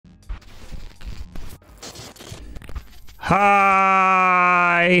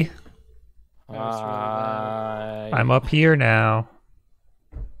Hi. Hi. I'm up here now.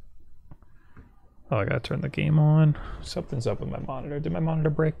 Oh, I gotta turn the game on. Something's up with my monitor. Did my monitor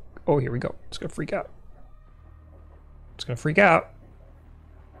break? Oh, here we go. It's gonna freak out. It's gonna freak out.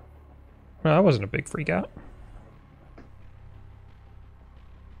 No, that wasn't a big freak out.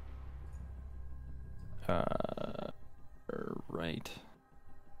 Right.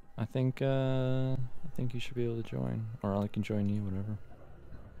 I think you should be able to join, or I can join you, whatever.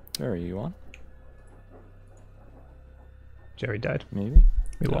 There, are you on? Jerry died. Maybe.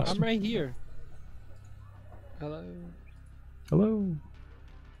 We lost I'm him. right here. Hello. Hello.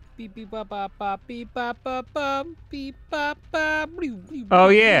 Beep beep bop bop bop beep bop bop bop beep bop bop. Oh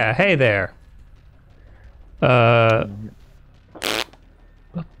yeah. Hey there. Bad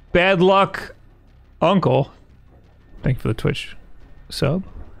luck, Uncle. Thank you for the Twitch sub.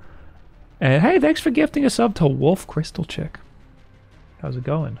 And hey, thanks for gifting a sub to Wolf Crystal Chick. How's it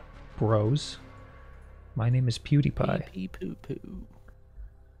going, bros? My name is PewDiePie. Pee poo poo.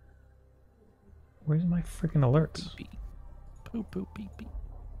 Where's my freaking alerts? Poo poo pee pee.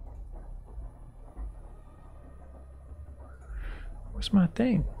 Where's my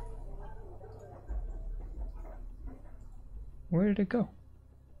thing? Where did it go?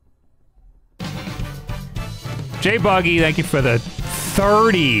 J Buggy, thank you for the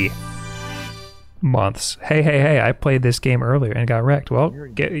 30 months. Hey, I played this game earlier and got wrecked. Well,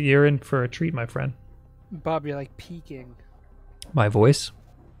 you're in for a treat, my friend. Bob, you're like peeking, My voice?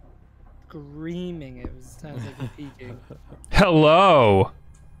 screaming. It sounds like you're peeking. Hello!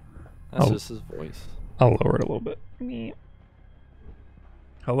 That's just his voice. I'll lower it a little bit.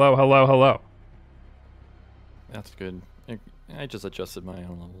 Hello. That's good. I just adjusted my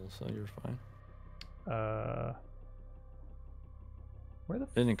own level, so you're fine. Where the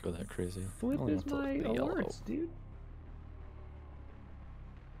It didn't go that crazy. flip Only is went to my the yellow. alerts, dude?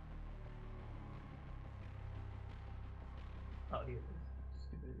 Oh, here it is.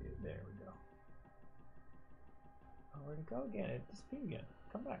 Stupid idiot. There we go. Oh, where'd it go again? It disappeared again.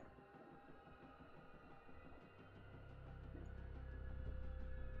 Come back.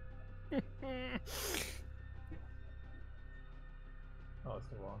 Oh, it's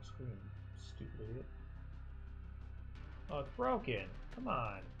the wrong screen. Stupid idiot. Oh, it's broken. Come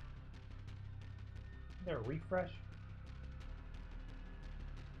on. Is there a refresh?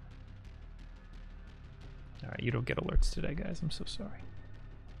 Alright, you don't get alerts today, guys. I'm so sorry.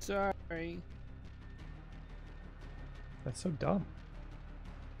 Sorry. That's so dumb.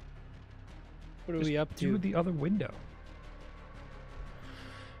 What are Just we up do to? the other window.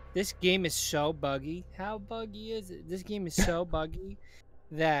 This game is so buggy. How buggy is it? This game is so buggy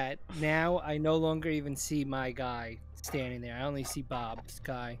that now I no longer even see my guy standing there. I only see Bob's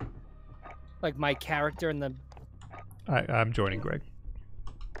guy. Like my character in the... I'm joining Greg.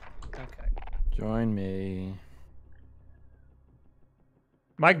 Okay. Join me.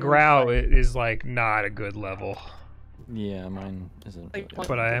 My growl is like not a good level, Yeah, mine isn't. Like, really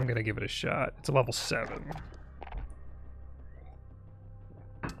but I am gonna give it a shot. It's a level 7.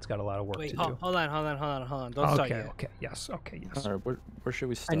 It's got a lot of work Wait, to hold do. on. Don't start yet. Okay, yes. All right, where should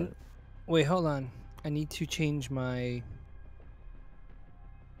we start? Wait, hold on. I need to change my...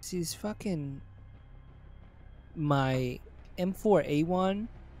 See, this fucking... My M4A1,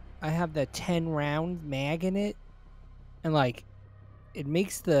 I have the 10 round mag in it. And like, it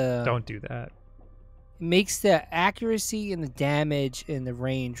makes the... Don't do that. It makes the accuracy and the damage and the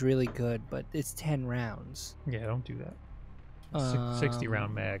range really good, but it's 10 rounds. Yeah, don't do that. 60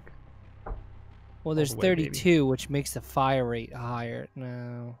 round mag. Well, there's the way, baby. 32, which makes the fire rate higher.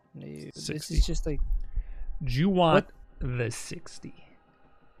 No, this 60. is just like... Do you want the 60?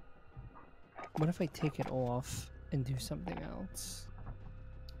 What if I take it off and do something else?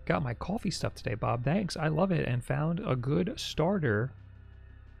 Got my coffee stuff today, Bob. Thanks. I love it and found a good starter.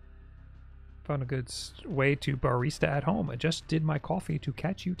 Found a good way to barista at home. I just did my coffee to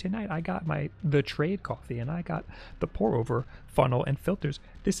catch you tonight. I got the trade coffee and I got the pour over funnel and filters.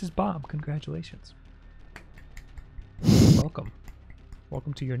 This is Bob. Congratulations. Welcome.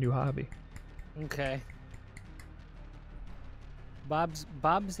 Welcome to your new hobby. Okay.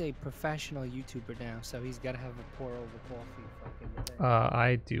 Bob's a professional YouTuber now, so he's got to have a pour over coffee fucking thing.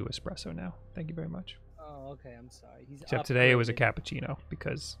 I do espresso now. Thank you very much. Oh, okay. I'm sorry. He's Except today it was a upgraded. cappuccino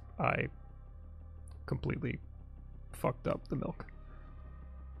because I completely fucked up the milk.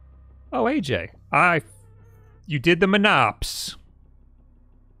 Oh, AJ, you did the Monops.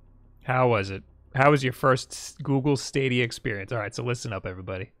 How was it? How was your first Google Stadia experience? All right, so listen up,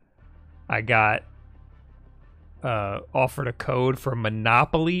 everybody. I got offered a code for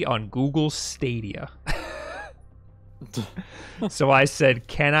Monopoly on Google Stadia. So I said,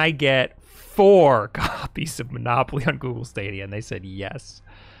 can I get 4 copies of Monopoly on Google Stadia? And they said yes.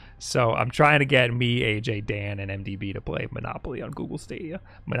 So I'm trying to get me, AJ, Dan, and MDB to play Monopoly on Google Stadia.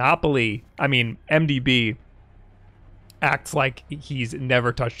 MDB acts like he's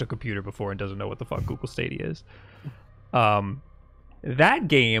never touched a computer before and doesn't know what the fuck Google Stadia is. That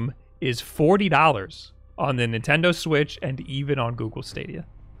game is $40 on the Nintendo Switch and even on Google Stadia.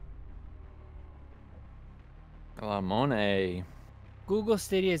 Lamone. Google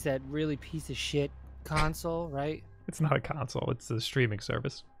Stadia is that really piece of shit console, right? It's not a console. It's a streaming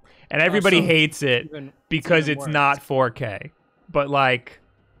service. And everybody so hates it because it's worse. not 4K. But, like,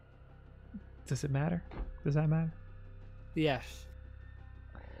 does it matter? Does that matter? Yes.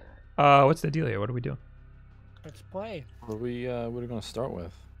 What's the deal here? What are we doing? Let's play. What are we gonna start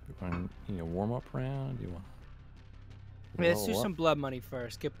with? You want a warm-up round? You want? Let's do some blood money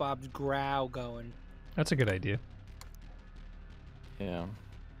first. Get Bob's growl going. That's a good idea. Yeah.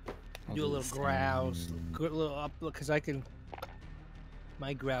 Do a little growls, good little up because I can.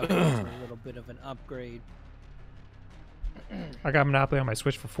 My growl is a little bit of an upgrade. I got Monopoly on my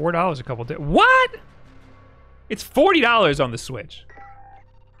Switch for $4 a couple days. What? It's $40 on the Switch.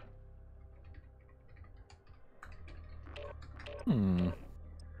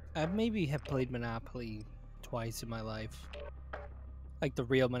 I maybe have played Monopoly twice in my life, like the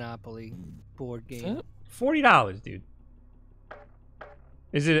real Monopoly board game. $40, dude.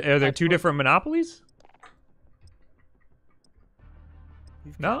 Is it? Are there 2 different Monopolies?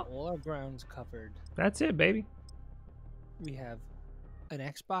 We've No. got all our grounds covered. That's it, baby. We have an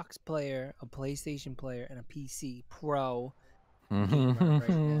Xbox player, a PlayStation player, and a PC Pro gamer right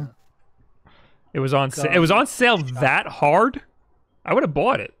now. It was on. It was on sale that hard. I would have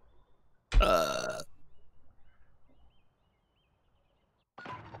bought it. I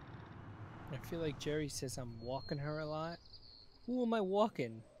feel like Jerry says I'm walking her a lot. Who am I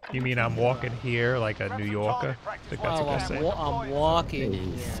walking? You mean I'm walking here like a New Yorker? I think that's what I say. I'm walking.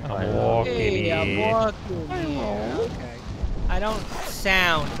 I'm walking Hey, here. I'm walking here. Okay. I don't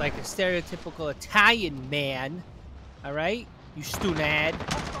sound like a stereotypical Italian man. All right, you stunad.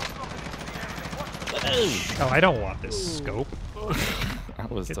 Oh, I don't want this scope. That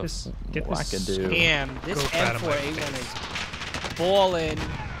was Get the this- get this wackadoo. Damn, this Scope out of my M4A1 is ballin'.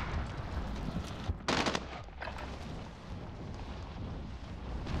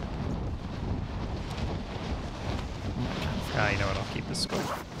 You know what? I'll keep the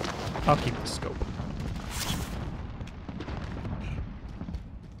scope. I'll keep the scope.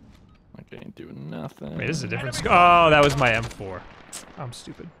 I ain't doing nothing. Wait, this is a different scope. Oh, that was my M4. I'm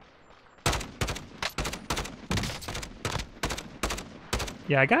stupid.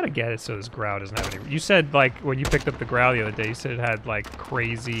 Yeah, I gotta get it so this growl doesn't have any. You said, like, when you picked up the growl the other day, you said it had, like,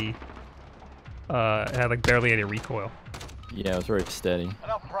 crazy. It had, like, barely any recoil. Yeah, it was very steady.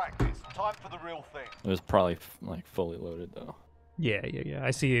 Enough practice. Time for the real thing. It was probably like fully loaded though. Yeah.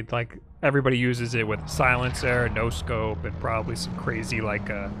 I see it, like, everybody uses it with silencer, no scope, and probably some crazy, like,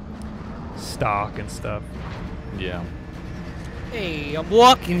 stock and stuff. Yeah. Hey, I'm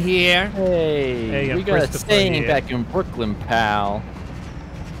walking here. Hey, I'm we got a Christopher staying here. back in Brooklyn, pal.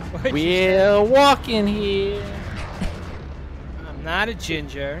 What'd you say? We're walking here. I'm not a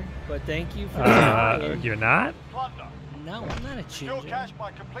ginger, but thank you for trying. You're not? Plunder. No, I'm not a Secure ginger. cash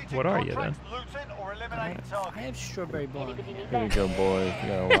by completing What are you, contracts, looting, or eliminating I targets. have strawberry blonde hair. Here you go, boys. We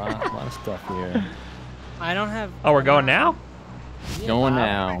got a lot of stuff here. I don't have. Oh, we're going now? Going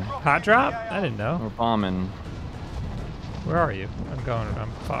now. Hot drop? I didn't know. We're bombing. Where are you? I'm going. I'm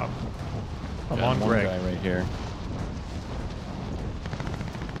Bob. I'm Got on one Greg. guy right here.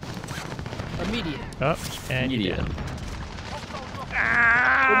 Immediate. Oh, and you Idiot. did. In the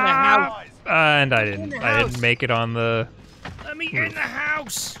house. And I In didn't. the I didn't house. make it on the. Let me in the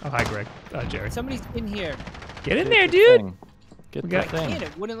house. Oh, hi, Greg. Jerry. Somebody's in here. Get in Get there, the dude. thing. Get We the got- thing. Can't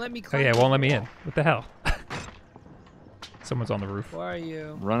it wouldn't let me Oh climb. yeah, it the won't let me in. wall. What the hell? Someone's on the roof. Where are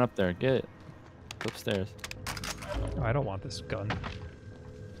you? Run up there. Get it. Upstairs. Oh, I don't want this gun.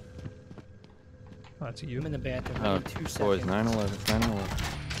 Oh, that's you. I'm in the bathroom. Oh, Give me 2 boys, seconds. 9/11.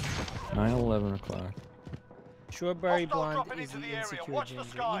 9/11 o'clock. Strawberry Hostile blonde dropping is into the the area. insecure Watch the ginger.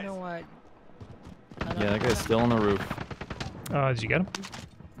 You skies. know what? Yeah, that guy's still on the roof. Did you get him?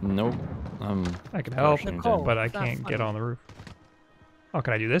 Nope. I can help, Rushing Nicole. but I it's not can't get funny. on the roof. Oh,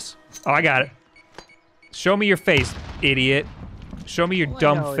 can I do this? Oh, I got it. Show me your face, idiot. Show me your All I know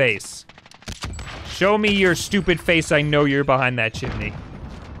dumb is- face. Show me your stupid face. I know you're behind that chimney.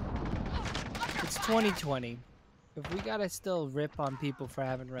 It's 2020. If we gotta still rip on people for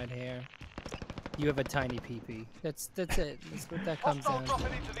having red hair, You have a tiny peepee. That's it. That's what that comes Hostile down to.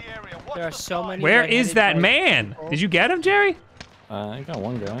 dropping into the area. Watch There are the so skies. many. Where is red-headed that white man? people. Did you get him, Jerry? I got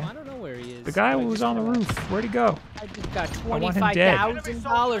one guy. I don't know where he is. The guy but I who was just on the got- roof. Where'd he go? I just got want him dead.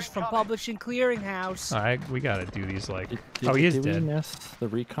 $25,000 from Publishing Clearinghouse. All right, we gotta do these like. Did, Oh, he is did dead. we miss the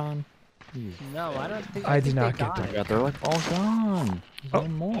recon? You- No, I don't think. I think did not they get died. God, they're like all gone. There's Oh,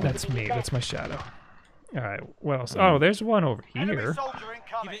 one more. that's me. That's my shadow. All right, what else? Oh, there's one over Enemy here. soldier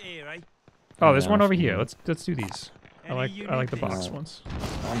incoming. Oh, there's Yeah, one over I've here. seen Let's do these. I like the box these. ones.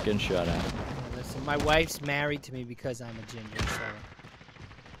 I'm getting shot at. Listen, my wife's married to me because I'm a ginger. So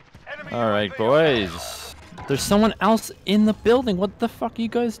Enemy All right, UAV boys. There's someone else in the building. What the fuck are you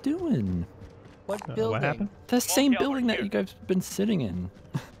guys doing? what building? What happened? The same building that you guys have been sitting in.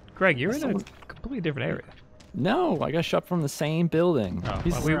 Greg, you're in a Someone- completely different area. No, I got shot from the same building. Oh,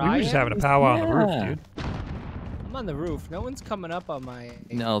 He's- well, we where I were just am? having a powwow on the roof, Yeah. dude. I'm on the roof. No one's coming up on my.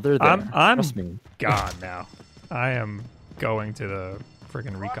 No, they're there. I'm Trust me. gone now. I am going to the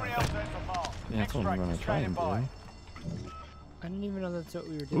freaking recon Primary thing. assets are marked. Yeah, that's what I'm gonna Extract try and standing do. by. I didn't even know that's what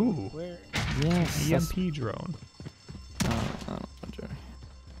we were doing. Ooh. Where? Yes. that's- EMP drone. oh, Jerry.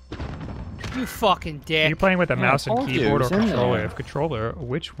 You fucking Are dick. you playing with a Yeah, mouse and told you, keyboard or it's in controller? there. If controller,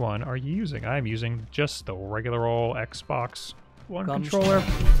 which one are you using? I'm using just the regular old Xbox One Gum controller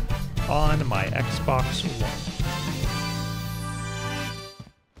on my Xbox One.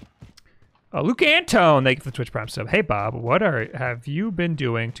 Luke Antone, thank you for the Twitch Prime sub. Hey Bob, what have you been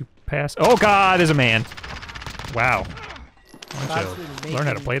doing to pass? Oh God, there's a man. Wow. Why Bob's don't been you learn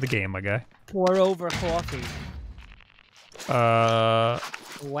how to making- play the game, my guy? Pour over coffee.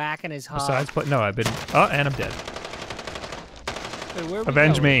 Whacking his hog. Besides, no, I've been. Oh, and I'm dead. Wait, where are we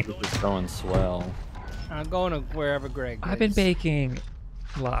Avenge going? me. This is going swell. I'm going to wherever Greg I've been is. baking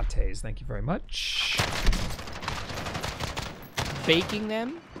lattes. Thank you very much. Baking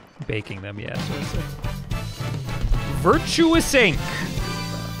them? Baking them, yeah. So it's Virtuous Inc.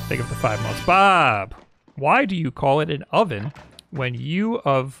 Think of the 5 months. Bob, why do you call it an oven when you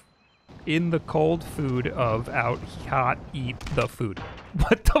of in the cold food of out hot eat the food?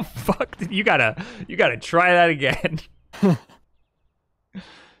 What the fuck? You gotta try that again.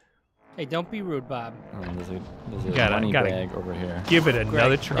 Hey, don't be rude, Bob. Oh, there's a Gotta- money gotta bag over here. Give it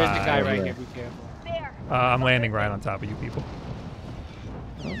another Greg, try. There's the guy right Yeah. here. Be careful. I'm landing right on top of you people.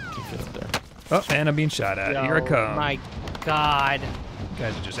 Oh, keep it up there. Oh, and I'm being shot at. Here I Yo, come. My God. You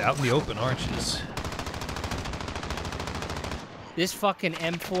guys are just out in the open, aren't you? This fucking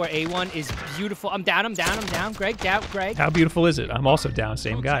M4A1 is beautiful. I'm down. Greg, down, Greg. How beautiful is it? I'm also down.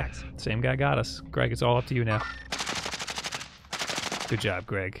 Same guy. Same guy got us. Greg, it's all up to you now. Good job,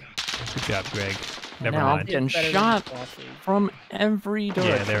 Greg. Good job, Greg. Never Now I'm mind. getting Better than shot coffee. from every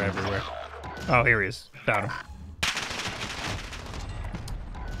direction. Yeah, they're everywhere. Oh, here he is. Found him.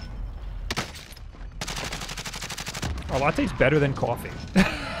 Oh, latte's better than coffee.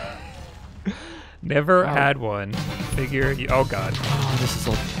 Never had one. Figure. Oh God. Oh, this is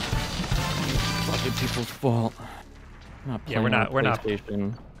all fucking people's fault. I'm not Yeah, we're playing not- on we're not-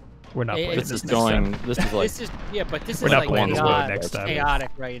 PlayStation. We're not Hey, playing it's This is this next time. going. This is like. This is but this We're is not like playing this not next time. chaotic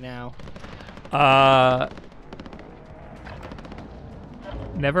right now.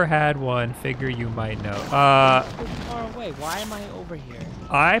 Never had one. Figure you might know. So far away. Why am I over here?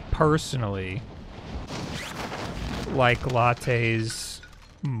 I personally like lattes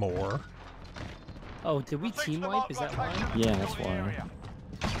more. Oh, did we team wipe? Is that why? Yeah, that's why.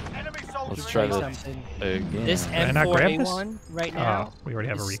 Enemy soldier Let's Let me try tell you this something. again. This Can I not grab this? M4A1 right now Oh, we already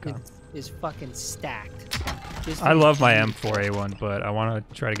have a is, recon. is fucking stacked. This I thing love is my beautiful. M4A1, but I want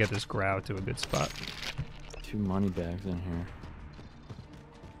to try to get this Grau to a good spot. 2 money bags in here.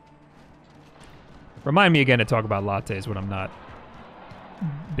 Remind me again to talk about lattes when I'm not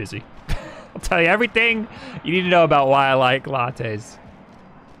busy. I'll tell you everything you need to know about why I like lattes.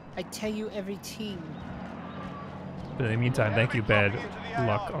 I tell you every team. But in the meantime, thank you, Bad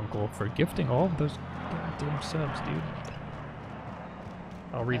Luck Uncle, for gifting all of those goddamn subs, dude.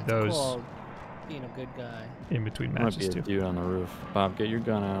 I'll read That's those called being a good guy. in between Might be matches, a too. dude on the roof. Bob, get your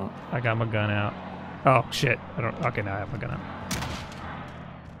gun out. I got my gun out. Oh, shit. I don't. Okay, now I have my gun out.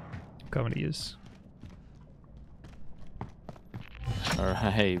 I'm coming to use.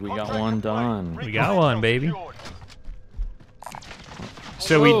 Alright, we got one done. We got one, baby.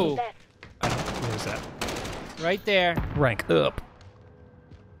 So we. Ooh, Where's that? right there. Rank up.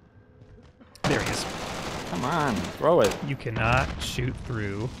 There he is. Come on, throw it. You cannot shoot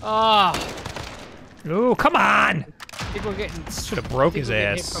through. Oh, Oh, come on! I think we're getting. Should have broke his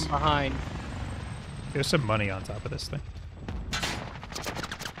hit ass. from behind. There's some money on top of this thing.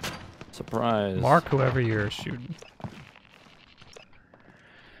 Surprise. Mark whoever you're shooting.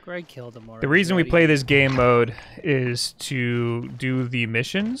 Greg killed him already. The reason we Ready? play this game mode is to do the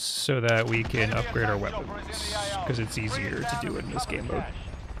missions so that we can upgrade our weapons, because it's easier to do it in this game mode.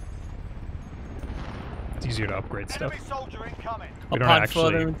 It's easier to upgrade stuff. Enemy soldier incoming. We don't Upon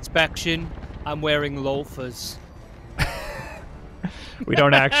further actually, inspection, I'm wearing loafers. we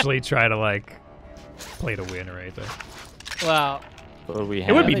don't actually try to like play to win or anything. Well, What we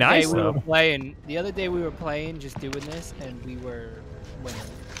It would be the other day nice, we were though. the other day we were playing, just doing this, and we were winning.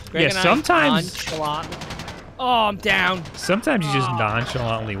 Yeah, and I sometimes- nonchalant- Oh, I'm down. Sometimes you just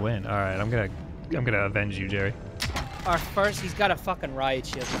nonchalantly win. All right, I'm gonna avenge you, Jerry. Our first, he's got a fucking riot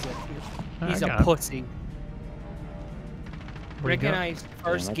shield. He's I a got him. pussy. Where'd he Rick and go? I's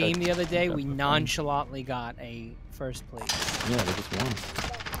first that game guy's- the other day, that we guy's fun. nonchalantly got a first place. Yeah, they just won.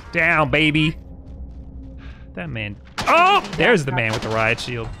 Down, baby. That man. Oh, there's the man with the riot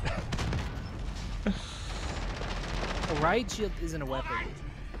shield. A riot shield isn't a weapon.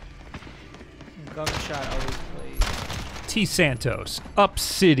 Gunshot always plays. T. Santos,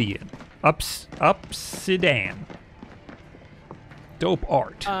 Obsidian, Obsidian, Dope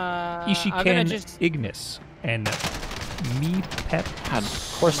Art, I'm gonna Ishiken just. Ignis, and Me Pep. God,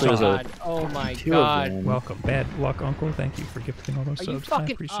 of course there was a God. Oh my two of god. them. Welcome, Bad Luck Uncle. Thank you for gifting all those Are you subs. I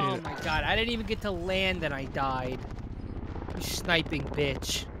fucking? appreciate Oh it. my god! I didn't even get to land and I died. You sniping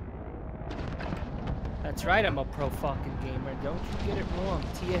bitch. That's right. I'm a pro fucking gamer. Don't you get it wrong.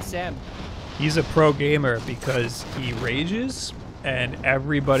 TSM. He's a pro gamer because he rages, and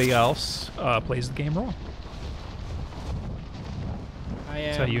everybody else plays the game wrong. I am.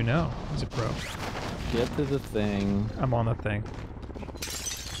 That's how you know he's a pro. Get to the thing. I'm on the thing.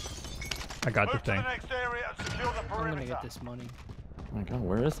 I got the Move to the thing. next area and secure the I'm gonna perimeter. get this money. Oh my god,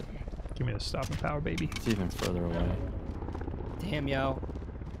 where is it? Give me the stopping power, baby. It's even further away. Damn yo.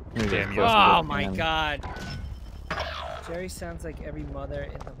 Here we go, Damn, close yo. to Oh it, my man. god. Jerry sounds like every mother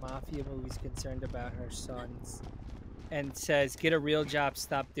in the mafia movies concerned about her sons, and says, "Get a real job.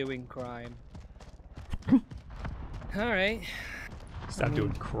 Stop doing crime." All right. Stop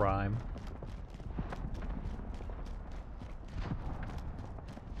doing crime.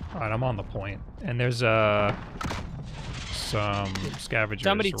 Alright, I'm on the point. And there's some scavengers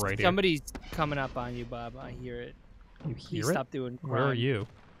right here. Somebody's coming up on you, Bob. I hear it. You Please hear it? stop doing crime. Where are you?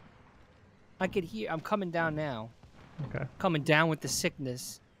 I could hear. I'm coming down now. Okay. Coming down with the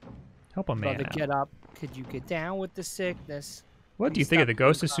sickness. Help a man Brother, out. get up. Could you get down with the sickness? What do you Please think of the stop doing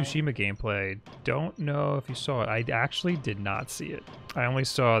Ghost of crime. Tsushima gameplay? Don't know if you saw it. I actually did not see it. I only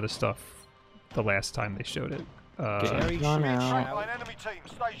saw the stuff the last time they showed it. Jerry gone should out. shout. Line enemy team,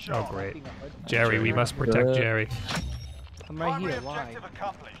 stay Oh, sharp. great. Jerry, Jerry, we must protect Good. Jerry. I'm right Primary here. Why? objective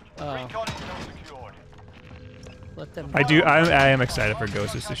accomplished. Oh. Recon intel secured. Let them. I am excited for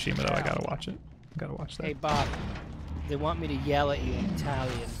Ghost of Tsushima, though. I gotta watch it. Gotta watch that. Hey, Bob. They want me to yell at you in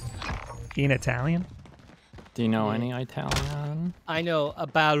Italian. In Italian? Do you know any Italian? I know a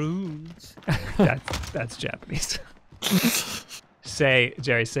balloons. That's Japanese.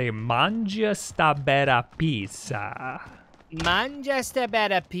 Jerry, say mangia sta bella pizza. Mangia sta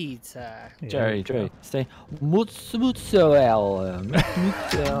bella pizza. Yeah, Jerry, say mozzarella.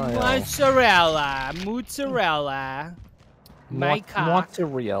 Mozzarella. Mozzarella. My cock.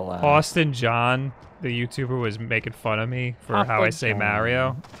 Mozzarella. Austin John, the YouTuber, was making fun of me for how I say John.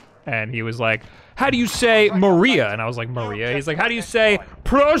 Mario. And he was like, how do you say Maria? And I was like, Maria. He's like, how do you say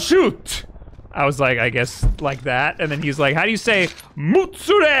prosciutto? I was like, I guess like that. And then he's like, how do you say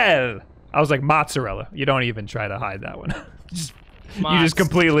mozzarella? I was like, mozzarella. You don't even try to hide that one. You just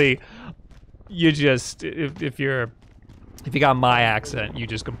completely, if you got my accent, you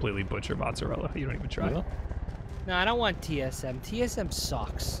just completely butcher mozzarella. You don't even try. Yeah. No, I don't want TSM. TSM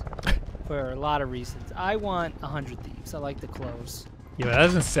sucks for a lot of reasons. I want 100 Thieves. I like the clothes. Yeah, that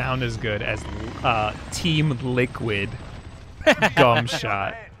doesn't sound as good as Team Liquid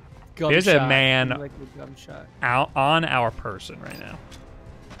Gumshot. There's a Gumshot. man- Liquid Gumshot. Out on our person right now.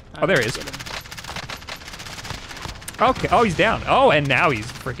 Oh, there he is. Get him. Okay. Oh, he's down. Oh, and now he's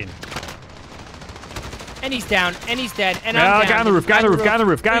freaking. And he's down. And he's dead. And No, I'm down. guy on the roof. Guy on the roof. Guy on the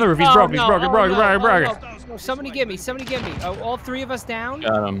roof. Guy on the roof. He's broken. He's broken. Broken. Broken. Broken. No. Somebody get me. Somebody get me. Oh, all three of us down?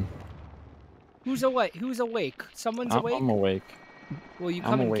 Got him. Who's awake? Who's awake? Someone's awake? I'm awake. Will you I'm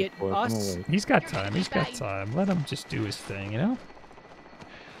come and awake, get boy. I'm us? awake. He's got time. He's got time. Let him just do his thing, you know?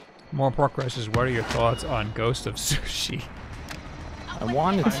 More important questions. What are your thoughts on Ghost of Sushi? I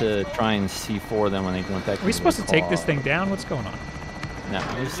wanted to try and C4 them when they went back. Are we supposed to take this thing down? What's going on? No,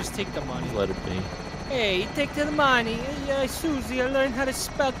 Let's just take the money. let it be. Hey, take the money. Hey, Susie, I learned how to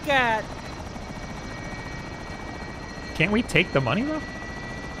spell cat. Can't we take the money, though? No.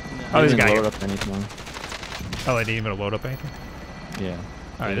 Oh, this Didn't guy load here. up anything. Oh, I didn't even load up anything? Yeah.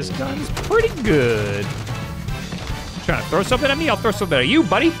 Alright, this gun is pretty good. Trying to throw something at me? I'll throw something at you,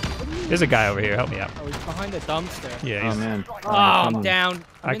 buddy. There's a guy over here. Help me out. Oh, he's behind the dumpster. Yeah, Oh he's... man. Oh, I'm down.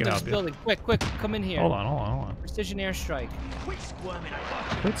 I I'm in can this help you. building. Quick, quick, come in here. Hold on. Precision airstrike. Quit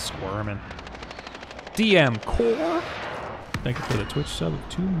squirming. DM Core. Thank you for the Twitch sub of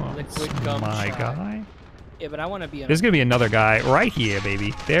 2 months. Liquid gum My shot. guy. Yeah, but I want to be on. There's gonna be another guy right here,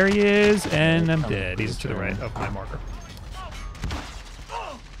 baby. There he is, and I'm dead. He's to the right of my marker.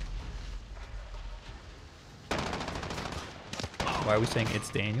 Why are we saying it's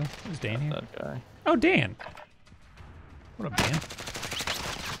Daniel? Is Dan here? That guy. Oh, Dan. What up, Dan?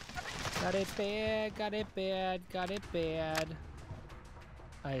 Got it bad, got it bad, got it bad.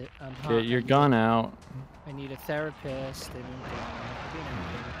 I'm hot. Get your gun out. I need a therapist.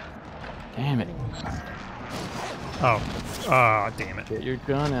 Damn it. Oh. Ah, damn it. Get your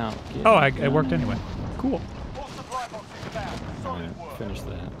gun out. Get Oh, your it gun worked out. anyway. Cool. All supply boxes inbound. Solid Alright, work. finish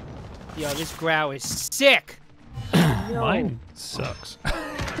that. Yo, this growl is sick. Mine sucks.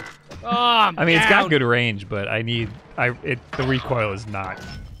 Oh, I'm I mean, it's got down. good range, but the recoil is not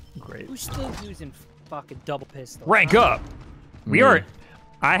great. Who's still using fucking double pistol? Rank huh? up. We Me. are.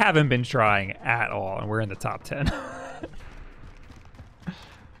 I haven't been trying at all, and we're in the top 10.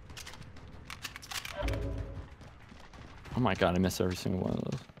 Oh my god, I miss every single one of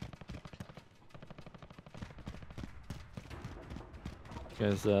those. You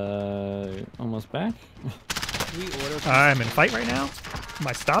guys, almost back? We order. I'm in fight right now.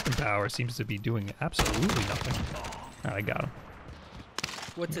 My stopping power seems to be doing absolutely nothing. All right, I got him.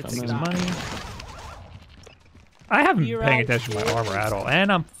 What's it Coming. His stop? money. I haven't You're been paying out, attention to my boys. armor at all,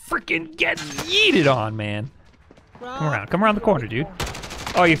 and I'm freaking getting yeeted on, man. Come around the corner, dude.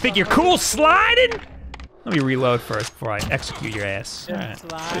 Oh, you think you're cool sliding? Let me reload first before I execute your ass. All right,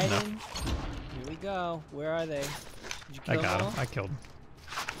 good enough. Sliding. Here we go. Where are they? Did you I kill got them him. I killed him.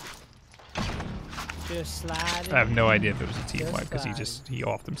 all? Just sliding. I have no idea if it was a team Just wipe because he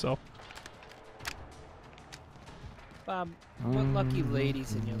offed himself. Bob, what lucky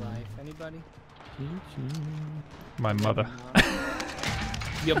ladies in your life? Anybody? My mother.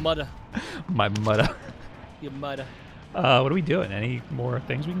 Your mother. My mother. Your mother. What are we doing? Any more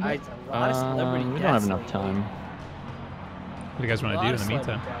things we can do? A lot of celebrity We don't have deaths enough lately. time. What do you guys A want to lot do in of the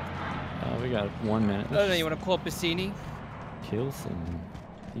celebrity meantime? deaths. We got 1 minute. Oh, no, you want to call Piscini? Kill some.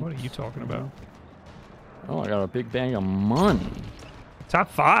 What are you talking about? Oh, I got a big bag of money. Top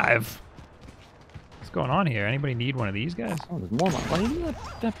 5. What's going on here? Anybody need one of these guys? Oh, there's more money. Why didn't you let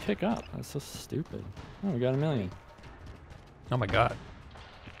that pick up? That's so stupid. Oh, we got 1 million. Oh my god.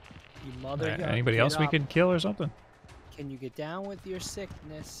 You mother. Alright, God, anybody get else we up. could kill or something? Can you get down with your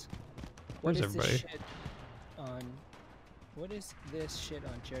sickness? Where's What is everybody? this shit on? What is this shit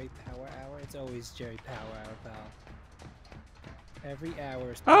on Jerry Power Hour? It's always Jerry Power Hour, pal. Every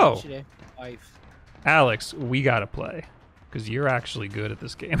hour is Oh! today. Wife. Alex, we gotta play. Because you're actually good at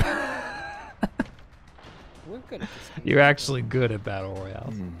this game. We're good at this game. You're actually good at Battle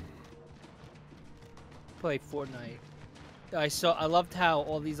Royale. Play Fortnite. I loved how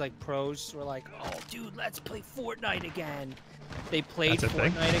all these like pros were like, "Oh, dude, let's play Fortnite again." They played That's a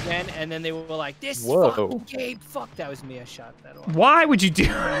thing? Fortnite again, and then they were like, "This Whoa. fucking game, fuck." That was me. I shot that off. Why would you do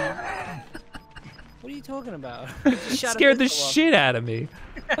What are you talking about? I just shot a Scared the pistol off. shit out of me.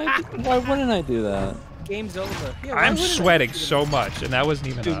 Why wouldn't I do that? Game's over. Yeah, why I'm wouldn't I sweating shoot him? so much, and that wasn't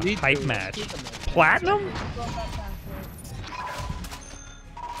even Dude, me a hype too. match. Shoot him, man. Platinum?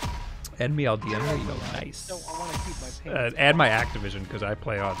 Add me, I'll DM you. Yo, nice. I want to keep my pants. Add my Activision because I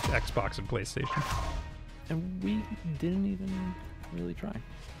play on Xbox and PlayStation. And we didn't even really try.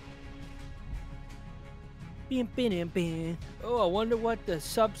 Oh, I wonder what the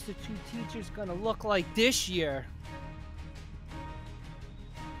substitute teacher's gonna look like this year.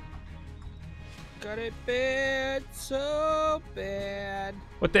 Got it bad, so bad.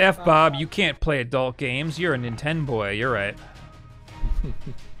 What the F, Bob? You can't play adult games. You're a Nintendo boy. You're right.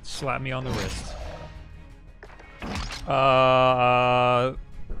 Slap me on the wrist.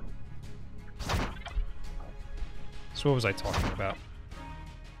 So what was I talking about?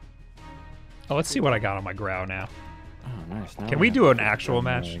 Oh, let's see what I got on my growl now. Oh, nice. Now Can we have do an to actual run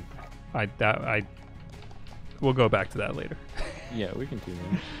match? away. We'll go back to that later. Yeah, we can do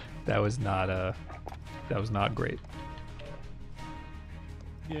that. That was not great.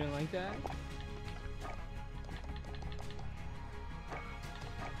 You didn't like that?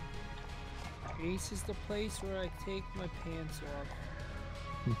 Ace is the place where I take my pants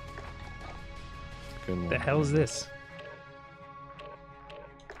off. Good one. The hell is this?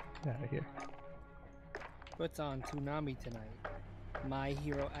 Get out of here. What's on Toonami tonight? My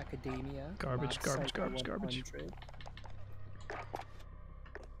Hero Academia. Garbage, Mob garbage, Psycho garbage, garbage. 100.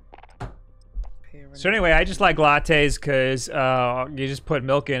 So anyway, I just like lattes because you just put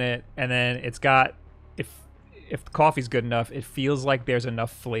milk in it, and then it's got if the coffee's good enough, it feels like there's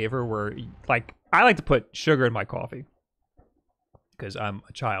enough flavor where like I like to put sugar in my coffee because I'm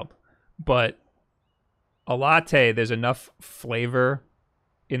a child, but a latte there's enough flavor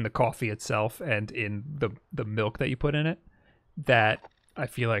in the coffee itself and in the milk that you put in it that I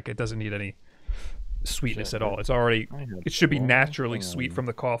feel like it doesn't need any sweetness at all. It's already it should be naturally sweet from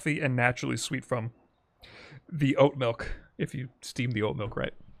the coffee and naturally sweet from the oat milk if you steam the oat milk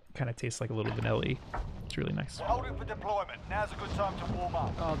right. Kind of tastes like a little vanilla-y. It's really nice. Hold it for deployment. Now's a good time to warm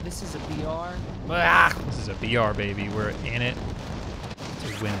up. Oh, this is a BR. This is a BR, baby. We're in it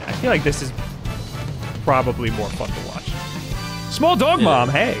to win it. I feel like this is probably more fun to watch. Small Dog Mom,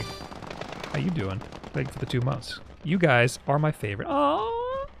 hey! How you doing? Thank you for the 2 months. You guys are my favorite.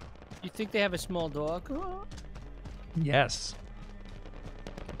 Oh. You think they have a small dog? Aww. Yes.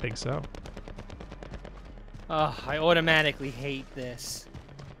 I think so. Oh, I automatically hate this.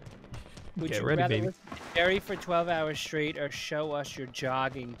 Would Get you ready, rather baby. listen to Jerry for 12 hours straight or show us your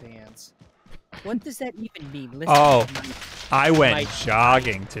jogging pants? What does that even mean? Listen Oh, to me. I went My-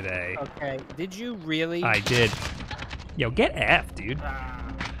 jogging today. Okay, did you really? I did. Yo, get F, dude.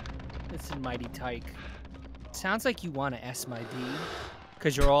 Listen, Mighty Tyke. Sounds like you want to S my D,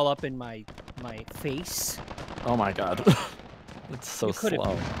 because you're all up in my face. Oh my god. It's so You could've-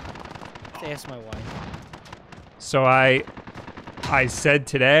 slow. Ask my wife. So I said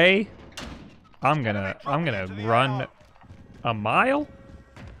today I'm gonna run a mile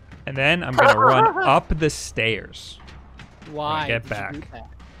and then I'm gonna run up the stairs. Why? get did you back. do that?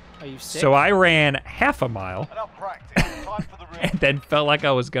 Are you sick? So I ran half a mile Enough practice. Time for the real. and then felt like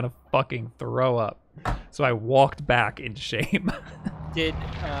I was gonna fucking throw up. So I walked back in shame.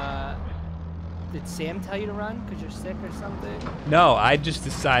 Did Sam tell you to run because you're sick or something? No, I just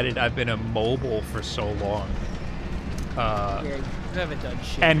decided I've been immobile for so long. Yeah, you haven't done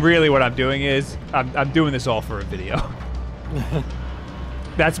shit. And really what I'm doing is I'm doing this all for a video.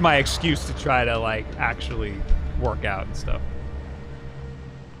 That's my excuse to try to like actually work out and stuff.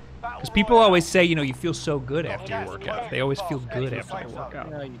 Because people always say, you know, you feel so good after you work out. They always feel good after they work out.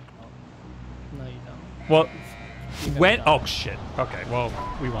 No, you don't. No, you don't. Well, You when don't. oh shit. Okay, well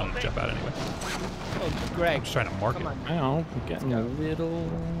we wanted to jump out anyway. Oh, Greg, I'm just trying to mark come it. on. I know, I'm getting a little...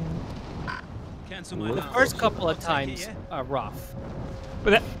 The first couple of times are rough.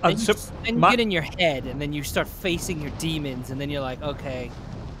 But that, Then you, so then you my- get in your head, and then you start facing your demons, and then you're like, okay,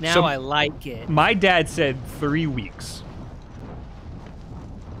 now So- I like it. my dad said 3 weeks.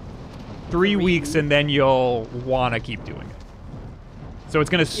 3 weeks and then you'll want to keep doing it. So it's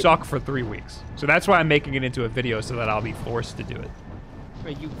going to suck for 3 weeks. So that's why I'm making it into a video so that I'll be forced to do it. Are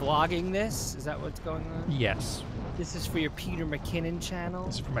you vlogging this? Is that what's going on? Yes. This is for your Peter McKinnon channel?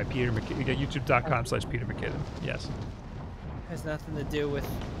 This is for my Peter McKinnon. YouTube.com/Peter McKinnon. Yes. Has nothing to do with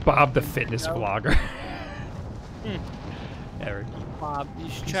Bob the fitness No. vlogger. Eric. Bob. You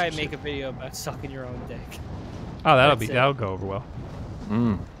should try and make a video about sucking your own dick. Oh, That's it. that'll go over well.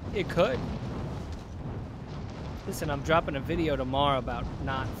 Mm. It could. Listen, I'm dropping a video tomorrow about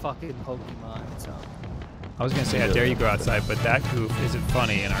not fucking Pokemon, so. I was gonna say, how dare you go outside, but that goof isn't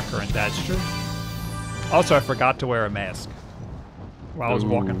funny in our current. That's true. Also, I forgot to wear a mask. While I was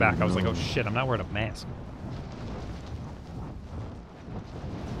walking back, I was like, oh shit, I'm not wearing a mask.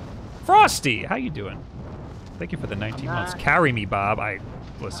 Frosty, how you doing? Thank you for the 19 months. not- Carry me, Bob.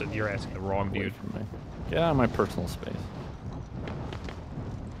 Listen, you're asking the wrong Away dude. from me. Get out of my personal space.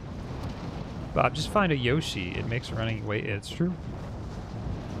 Bob, just find a Yoshi. It makes running away. It's true.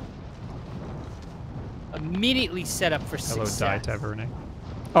 Immediately set up for Hello, success. Die Taverne.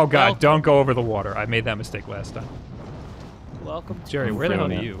 Oh god, Welcome. don't go over the water. I made that mistake last time. Welcome to Jerry, I'm where the hell are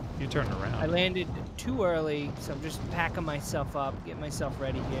feeling it. you? You turning I around. landed too early, so I'm just packing myself up, getting myself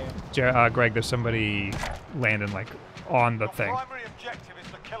ready here. Greg, there's somebody landing like on the Your thing. primary objective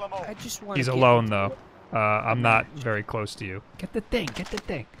is to kill them all. I just want He's to alone though. I'm not very close to you. Get the thing. Get the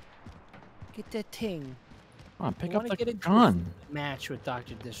thing. Get that ting. Come on, pick I up wanna the get into gun. a match with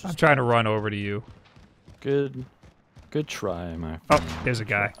Dr. Disrespect. I'm trying to run over to you. Good try, my Oh, friend. there's a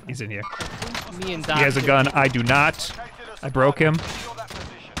guy. He's in here. Me and He has a Dr. gun. I do not. Located a I broke him, secure that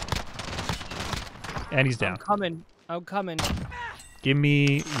position. and he's I'm down. coming. I'm coming. Give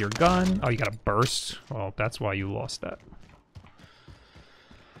me your gun. Oh, you got a burst. Well, that's why you lost that.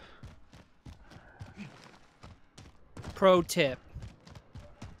 Pro tip.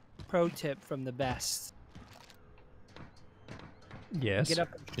 Pro tip from the best. Yes. Get up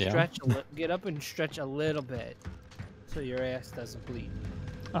and Yeah. stretch. Get up and stretch a little bit, so your ass doesn't bleed.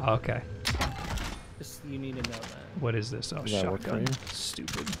 Oh, okay. Just you need to know that. What is this? Oh, Does that work for shotgun. you?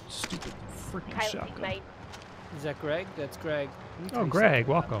 Stupid, stupid freaking Pilot shotgun. mate. Is that Greg? That's Greg. Let me tell Oh, you Greg,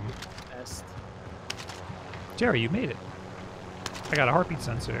 something welcome. about Best. Jerry, you made it. I got a heartbeat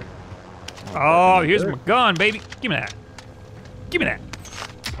sensor. Oh, here's my gun, baby. Give me that. Give me that.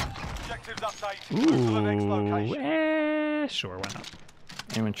 Objectives updated. Move to the next location. Sure, why not?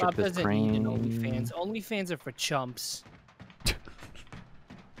 Anyone check Bob this doesn't crane? need an OnlyFans. OnlyFans are for chumps.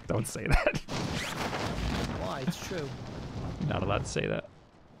 Don't say that. Why? It's true. You're not allowed to say that.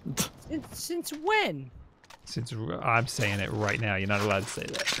 Since when? Since I'm saying it right now, you're not allowed to say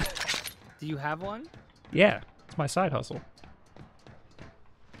that. Do you have one? Yeah, it's my side hustle.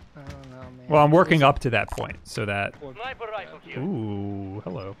 I don't know, man. Well, I'm working up to that point, so that... Sniper rifle here. Ooh,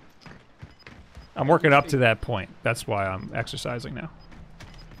 hello. I'm working up to that point. That's why I'm exercising now.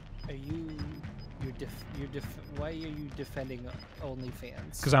 Are you? Why are you defending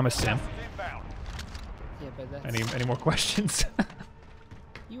OnlyFans? Because I'm a simp. Inbound. Yeah, but that's. Any more questions?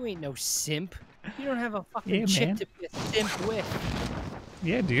 You ain't no simp. You don't have a fucking Yeah, chick man. to be a simp with.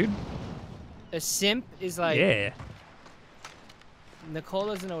 Yeah, dude. A simp is like. Yeah. Nicole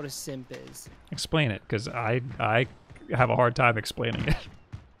doesn't know what a simp is. Explain it, because I have a hard time explaining it.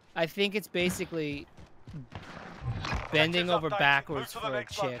 I think it's basically bending Objectives over updated. backwards Move to the for a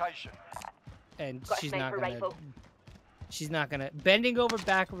next chick, location. and Got a she's not sniper gonna. rifle. She's not gonna bending over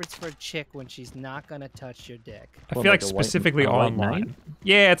backwards for a chick when she's not gonna touch your dick. I What, feel like like a white- specifically a white online. knight?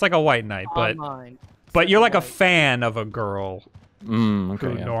 Yeah, it's like a white knight, but Online. you're like a White. fan of a girl Mm, who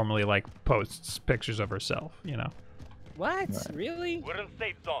okay, yeah. normally like posts pictures of herself, you know. What? Right. Really? We're in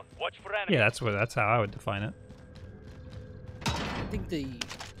safe zone. Watch for enemies. Yeah, that's how I would define it. I think the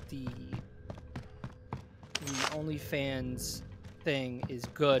OnlyFans thing is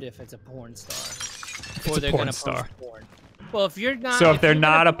good if it's a porn star. It's a porn star. Post porn. Well, if you're not. So if they're you're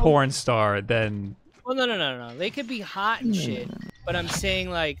not gonna a porn star, then Well, no. They could be hot and shit. But I'm saying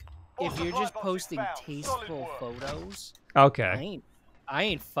like, if you're just posting tasteful photos, I okay.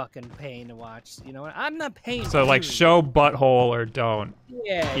 ain't fucking paying to watch. You know what? I'm not paying. So like period. show butthole or don't.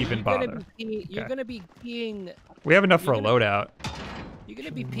 Yeah, even you're gonna bother. You're Okay. gonna be peeing. We have enough for a You're loadout. You're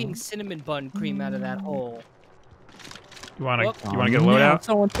gonna be peeing cinnamon bun cream out of that hole. You wanna Whoop. get a No, loadout?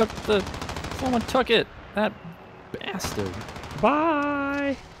 Someone took it. That bastard.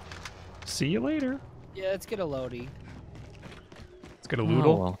 Bye. See you later. Yeah, let's get a loadie. Let's get a Oh,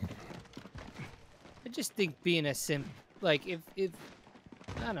 loodle. well. I just think being a simp, like if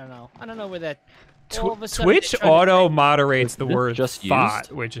I don't know where that. Tw- all of a sudden Twitch they're trying to auto say moderates the This word just thought,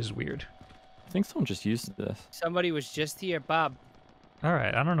 used? which is weird. I think someone just used this. Somebody was just here, Bob. All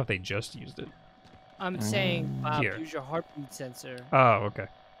right, I don't know if they just used it. I'm saying, Bob, Here. use your heartbeat sensor. Oh, okay.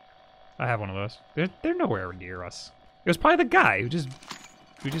 I have one of those. They're nowhere near us. It was probably the guy who just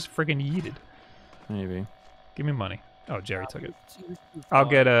freaking yeeted. Maybe. Give me money. Oh, Jerry took it. He was too I'll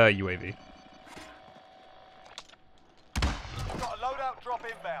far. get a UAV. Got a loadout drop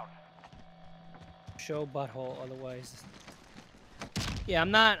inbound. Show butthole otherwise. Yeah,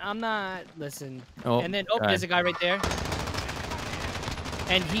 I'm not. Listen. Oh, And then guy. there's a guy right there.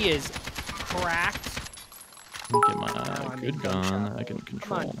 And he is cracked. Let me get Now my I'm in good gunshot gun. I mode. can Come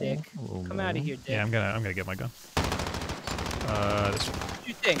control. on, Dick. a little Come out of more. here, Dick. Yeah, I'm gonna get my gun. This one. What did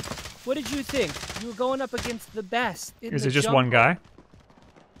you think? What did you think? You were going up against the best. In Is the it just one jungle. guy?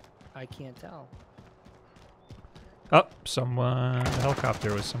 I can't tell. Oh, someone. The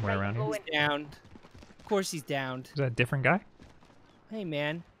helicopter was somewhere around here. Go Is in. Downed. Of course he's downed. that a different guy? Hey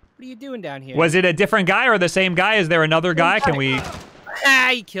man, what are you doing down here? Was it a different guy or the same guy? Is there another guy? Can we? Ah,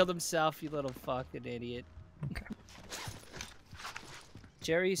 he killed himself, you little fucking idiot. Okay.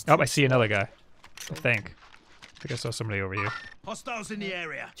 Jerry's. Oh, I see another guy. I think I saw somebody over here. Hostiles in the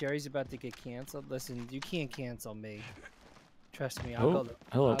area. Jerry's about to get canceled. Listen, you can't cancel me. Trust me, I'll Oh, go.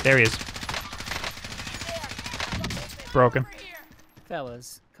 hello. There he is. Broken.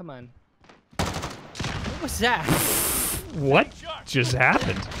 Fellas, come on. What was that? What just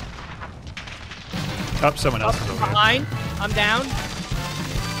happened? Oh, someone else is over here. Behind. I'm down.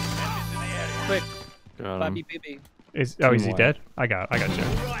 Quick, Got him. Bobby Bibby. Is he Team dead? I got you.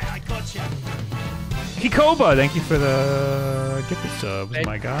 Right, I got you. Hikoba, thank you for the gifted subs, And-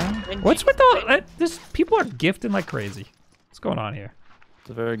 my guy. and What's he- with the this? People are gifting like crazy. What's going on here? It's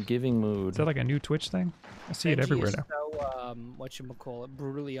a very giving mood. Is that like a new Twitch thing? I see it Benji everywhere is now. So, whatchamacallit,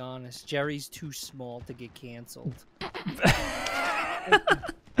 brutally honest. Jerry's too small to get canceled.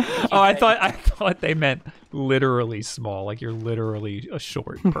 Oh, I thought they meant literally small, like you're literally a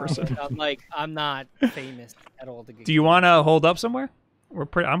short person. I'm not famous at all to get. Do you want to hold up somewhere?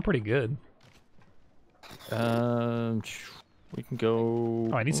 I'm pretty good. Um, We can go.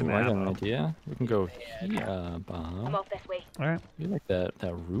 Oh, I need some I got an ammo. idea. We can go here, I'm Bob. off this way. All right. You like that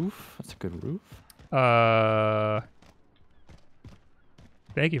roof? That's a good roof.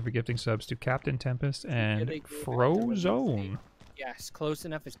 Thank you for gifting subs to Captain Tempest and Really good. Frozone. Yes, close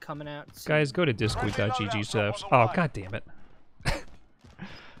enough is coming out soon. Guys, go to discord.gg subs. Oh, god damn it.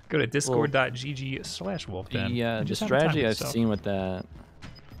 Go to discord.gg/Wulff Den. The and just have a strategy time I've with yourself. seen with that.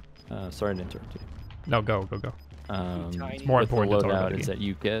 Sorry to interrupt you. No, go. Tiny. More With the important to talk about loadout the is game. that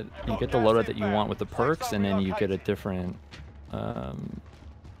you get the loadout that you want with the perks, and then you get a different.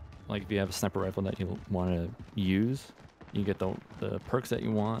 Like if you have a sniper rifle that you want to use, you get the perks that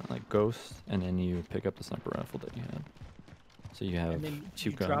you want, like Ghost, and then you pick up the sniper rifle that you have. So you have And then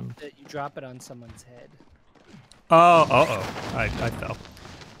two you guns. drop it on someone's head. Oh, I fell.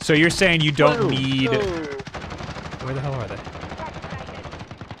 So you're saying you don't need... Whoa, Where the hell are they?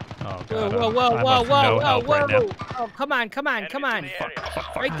 Oh, whoa, God. whoa, I'm whoa, of whoa, no whoa, help whoa, right now. Oh, come on.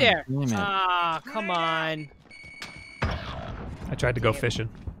 Right there. Damn it. Ah, come on. I tried to go fishing.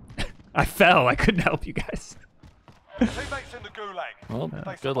 I fell. I couldn't help you guys. Teammates in the gulag. Well, If they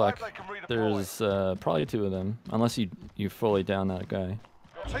good survive, luck. they can redeploy. There's probably two of them, unless you fully down that guy.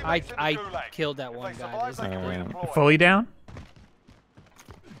 Your teammates in the I gulag. killed that If one they guy. survive, There's they can Alright. redeploy. Fully down?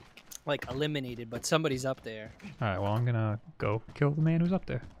 like eliminated, but somebody's up there. Alright, well, I'm gonna go kill the man who's up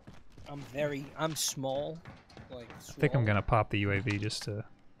there. I'm small. Like, I think I'm gonna pop the UAV just to...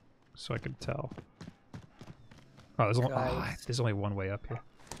 so I can tell. Oh, there's only one way up here.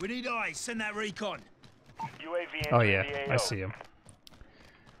 We need eyes. Send that recon. UAV Oh, entering yeah. the I AO. see him.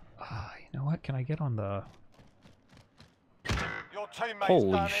 You know what? Can I get on the... Your teammates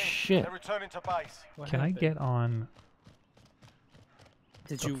Holy done in. shit. They're returning to base. What Can I happened? get on...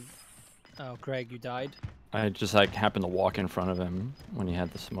 Did you? Oh, Greg, you died. I just like happened to walk in front of him when he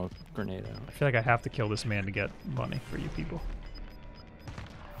had the smoke grenade I out. feel like I have to kill this man to get money for you people.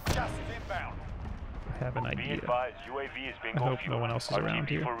 Gas is inbound. I have an Be idea. advised, UAV is being I hope no one else is around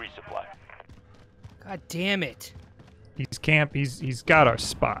here. for resupply. God damn it! He's got our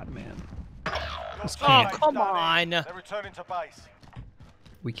spot, man. This Oh, can't, come Done in. on! They're returning to base.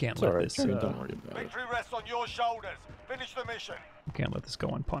 we can't It's let alright, this don't worry about it. Victory rests on your shoulders. Finish the mission. we can't let this go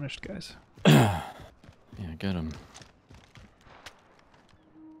unpunished, guys. Yeah, get him.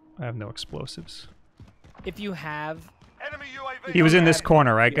 I have no explosives. If you have, Enemy UAV. He was in this have-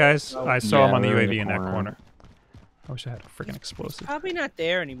 corner, right, guys? I saw Yeah, him on the we were in UAV the in that corner. corner. I wish I had a freaking explosive. probably not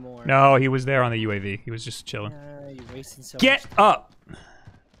there anymore. No, he was there on the UAV. He was just chilling. You're wasting so Get much. up!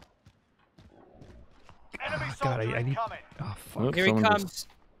 Enemy God, soldier I need... incoming. Oh, fuck. Whoops, Here he someone comes. just-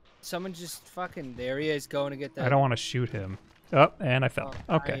 Someone just fucking. There he is, going to get that. I don't want to shoot him. Oh, and I fell.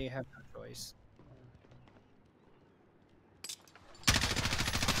 Oh, Okay. I have no choice.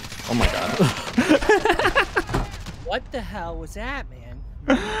 Oh my god. What the hell was that, man?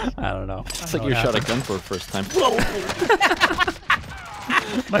 I don't know. It's like you shot a gun for the first time.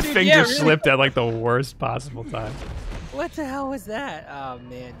 My Dude, finger yeah, really. slipped at like the worst possible time. What the hell was that? Oh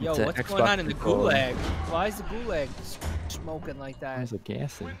man, yo, It's a what's going Xbox on in the controller. gulag? Why is the gulag smoking like that? There's a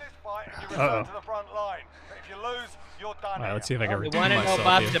gas in. Win this fight and you return Uh-oh. to the front line. But if you lose, you're done. Alright, here. let's see if I can They redeem want to know myself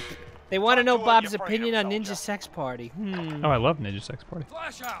Bob's. here. They want to know Don't do it, Bob's you freedom opinion on soldier. Ninja Sex Party. Oh, I love Ninja Sex Party.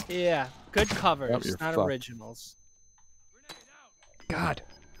 Flash out. Yeah, good covers, you're not fucked. originals. God.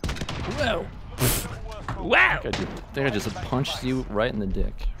 Wow. Wow. I think I just punched you right in the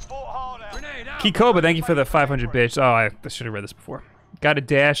dick. Fought hard out. Grenade out. Kikoba, thank you for the 500 bits. Oh, I should have read this before. Got a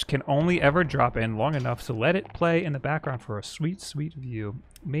dash, can only ever drop in long enough to let it play in the background for a sweet, sweet view.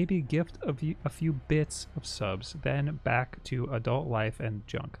 Maybe gift a few bits of subs, then back to adult life and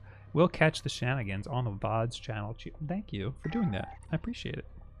junk. We'll catch the shenanigans on the VOD's channel. Thank you for doing that. I appreciate it.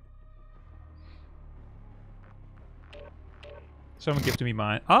 Someone gifted me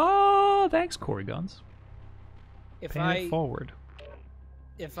mine. Oh, thanks, Corey Guns. If Pay it forward.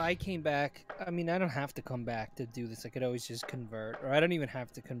 if I came back, I mean, I don't have to come back to do this. I could always just convert, or I don't even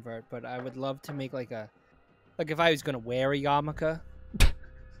have to convert. But I would love to make like if I was gonna wear a yarmulke,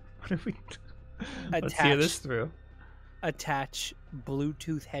 What if we... Let's hear this through. attach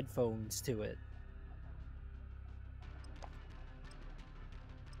Bluetooth headphones to it.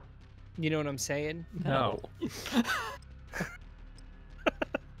 You know what I'm saying? No.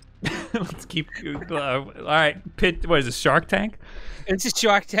 Let's keep. All right, Pit. What is this? Shark Tank? It's a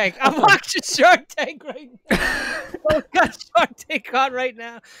Shark Tank. I'm watching Shark Tank right now. I've got Shark Tank on right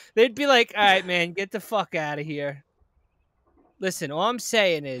now. They'd be like, "All right, man, get the fuck out of here." Listen, all I'm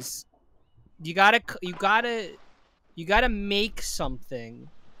saying is, you gotta make something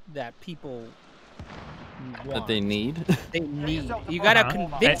that people want. That they need. They need. You gotta Uh-huh.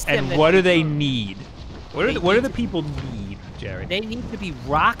 convince them. And that what do they they need? What do the people need? Jerry. They need to be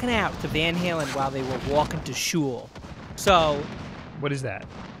rocking out to Van Halen while they were walking to shul. So, What is that?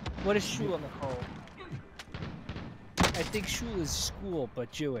 what is shul, Nicole? I think shul is school,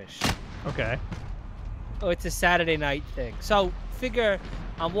 but Jewish. Okay. Oh, it's a Saturday night thing. So, figure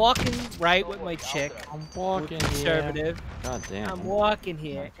I'm walking right with my chick. I'm walking Conservative. God damn. I'm walking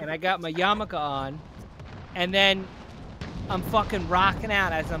here, and I got my yarmulke on, and then I'm fucking rocking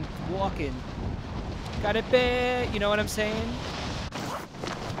out as I'm walking. Got it bad, you know what I'm saying?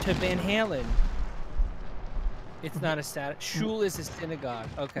 To Van Halen. It's not a shul is a synagogue.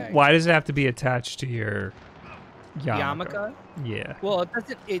 Okay. Why does it have to be attached to your yarmulke? Yarmulke? Yeah. Well, it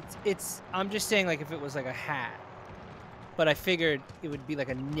doesn't. It's. I'm just saying, like, if it was like a hat, but I figured it would be like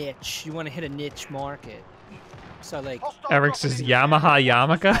a niche. You want to hit a niche market, so like. Eric says Yamaha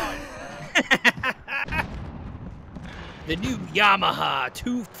yarmulke. The new Yamaha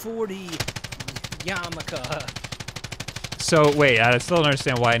 240 yarmulke. So wait, I still don't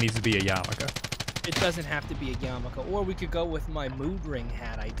understand why it needs to be a yarmulke. It doesn't have to be a yarmulke, or we could go with my mood ring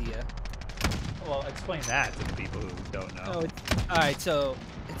hat idea. Well, explain that to the people who don't know. Oh, all right. So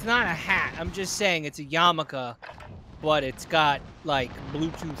it's not a hat. I'm just saying it's a yarmulke, but it's got like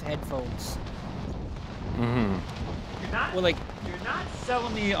Bluetooth headphones. Mm-hmm. Well, like You're not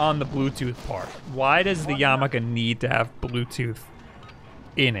selling me on the Bluetooth part. Why does the yarmulke need to have Bluetooth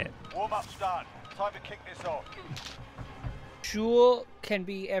in it? Warm-up's done. Time to kick this off. shul can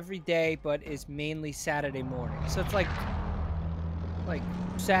be every day, but is mainly Saturday morning. So it's like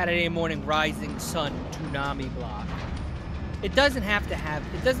Saturday morning rising sun tsunami block. It doesn't have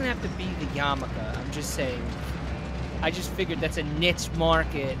to be the yarmulke. I'm just saying. I just figured that's a niche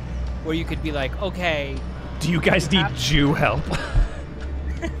market where you could be like, okay. Do you guys need Jew help?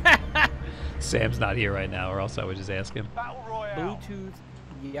 Sam's not here right now, or else I would just ask him. Battle Royale. Bluetooth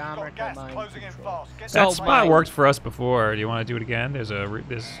Got yarmulke gas mind closing in control. fast. Get So That spot my- worked for us before. Do you want to do it again? There's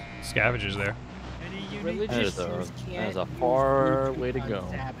scavengers there. Religious That Jews is can't a use far Bluetooth way to on go.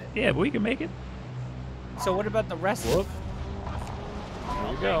 Sabbath. Yeah, but we can make it. So what about the rest Whoop. of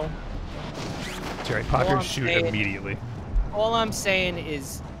There you go. Jerry, pop your I'm shoot saying- immediately. All I'm saying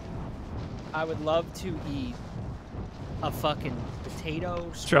is I would love to eat a fucking potato.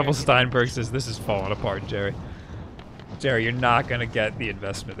 Trevel scrambled- Steinberg says this is falling apart, Jerry. Jerry, you're not gonna get the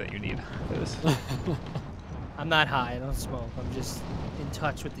investment that you need for this. I'm not high. I don't smoke. I'm just in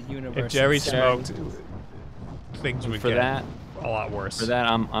touch with the universe. If Jerry and Saturday. smoked, things would For get that, a lot worse. for that,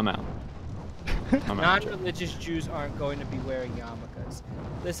 I'm out. I'm out. Non-religious Jews aren't going to be wearing yarmulkes.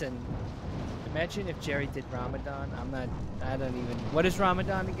 Listen, imagine if Jerry did Ramadan. I don't even. What is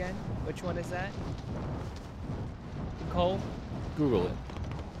Ramadan again? Which one is that? Nicole? Google it.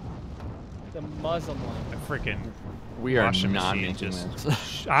 The Muslim one. A freaking We are washing not machine making just.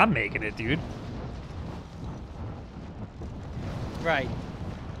 this. I'm making it, dude. Right.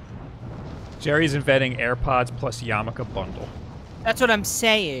 Jerry's inventing AirPods plus yarmulke bundle. That's what I'm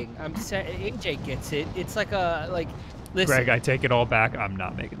saying. I'm saying AJ gets it. It's like a Listen, Greg, I take it all back. I'm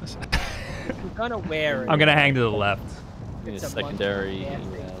not making this. if you're gonna wear it. I'm gonna hang to the left. Need a It's a secondary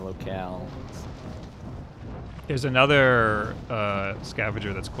monthly locale. There's another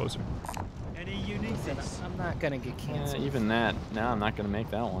scavenger that's closer. Any uniqueness? I'm not gonna get canceled. Even that, no, I'm not gonna make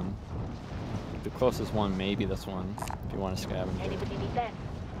that one. The closest one, maybe this one, if you want to scavenge. Anybody need that?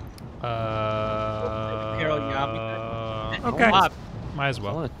 Okay. Bob, Might as I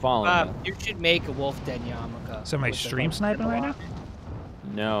well. want to follow Bob, that. you should make a Wulff Den yarmulke. So am I with the stream Wulff sniping Den right now?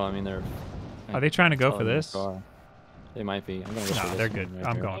 No, I mean they're. Are they trying to go selling for their this? car. They might be. I'm gonna go for No, this they're one good. right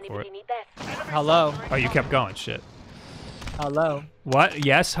I'm here. going for Anybody it. need that? Hello. Oh, you kept going. Shit. Hello. What?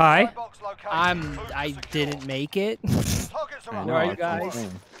 Yes. Hi. Box location. I Secure. didn't make it. Targets are I up. know, Where are you that's what I'm guys?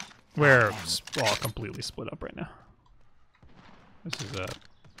 saying. We're all completely split up right now. This is You're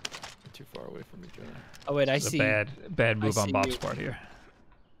too far away from each other. Oh wait, I a see. bad move on see Bob's you. part here.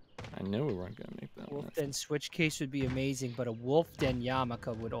 I knew we weren't gonna make that one. Wulff Den switch case would be amazing, but a Wulff Den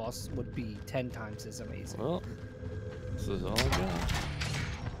yarmulke would be 10 times as amazing. Well, this is all I got.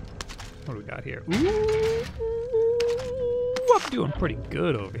 What do we got here? Ooh, I'm doing pretty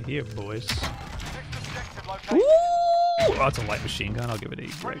good over here, boys. Next objective location. Ooh, oh, that's a light machine gun. I'll give it a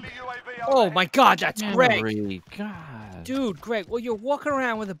Greg. Friendly UAV Oh overhead. my God, that's Greg. Henry, God. Dude, Greg. Well, you're walking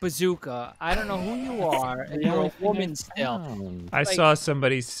around with a bazooka. I don't know who you are, and The you're only a thing I woman still. found. I saw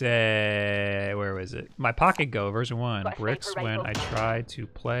somebody say, where was it? My Pocket Go version 1 Got a bricks sniper when rifle. I try to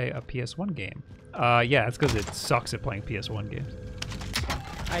play a PS1 game. Yeah, it's because it sucks at playing PS1 games.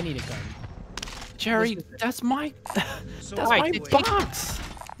 I need a gun. Jerry, This is- that's my So that's Alright, my then take- box.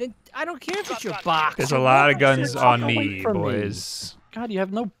 Then I don't care if it's your box. There's a lot of guns Walk on away me, from me. boys. God, you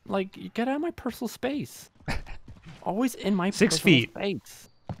have no you get out of my personal space. Always in my 6 personal feet. Face.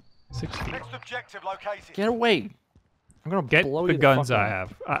 6 feet. Next objective located. Get away! I'm gonna Get blow the you guns fuck I up.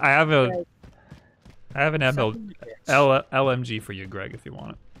 have. I have an LMG for you, Greg, if you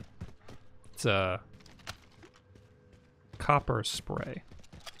want it. It's a copper spray.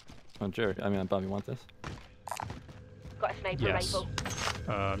 Oh, Jared. I mean, Bobby, want this? Got a sniper Yes. rifle.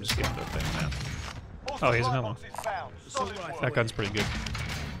 I'm just getting the thing now. All Oh, here's supply another one. boxes found. Solid work. That gun's pretty good.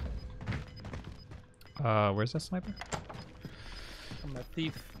 Where's that sniper? I'm a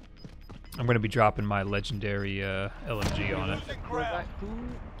thief. I'm gonna be dropping my legendary LMG on it. Losing Well, ground. who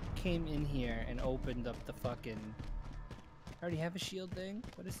came in here and opened up the fucking... I already have a shield thing?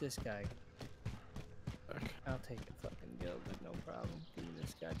 What is this guy? I'll take a fucking gilded, no problem. Give me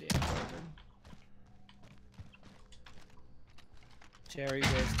this goddamn gilded. Jerry,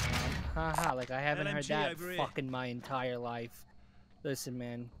 where's Tom? Haha, like I haven't heard LMG that over here. fucking my entire life. Listen,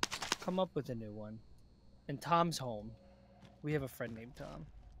 man, come up with a new one. And Tom's home. We have a friend named Tom.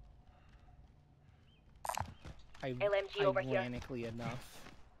 LMG over here. Ironically enough.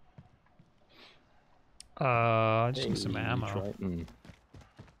 I just need some Hey, ammo. Triton.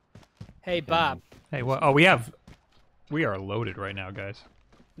 Hey, Bob. Hey, what? Oh, we are loaded right now, guys.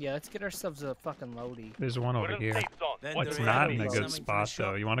 Yeah, let's get ourselves a fucking loadie. There's one over here. Vendor It's in. not in a Something good for the spot though.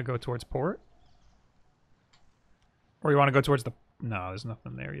 shop. You want to go towards port, or you want to go towards the? No, there's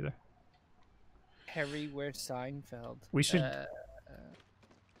nothing there either. Harry, where's Seinfeld? We should.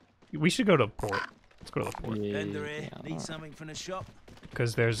 We should go to port. Let's go to the port Vendor here. Yeah. Need something from the shop?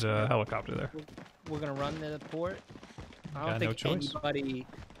 because there's a helicopter there. We're gonna run to the port. I Got don't no think choice. anybody.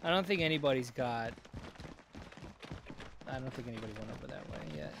 I don't think anybody's got. I don't think anybody went over that way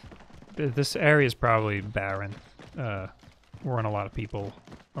yet. This area is probably barren. We're in a lot of people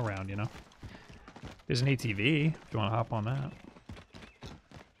around, you know. There's an ATV if you want to hop on that.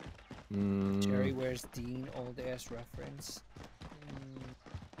 Jerry, where's Dean? Old ass reference.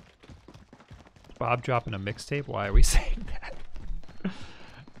 Bob dropping a mixtape. Why are we saying that?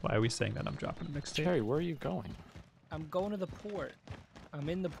 Why are we saying that I'm dropping a mixtape? Cherry, where are you going? I'm going to the port. I'm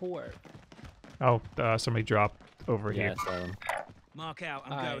in the port. Oh, somebody dropped over here. Yeah, I saw him. Mark out.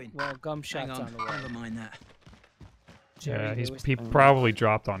 I'm Alright, going. well, Hang Gumshot's on on. the way. Never mind that. Jerry, Yeah, where's- he probably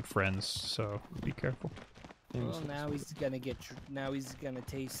dropped on friends, so be careful. Well, now he's gonna get. Now he's gonna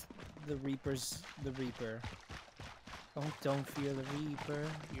taste the Reaper. Don't fear the Reaper.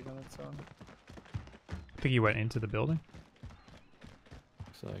 You know that song. I think he went into the building.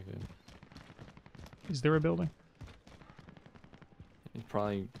 Looks like it. Is there a building? He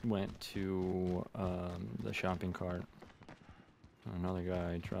probably went to the shopping cart. Another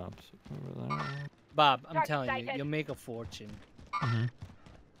guy drops over there. Bob, I'm Target telling you, sighted. you'll make a fortune. Mm-hmm.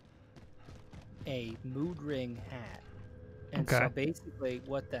 A mood ring hat. And Okay. so basically,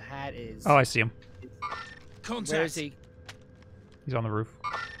 what the hat is. Oh, I see him. Contact. Where is he? He's on the roof.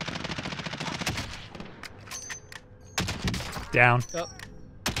 Down. Oh,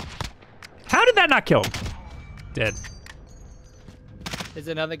 How did that not kill him? Dead. there's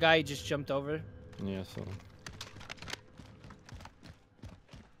another guy who just jumped over. Yeah, so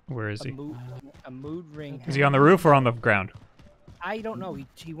Where is A he? mood ring hat. Is he on the roof or on the ground? I don't know.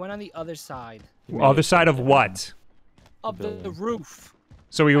 He went on the other side. he made Other it side of what? Of the building. roof.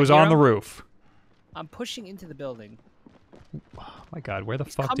 So he was hear on the him. roof. I'm pushing into the building. Oh my God, where the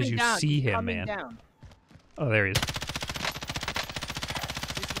He's fuck did coming you down. see He's him, coming man? Down. Oh, there he is.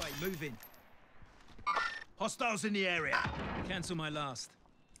 This way. Moving. Hostiles in the area. Cancel my last.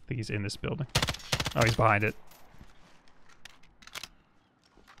 I think he's in this building. Oh, he's behind it.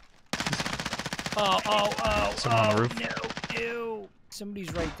 Oh, Someone on the roof. No, ew.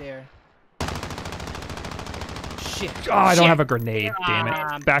 Somebody's right there. Shit. Oh, I don't shit. have a grenade, damn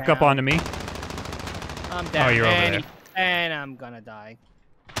I'm it. Back up down. onto me. I'm down. you're over and there. And I'm gonna die.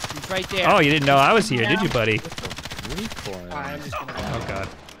 He's right there. Oh, you didn't know I was here, did you, buddy? recoil. Alright, I'm just gonna Oh, God.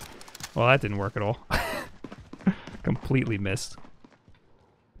 Well, that didn't work at all. Completely missed.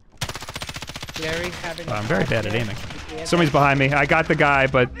 Jerry having. I'm very bad at aiming. Yeah, Somebody's behind me. I got the guy,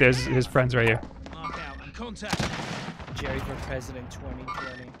 but there's his friends right here. Mark out. And contact. Jerry for President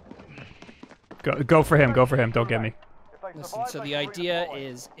 2020. Go for him. Go for him. Don't get me. Listen, so the idea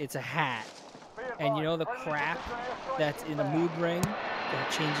is it's a hat. And you know the crap that's in a mood ring that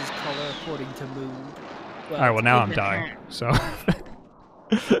changes color according to mood? All right, well, it's now in I'm the dying. hat. So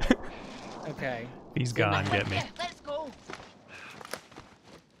Okay. he's in the gone. hat. Get me. Let's go.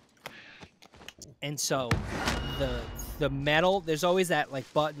 And so the metal, there's always that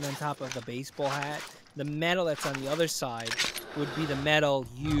like button on top of the baseball hat. The metal that's on the other side would be the metal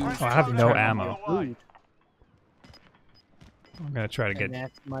used. Oh, I have to no turn on ammo. your mood. I'm gonna try to And get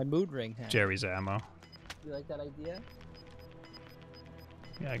that's my mood ring hat. Jerry's ammo. You like that idea?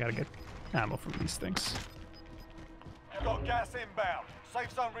 Yeah, I gotta get ammo from these things. You've got gas inbound.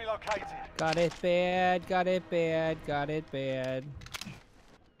 Safe zone relocated. Got it bad, got it bad, got it bad.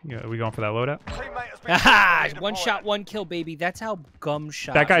 Yeah, are we going for that loadout? Teammate has been Aha! redeployed. One shot, one kill, baby. That's how gum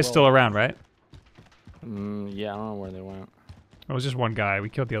shot. That guy's still rolls. around, right? Yeah, I don't know where they went. It was just one guy. We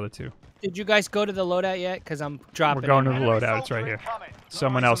killed the other two. Did you guys go to the loadout yet? Because I'm dropping. We're going to in. the loadout. It's right here.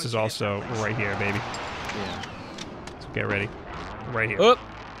 Someone else is also right here, baby. Yeah. So get ready. Right here. Oh,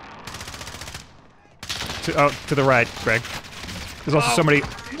 To the right, Greg. There's also somebody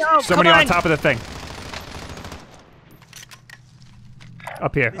no, somebody come on top of the thing.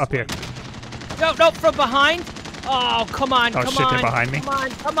 Up here, up here. no, no, from behind. Oh, come on, Oh come shit, on, they're behind me. Come on,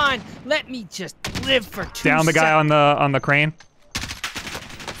 come on. Let me just live for 2 Down the guy seconds. on the crane.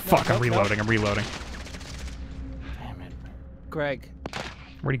 Fuck, I'm nope, reloading, I'm reloading. Damn it. Greg.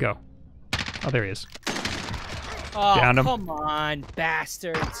 Where'd he go? Oh, there he is. Oh, Downed him. come on,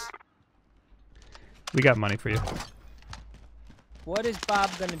 bastards. We got money for you. What is Bob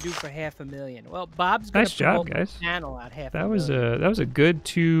gonna do for $500,000? Well, Bob's gonna Nice job, promote guys. the channel at $500,000. That was a good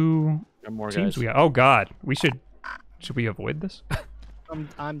 2 Got more teams guys. we got. Oh god, should we avoid this?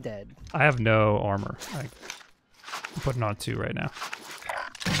 I'm dead. I have no armor. I'm putting on 2 right now.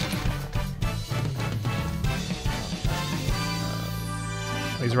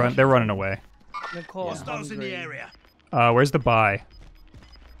 They're running away. Nicole, Hostiles in the area. Where's the buy?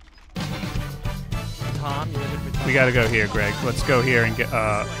 Tom, you're looking for Tom. We gotta go here, Greg. Let's go here and get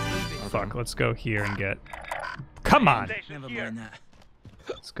Moving. fuck, let's go here and get Come on! Never mind that.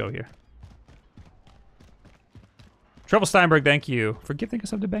 Let's go here. Trevor Steinberg, thank you for gifting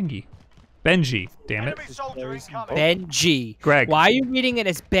us up to Benji. Benji, damn it. Enemy soldier incoming. Benji. Greg. Why are you reading it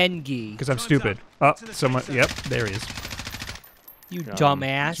as Benji? Because I'm stupid. Oh, someone, yep, there he is. You Got him.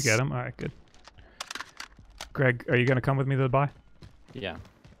 dumbass. Did you get him? Alright, good. Greg, are you gonna come with me to the buy? Yeah.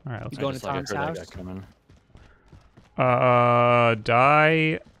 Alright, let's You going Just to like I Tom's heard that house? guy coming.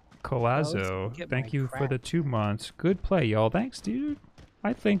 Die Colazo, let's get thank my you for crap. the 2 months. Good play, y'all. Thanks, dude.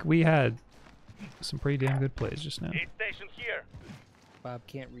 I think we had some pretty damn good plays just now. Station here. Bob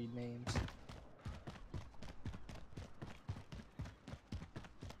can't read names.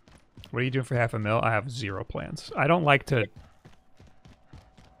 What are you doing for $500,000? I have 0 plans. I don't like to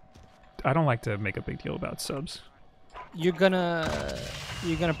make a big deal about subs. You're gonna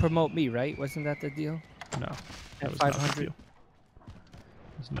promote me, right? Wasn't that the deal? No, At that was not the 500? deal.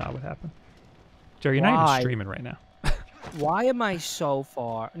 That's not what happened. Jerry, you're not Why? even streaming right now. Why am I so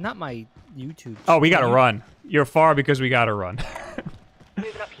far? Not my YouTube. Oh, we gotta my run. You're far because we gotta run.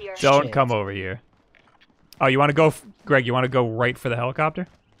 Moving up here. Don't Shit. come over here. Oh, you want to go, Greg? You want to go right for the helicopter?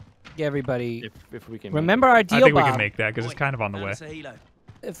 Everybody, If we can. remember our deal, I think we Bob. can make that because it's kind of on the way. Found us a helo.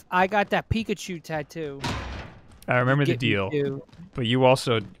 If I got that Pikachu tattoo, I remember the get me deal, too. but you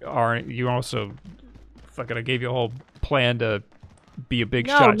also aren't. You also, fucking, I gave you a whole plan to be a big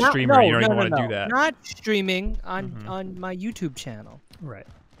shot streamer. No, you don't no, even no, want to no. do that. Not streaming on Mhm. on my YouTube channel. Right.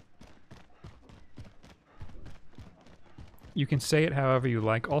 You can say it however you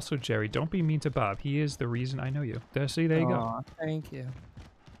like. Also, Jerry, don't be mean to Bob. He is the reason I know you. See, there you go. Aw, thank you.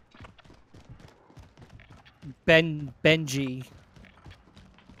 Benji.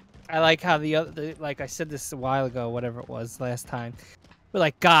 I like how like I said this a while ago, whatever it was last time. But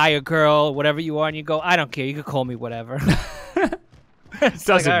like guy or girl, whatever you are, and you go, I don't care. You can call me whatever. It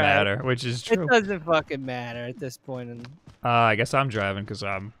doesn't all right. matter, which is true. It doesn't fucking matter at this point. And I guess I'm driving because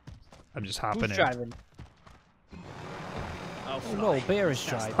I'm just hopping who's in. driving? Oh no, Bear is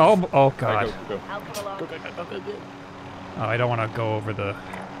driving. Oh, oh Alright, God. go, go. I'll come along. Oh, I don't want to go over the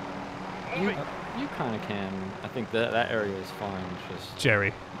You kind of can. I think that area is fine. It's just.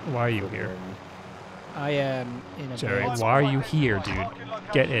 Jerry. Why are you here, I am in a Jerry? bad Why are you here, dude?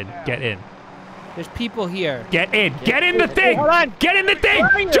 Get in. Get in. There's people here. Get in. Get in the thing. Hold on. Get in the thing.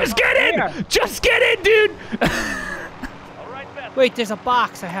 Where are you? Just get Here. in. Just get in, dude. Wait, there's a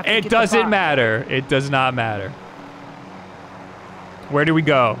box. I have to It get the doesn't box. matter. It does not matter. Where do we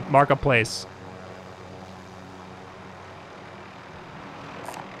go? Mark a place.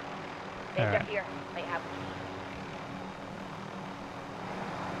 They're Alright. here. Might have.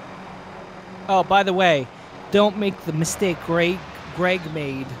 Oh, by the way, don't make the mistake Greg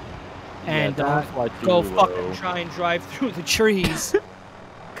made and don't fly too go low. fucking try and drive through the trees.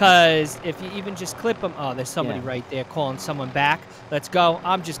 Because if you even just clip them, oh, there's somebody Yeah. right there calling someone back. Let's go.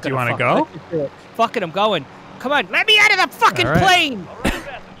 I'm just Do you gonna. wanna go? let's just do it. Fuck it, I'm going. Come on, let me out of the fucking All right. plane.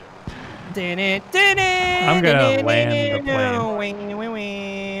 I'm gonna land the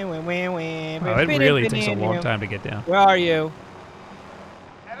plane. Oh, it really takes a long time to get down. Where are you?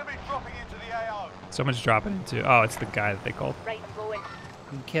 Enemy dropping into the AO. Someone's dropping into. Oh, it's the guy that they called. Right, I'm going.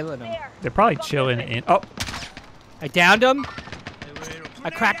 I'm killing him. There. They're probably chilling in. Oh, I downed him. I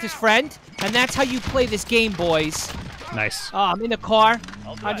cracked his friend. And that's how you play this game, boys. nice. Oh, I'm in the car.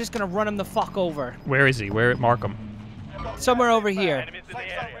 I'm just gonna run him the fuck over. Where is he? Where? Mark him. Somewhere over here. Enemies in the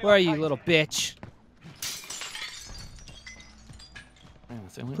area. Where are you, little bitch? Man,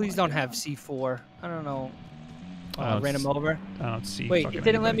 that's the only Please one I don't got. have C4. I don't know. Oh, I I don't ran him s- over. I don't see. Wait, fucking it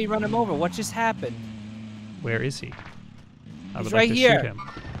didn't let anybody. me run him over. What just happened? Where is he? I He's would right like to here. shoot him.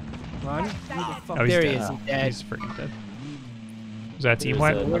 Run? Who the fuck? Oh, he's There he dead. is. He's dead. He's freaking dead. Is that a team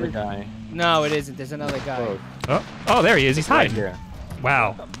There's wipe? another guy. No, it isn't. There's another guy. Oh, Oh, there he is. He's right hiding. here.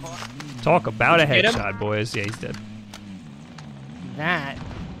 Wow. Talk about a Hit him? headshot, boys. Yeah, he's dead. That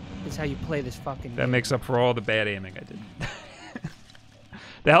is how you play this fucking That game. makes up for all the bad aiming I did.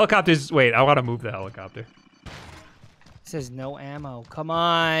 The helicopter's. Wait, I want to move the helicopter. It says no ammo. Come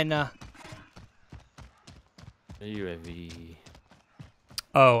on. UAV.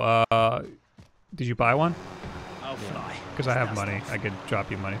 Oh, did you buy one? I'll fly. Because I have money. I could drop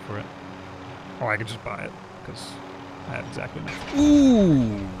you money for it. Or I could just buy it. Because I have exactly nothing.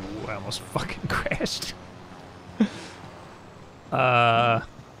 Ooh! I almost fucking crashed.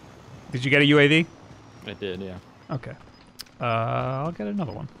 Did you get a UAV? I did, yeah. Okay. I'll get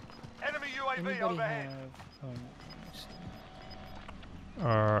another one. Enemy UAV Anybody overhead. have?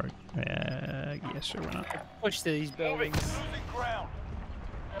 Or, yeah, sure, why not? Push to these buildings. Losing ground.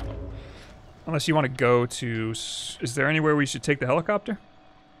 Unless you want to go to... Is there anywhere we should take the helicopter?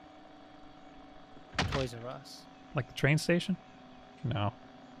 Toys R Us. Like the train station? No.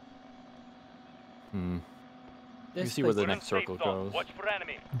 Hmm. You This see where the place- next circle goes. Watch for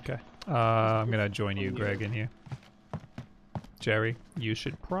enemy. Okay. I'm going to join you, Greg, in here. Jerry, you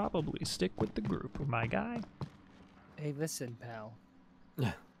should probably stick with the group, my guy. Hey, listen, pal.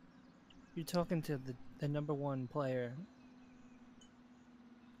 Yeah. You're talking to the number one player.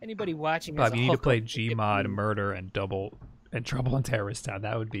 Anybody watching Bob, has a you need to hookup play with Gmod, you. Murder, and Trouble in Terrorist Town.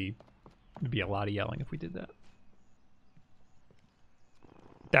 That would be a lot of yelling if we did that.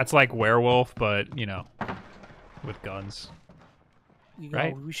 That's like Werewolf, but, you know, with guns. You know,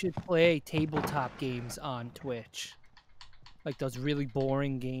 right? we should play tabletop games on Twitch. Like those really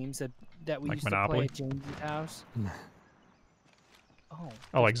boring games that we Like used Monopoly? to play at James's house. Oh.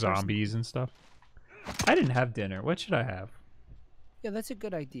 Oh, like this person- zombies and stuff. I didn't have dinner. What should I have? Yeah, that's a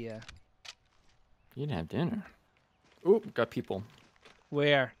good idea. You didn't have dinner. Ooh, got people.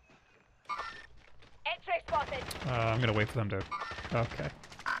 Where? X-ray spotted. I'm going to wait for them to... Okay.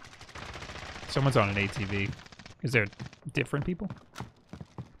 Someone's on an ATV. Is there different people?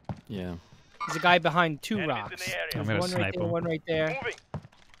 Yeah. There's a guy behind two Enemies in rocks. the area. There's I'm gonna one right snipe there, him. one right there. Moving.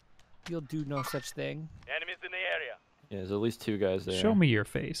 You'll do no such thing. Enemies in the area. Yeah, there's at least two guys there. Show me your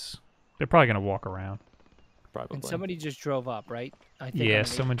face. They're probably going to walk around. Probably. And somebody just drove up, right? I think Yeah, on an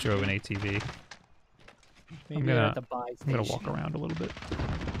someone ATV. drove an ATV. Maybe I'm they're gonna- at the buy I'm station. going to walk around a little bit.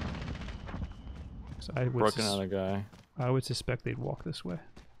 So I would, Broken out a guy. I would suspect they'd walk this way.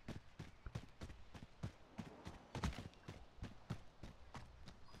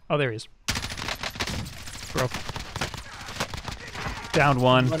 Oh, there he is. Broke. Downed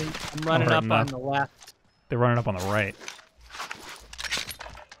one. I'm running hurt up him on now. the left. They're running up on the right.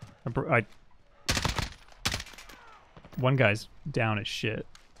 One guy's down as shit.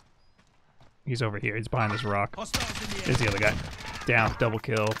 He's over here. He's behind this rock. Hostiles in the There's the other guy. Down. Double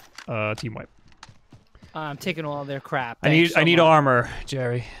kill. Team wipe. I'm taking all their crap. I need Thanks so I need much. armor,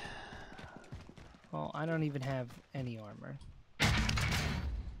 Jerry. Well, I don't even have any armor.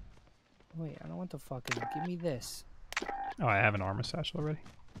 Wait, I don't want the fucking. Give me this. Oh, I have an armor satchel already.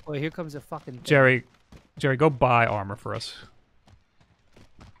 Wait, here comes a fucking. Thing. Jerry, go buy armor for us.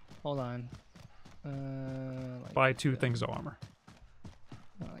 Hold on. Like Buy two things of armor.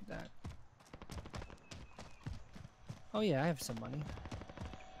 Not like that. Oh yeah, I have some money.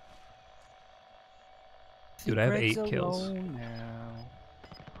 Dude, I have Secrets 8 kills. alone Now.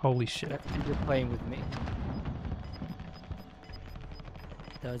 Holy shit. That's because you're playing with me.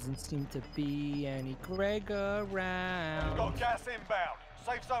 Doesn't seem to be any Greg around. Got gas inbound.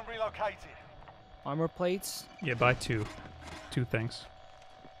 Safe zone relocated. Armor plates. Yeah, buy two things.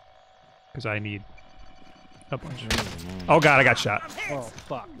 Because I need a bunch. Oh god, I got shot. Oh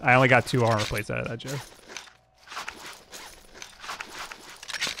fuck. I only got 2 armor plates out of that, Jerry.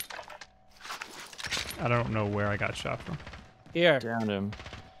 I don't know where I got shot from. Here. Downed him.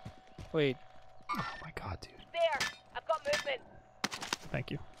 Wait. Oh my god, dude. There. I've got movement.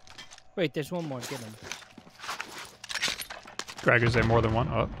 Thank you. Wait. There's one more. Get him. Greg, is there more than one?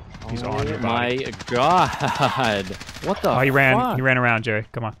 Oh, he's on your body. My god. What the Oh, he ran fuck? around, Jerry.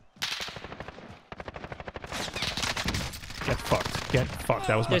 Come on. Get fucked. Get fucked.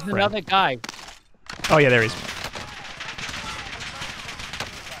 That was my There's friend. another guy. Oh yeah, there he is.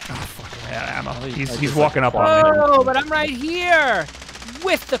 Oh fuck! I had ammo. He's walking up on me. Oh, but I'm right here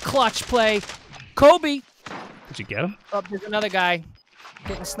with the clutch play. Kobe. Did you get him? Oh, there's another guy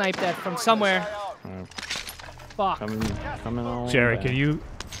getting sniped at from somewhere. Fuck. Coming on. Jerry, back. can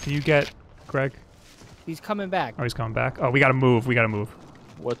you get Greg? He's coming back. Oh, he's coming back. Oh, we gotta move. We gotta move.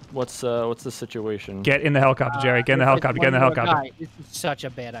 What's the situation? Get in the helicopter, Jerry. Get in the There's helicopter. Get in the one more helicopter. guy. This is such a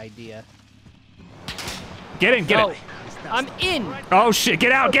bad idea. Get in. Get No, in. I'm in. Oh shit!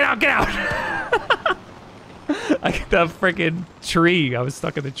 Get out! Get out! Get out! I hit the freaking tree. I was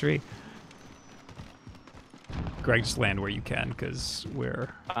stuck in the tree. Greg, just land where you can, cause we're.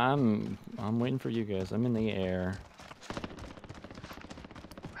 I'm waiting for you guys. I'm in the air.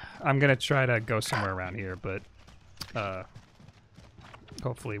 I'm gonna try to go somewhere around here, but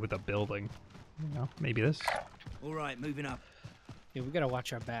hopefully with a building. You know, maybe this. All right, moving up. Yeah, we gotta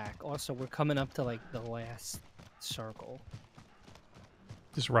watch our back. Also, we're coming up to like the last circle.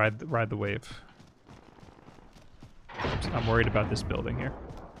 Just ride the wave. I'm worried about this building here.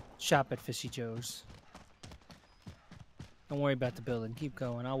 Shop at Fishy Joe's. Don't worry about the building. Keep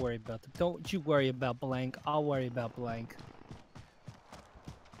going. I'll worry about the. Don't you worry about blank. I'll worry about blank.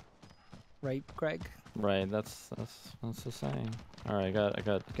 Right, Greg? Right. That's the saying. All right. I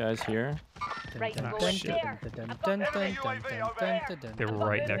got guys here. Right, Ah, going shit. there. I've got movement. They're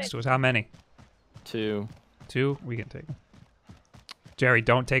right next to us. How many? 2. 2? We can take them. Jerry,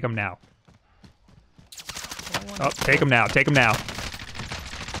 don't take them now. Oh, take them now. Take them now.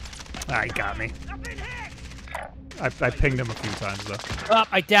 Ah, he got me. I pinged him a few times, though. Oh,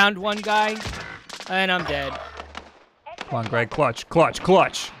 I downed one guy, and I'm dead. Come on, Greg. Clutch. Clutch.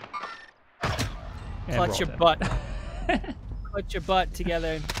 Clutch. And Clutch your roll butt. Clutch your butt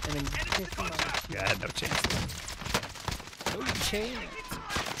together, and then kick him out. Yeah, I had no chance. No chance.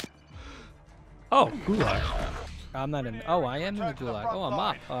 Oh, gulag. I'm not in. Oh, I am in the gulag. Oh, I'm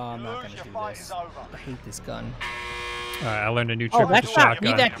up. Oh, I'm not gonna do this. I hate this gun. All right, I learned a new trick Oh, with the that's not me.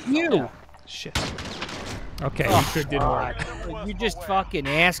 shotgun. That's you. Shit. Okay, Oh, you trick didn't work. God. You just fucking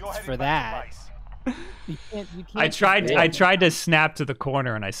asked for that. You can't. I tried. forbid. I tried to snap to the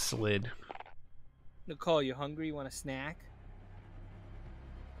corner and I slid. Nicole, you hungry? You want a snack?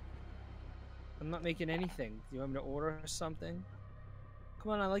 I'm not making anything. Do you want me to order something?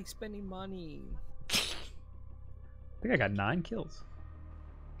 Come on, I like spending money. I think I got 9 kills.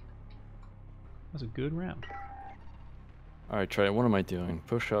 That was a good round. All right, Trey. What am I doing?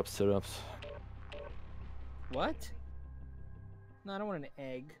 Push-ups, sit-ups. What? No, I don't want an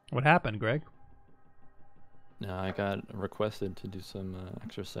egg. What happened, Greg? No, I got requested to do some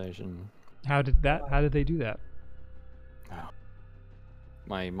exercise and How did they do that?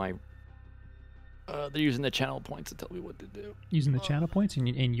 they're using the channel points to tell me what to do. Using the channel points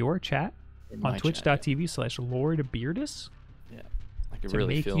in your chat In on my chat, twitch.tv/LordBeardus yeah. I can to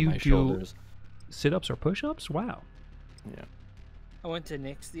really make feel you my do shoulders. sit-ups or push-ups? Wow. Yeah. I went to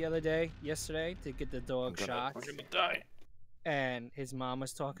Nick's yesterday, to get the dog shots. I'm gonna die. And his mom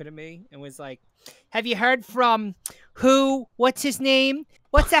was talking to me and was like, "Have you heard from who? What's his name?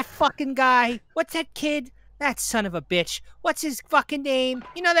 What's that fucking guy? What's that kid? That son of a bitch. What's his fucking name?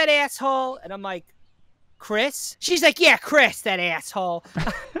 You know that asshole?" And I'm like, "Chris?" She's like, "Yeah, Chris, that asshole."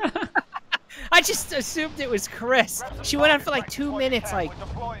 I just assumed it was Chris. She went on for like 2 minutes, like,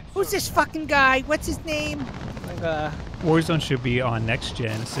 "Who's this fucking guy? What's his name?" Like, Warzone should be on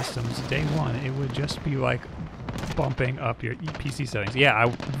next-gen systems day one. It would just be like bumping up your PC settings. Yeah, I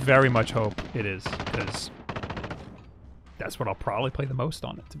very much hope it is, because that's what I'll probably play the most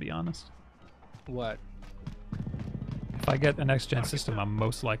on it, to be honest. what? If I get a next-gen system, I'm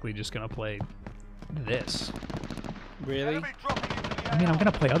most likely just going to play this. Really? I mean, I'm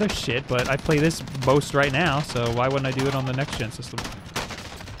going to play other shit, but I play this most right now, so why wouldn't I do it on the next-gen system?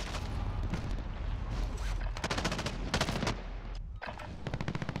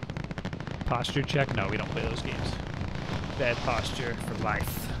 Posture check? No, we don't play those games. Bad posture for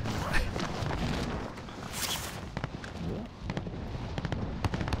life.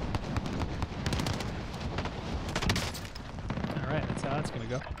 Alright, that's how that's gonna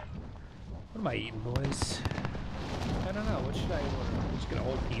go. What am I eating, boys? I don't know. What should I order? I'm just gonna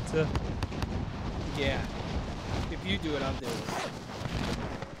hold pizza. Yeah. If you do it, I'll do it.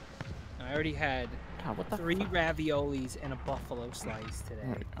 I already had God, what the 3 raviolis and a buffalo slice today.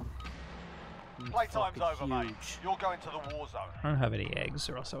 There we go. Playtime's Fucking over, mate. huge. You're going to the war zone. I don't have any eggs,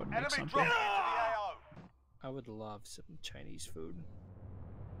 or else I would make Enemy something. dropping into the AO. I would love some Chinese food.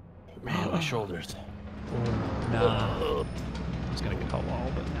 Man, my shoulders. Nah. I was gonna get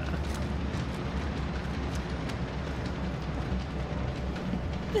halal, but nah.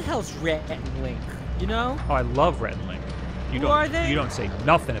 the hell's Rhett and Link? You know? Oh, I love Rhett and Link. You Who don't, are they? You don't say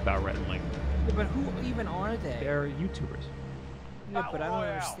nothing about Rhett and Link. Yeah, but who even are they? They're YouTubers. Yeah, but I don't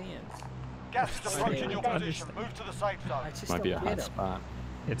understand. Gas is approaching your I position. Move to the safe zone. I just Might be a don't hot get 'em. spot.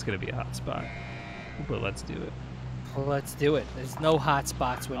 It's gonna be a hot spot. But let's do it. Well, let's do it. There's no hot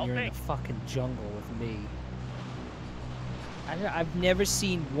spots when you're in the fucking jungle with me. I've never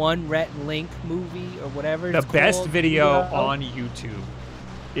seen one Rhett and Link movie or whatever. The it's best called, video you know? on YouTube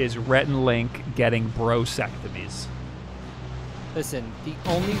is Rhett and Link getting brosectomies. Listen, the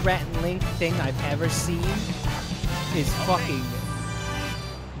only Rhett and Link thing I've ever seen is fucking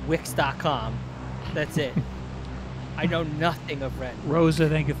Wix.com. That's it. I know nothing of Rhett. Rosa,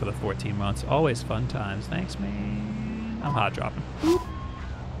 thank you for the 14 months. Always fun times. Thanks, man. I'm hot dropping.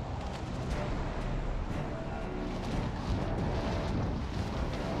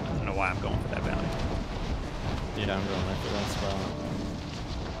 I don't know why I'm going for that bounty. Yeah, I'm going after that spot.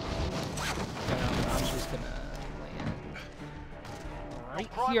 I'm just gonna land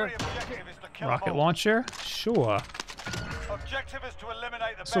right Primary here. objective is to kill Rocket them all. launcher? Sure. Objective is to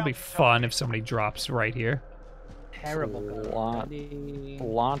eliminate the This will be bounty fun if somebody drops right here. Terrible. Launch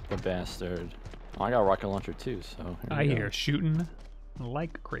the bastard. Oh, I got a rocket launcher too, so. Here I we go. hear shooting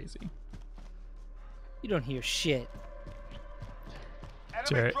like crazy. You don't hear shit. Enemy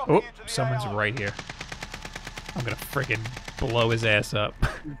Jared. dropping Oh, into the someone's AO. right here. I'm gonna freaking blow his ass up.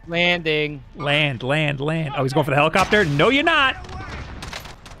 Landing. Land, land, land. Oh, he's going for the helicopter? No, you're not.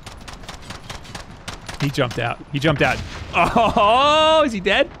 He jumped out. He jumped out. Oh, is he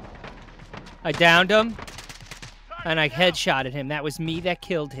dead? I downed him, and I headshotted him. That was me that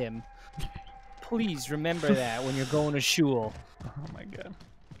killed him. Please remember that when you're going to shul. Oh my god.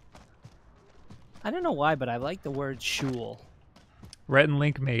 I don't know why, but I like the word shul. Rhett and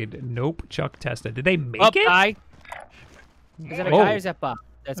Link made Nope Chuck Testa. Did they make Up, it? guy. Is that a Whoa. guy or is that Bob?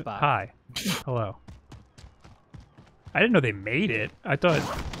 That's Bob. Hi. Hello. I didn't know they made it. I thought...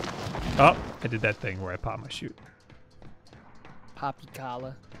 Oh, I did that thing where I popped my chute. Poppy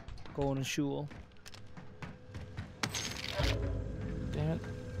collar. Going to shul. Damn it.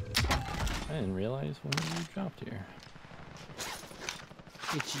 I didn't realize when you dropped here.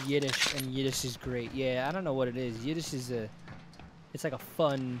 It's Yiddish, and Yiddish is great. Yeah, I don't know what it is. Yiddish is a... It's like a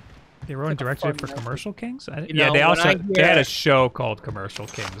fun... They wrote and like a directed it for fun Commercial Kings? You Yeah, know, they when also I they had hear- a show called Commercial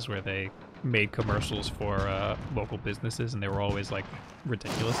Kings where they made commercials for local businesses, and they were always like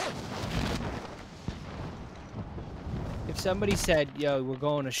ridiculous. If somebody said, yo, we're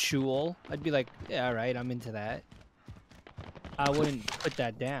going to shul, I'd be like, yeah, all right, I'm into that. I wouldn't put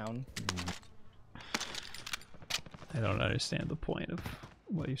that down. I don't understand the point of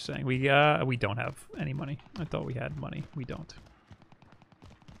what you're saying. We don't have any money. I thought we had money. We don't.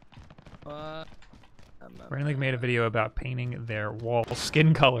 Rhett and Link made a video about painting their walls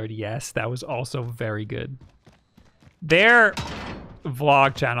skin colored. Yes, that was also very good. Their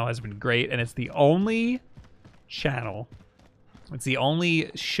vlog channel has been great, and it's the only channel, it's the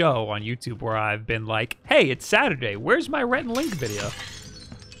only show on YouTube where I've been like, hey, it's Saturday. Where's my Rhett and Link video?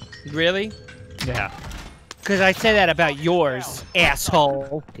 Really? Yeah. Because I say that about yours,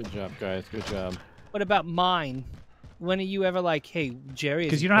 asshole. Good job, guys. Good job. What about mine? When are you ever like, hey, Jerry?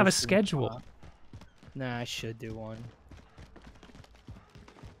 Because you don't have a schedule. Nah, I should do one.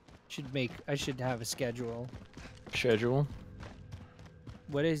 I should have a schedule. Schedule.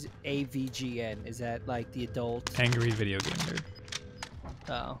 What is AVGN? Is that like the adult? Angry Video Game Nerd.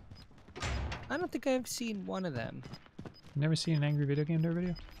 Oh. I don't think I've seen one of them. Never seen an Angry Video Game Nerd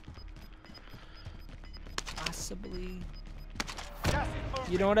video? Possibly. Gas is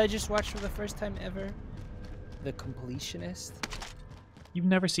moving. You know what I just watched for the first time ever? The Completionist. You've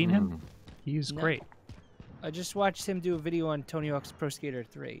never seen him? He's No. great. I just watched him do a video on Tony Hawk's Pro Skater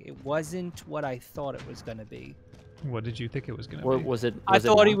 3. It wasn't what I thought it was gonna be. What did you think it was gonna What be? was it? I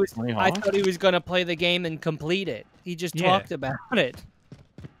thought he it was. Tony I Hawk? thought he was gonna play the game and complete it. He just Yeah. talked about it.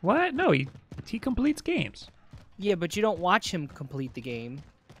 What? No, he completes games. Yeah, but you don't watch him complete the game.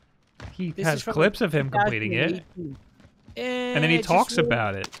 He This has is from, clips of him completing it, 2018. and then he It's talks just really-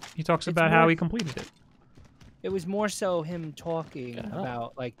 about it. He talks it's about how more- he completed it. It was more so him talking Yeah.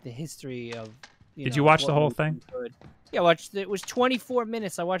 about like the history of. Did you watch the what whole made thing? him good. Yeah, I watched. It was 24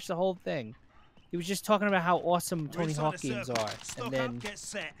 minutes. I watched the whole thing. He was just talking about how awesome Tony Hawk games are, and then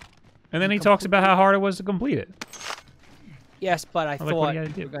And then he talks about how hard it was to complete it. yes, but I like what thought he had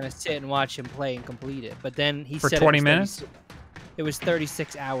to we do. were gonna sit and watch him play and complete it. But then he For said 20 it was minutes? 36 It was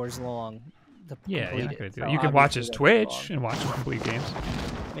 36 hours long. To Yeah, complete you're not it, gonna do so it. You can watch obviously his that's Twitch long. and watch him complete games.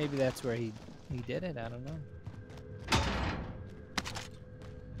 Maybe that's where he did it. I don't know.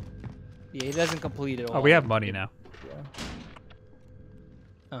 Yeah, he doesn't complete it all. Oh, we have money now. Yeah.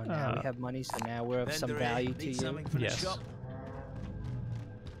 Oh, now we have money, so now we're of some Vendor here. value to Need you. something from the Yes. shop?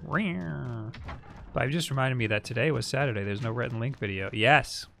 But it just reminded me that today was Saturday. There's no Red and Link video.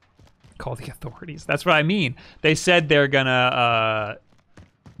 Yes. Call the authorities. That's what I mean. They said they're gonna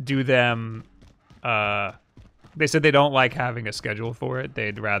do them. They said they don't like having a schedule for it.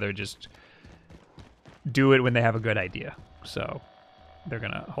 They'd rather just do it when they have a good idea. So they're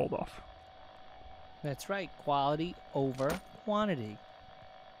gonna hold off. That's right. Quality over quantity.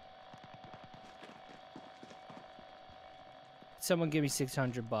 Someone give me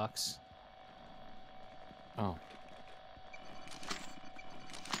 $600. Oh.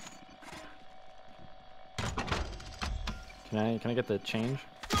 Can I get the change?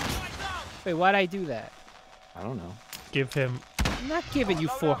 Wait, why'd I do that? I don't know. Give him. I'm not giving you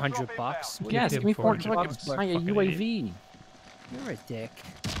 $400. What Yes, him give me 400 $400 bucks. buy a Fucking UAV. You're a dick.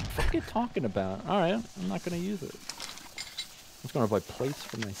 What are you talking about? All right, I'm not gonna use it. I'm just gonna buy plates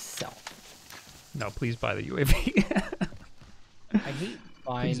for myself. No, please buy the UAV. I hate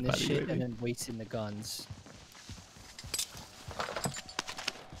buying Please buy this the shit UAV. and then wasting the guns.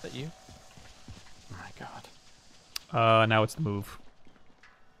 Is that you? Oh my god. Now it's the move.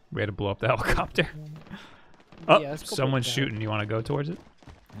 We had to blow up the helicopter. Oh, Yeah, let's go someone's back. shooting. You want to go towards it?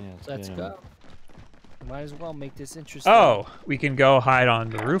 Yeah, Let's get go. Might as well make this interesting. Oh, we can go hide on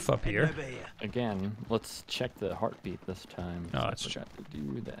the roof up here. Over here. Again, let's check the heartbeat this time. Oh, I that's forgot to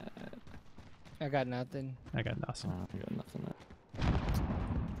do that. I got nothing. I got nothing. I got nothing there.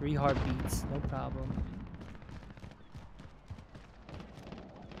 3 heartbeats, no problem.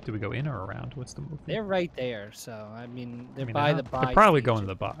 Do we go in or around? What's the move? They're right there, so I mean they're I mean, by they're the not- buy. They're probably station. going to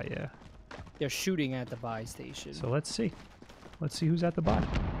the buy, yeah. They're shooting at the buy station. So let's see. Let's see who's at the buy.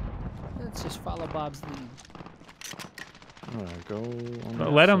 Let's just follow Bob's lead. I'm gonna go on the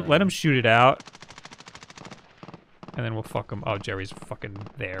Let outside. him shoot it out, and then we'll fuck him. Oh, Jerry's fucking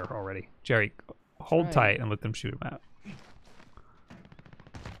there already. Jerry, hold right. tight and let them shoot him out.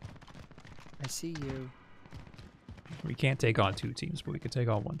 I see you. We can't take on 2 teams, but we can take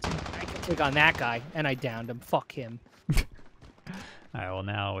on 1 team. I can take on that guy, and I downed him. Fuck him. All right, well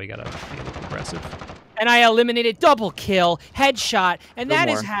now we gotta be a little aggressive. And I eliminated double kill, headshot, and Still that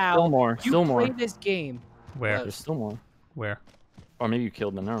more, is how still more, you still play more. this game. Where? There's still more. Where? Or maybe you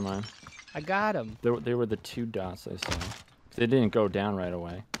killed them. Never mind. I got him. They were the 2 dots I saw. They didn't go down right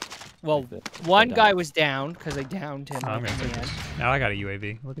away. Well, Like the- one the guy dot. was down because I downed him. Oh, I'm like gonna a take man. this. Now I got a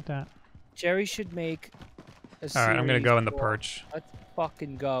UAV. Look at that. Jerry should make a All right, I'm gonna go in the series perch. Let's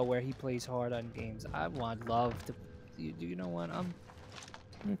fucking go where he plays hard on games. I would love to. You know what? I'm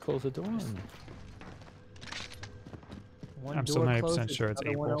gonna close the door. One I'm door still 90% closes, sure it's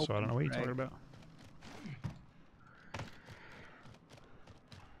another one April, so I don't know what you're opens, talking about.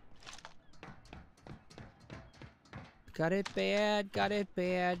 Got it bad, got it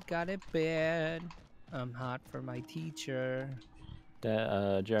bad, got it bad. I'm hot for my teacher.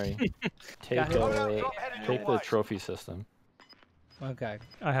 Jerry, take Got it. take the trophy system. Okay,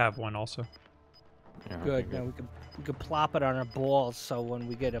 I have one also. Yeah, okay, good. Now we can plop it on our balls so when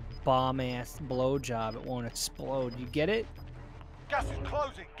we get a bomb-ass blowjob, it won't explode. You get it? Gas is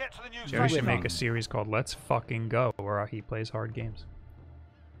closing. Get to the news Jerry should station. make a series called "Let's Fucking Go," where he plays hard games.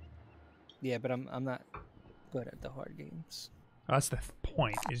 Yeah, but I'm not good at the hard games. That's the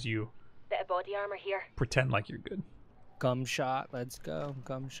point. Is you Bit of body armor here. pretend like you're good. Gum shot, let's go.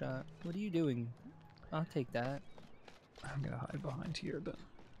 Gum shot. What are you doing? I'll take that. I'm gonna hide behind here then.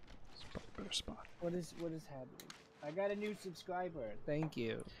 It's probably a better spot. What is happening? I got a new subscriber. Thank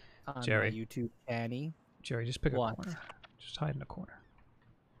you. On Jerry. my YouTube Annie. Jerry, just pick What? a corner. Just hide in a corner.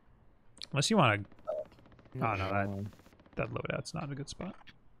 Unless you want to. Oh no, that loadout's not a good spot.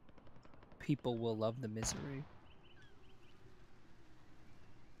 People will love the misery.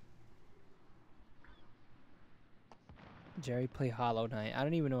 Jerry play Hollow Knight. I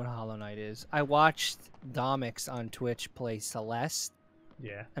don't even know what Hollow Knight is. I watched Domix on Twitch play Celeste,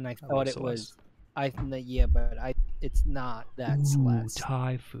 Yeah. and I love thought it was. Yeah, but it's not that Celeste.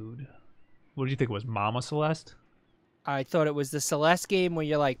 Thai food. What did you think it was, Mama Celeste? I thought it was the Celeste game where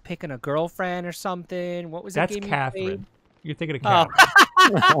you're like picking a girlfriend or something. What was that That's game Catherine. you You're thinking of Oh.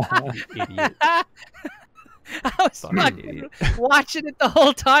 Catherine. Idiot. played? I was Fucking fucking idiot. watching it the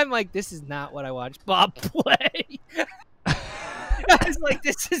whole time. Like, this is not what I watched Bob play. I was like,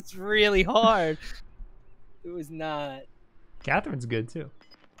 this is really hard. It was not. Catherine's good too.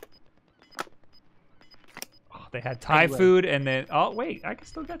 Oh, they had Thai Anyway. food, and then wait, I can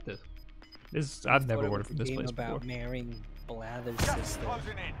still get this. I've I never thought it ordered was from a this game place about before. marrying Blather's Gas is sister.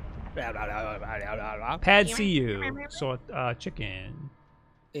 closing in. Pad see you. So chicken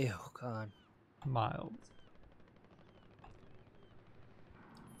Ew, God. mild.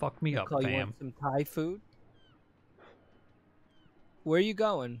 Fuck me up, Call you fam. want some Thai food? Where are you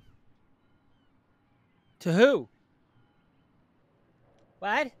going? To who?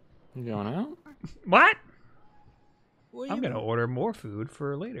 What? You going out? What? What I'm gonna order more food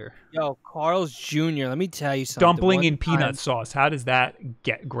for later. Yo, Carl's Jr. Let me tell you something. Dumpling One in peanut time- sauce. How does that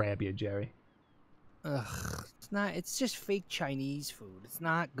grab you, Jerry? Ugh, it's not. It's just fake Chinese food. It's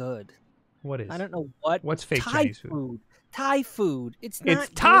not good. What is? I don't know what. What's fake Thai Chinese food? Thai food. It's not. It's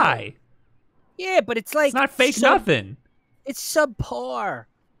good. Thai. Yeah, but it's like It's not fake nothing. It's subpar.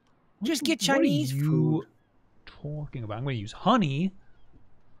 Just get Chinese what are you food. talking about? I'm going to use honey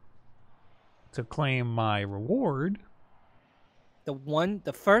to claim my reward.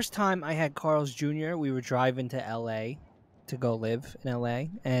 The first time I had Carl's Jr., we were driving to LA to go live in LA,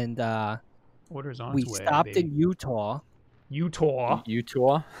 and Order's on we its way, stopped baby. in Utah. Utah.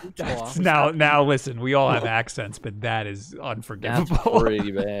 Utah? Now listen, we all have accents, but that is unforgivable. That's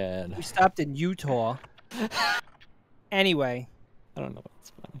pretty bad. We stopped in Utah. Anyway, I don't know.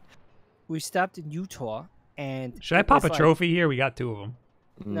 That's funny. we stopped in Utah, and Should I it pop a was like- trophy here? We got 2 of them.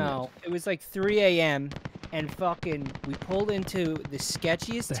 No, it was like 3 a.m. and fucking we pulled into the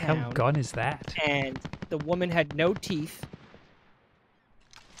sketchiest The town. hell gun is that? And the woman had no teeth.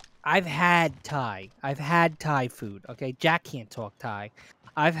 I've had Thai. I've had Thai food. Okay, Jack can't talk Thai.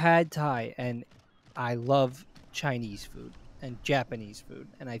 I've had Thai, and I love Chinese food and Japanese food,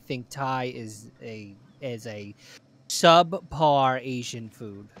 and I think Thai is a subpar Asian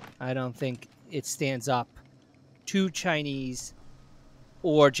food. I don't think it stands up to Chinese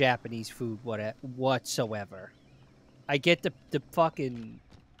or Japanese food whatsoever. I get the fucking,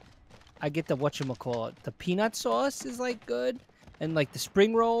 I get the whatchamacallit. The peanut sauce is like good, and like the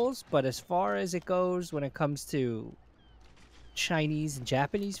spring rolls, but as far as it goes when it comes to Chinese and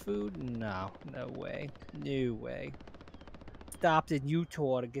Japanese food, no way. Stopped in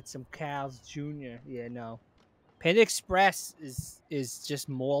Utah to get some Carl's Jr. Yeah, no. Panda Express is just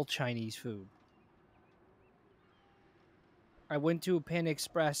mall Chinese food. I went to a Panda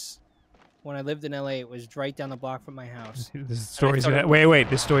Express when I lived in LA. It was right down the block from my house. This story's gonna wait.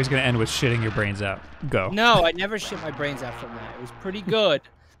 This story's gonna end with shitting your brains out. Go. No, I never shit my brains out from that. It was pretty good,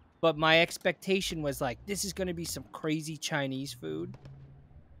 but my expectation was like, this is gonna be some crazy Chinese food.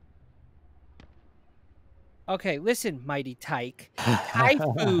 Okay, listen, Mighty Tyke. Thai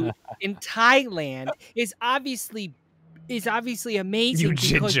food in Thailand is obviously amazing. You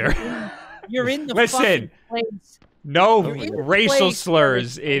because ginger. You're in the Listen. fucking place. No You're in the racial place where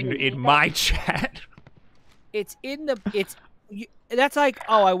slurs it's- in my chat. That's like,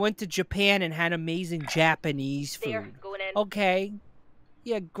 oh, I went to Japan and had amazing Japanese food. Okay,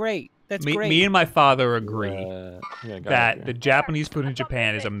 yeah, great. That's great. Me and my father agree Yeah, got it that here. the Japanese food in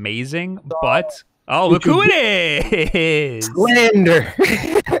Japan is amazing, but look who it is! Slander.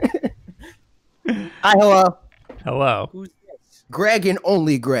 Hi, hello. Hello. Who's this? Greg and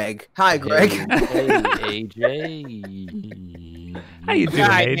only Greg. Hi, Greg. Hey, AJ. How you doing,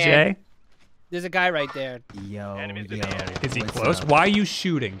 Hi, AJ? man. There's a guy right there. Yo, Is he what's close? up? Why are you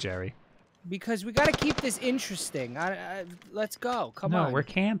shooting, Jerry? Because we got to keep this interesting. Let's go. Come on. No, we're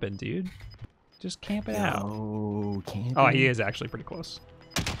camping, dude. Just camp it out. Yo, camping. Oh, he is actually pretty close.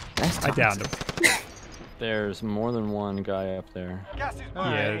 That's I downed him. There's more than one guy up there. Gas is All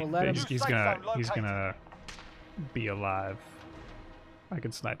right, Yeah, well, let him- he's gonna be alive. I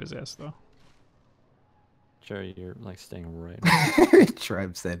can snipe his ass though. Jerry, you're like staying right.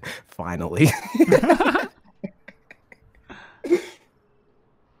 Trev said, finally.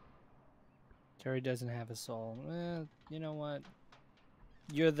 Jerry doesn't have a soul. You know what?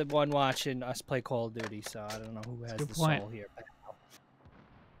 You're the one watching us play Call of Duty, so I don't know who has good the point. soul here.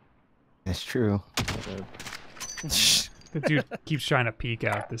 That's true. The dude keeps trying to peek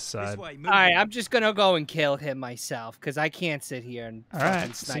out this side. All right, I'm just gonna go and kill him myself because I can't sit here and. All fucking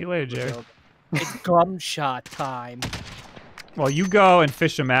right, see you snipe later, the Jerry. building. It's gum shot time. Well, you go and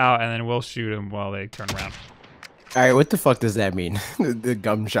fish him out, and then we'll shoot him while they turn around. All right, what the fuck does that mean? the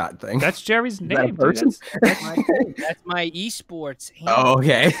gum shot thing. That's Jerry's that a name, dude. person? That's my esports. Handle. Oh,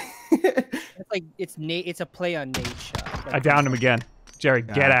 okay. It's like it's a play on Nate shot. I downed him again. Jerry,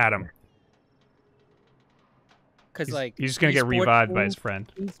 get at him. Because like He's just gonna get esports revived by his names-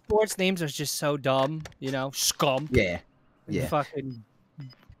 friend. Esports names are just so dumb, you know, scum. Yeah. Yeah. Fucking.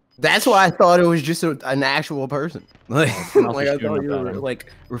 That's why I thought it was just an actual person. Like, like I shooting thought you about were him.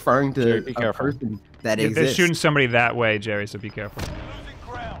 like referring to Jerry, be a careful. person that Yeah, they're exists. shooting somebody that way, Jerry. So be careful. losing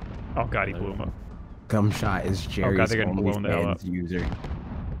ground. Oh god, he blew him up. Gum shot is Jerry's they're getting blown the hell up. OnlyFans user.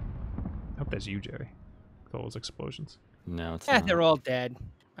 I hope that's you, Jerry. With all those explosions. No, it's Yeah, not. they're all dead.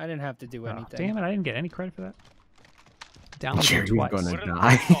 I didn't have to do Oh, anything. damn it! I didn't get any credit for that. Down Jerry's twice. gonna We're in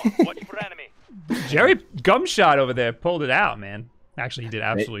die. the watch for enemy. Jerry Gumshot over there pulled it out, man. Actually, he did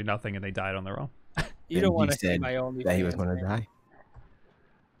absolutely nothing, and they died on their own. You don't Benji want to see said my OnlyFans. that he was gonna man. die.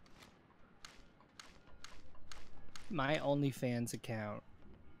 My OnlyFans account.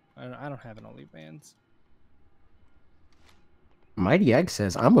 I don't have an OnlyFans. Mighty Egg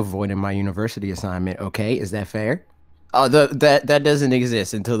says, I'm avoiding my university assignment, okay? Is that fair? Oh, that doesn't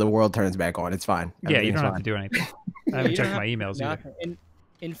exist until the world turns back on. It's fine. Yeah, you Everything's don't have fine. to do anything. I Yeah, haven't you don't checked my have to emails do either. nothing.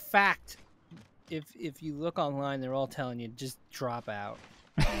 In fact, if you look online, they're all telling you just drop out.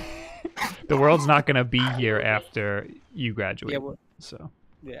 The world's not gonna be here after you graduate. Yeah, well, So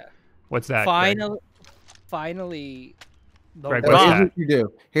yeah. what's that? Greg? Finally, the Greg, Well, what's rock here's that? what you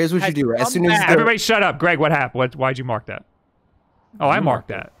do. Here's what you has do. As come soon as back. the, Everybody, shut up, Greg. What happened? Why'd you mark that? Oh, I You marked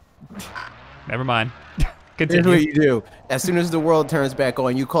marked that. Never mind. here's Continue. what you do. As soon as the world turns back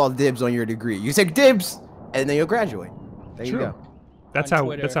on, you call dibs on your degree. You say dibs, and then you'll graduate. There you True. go. That's on how.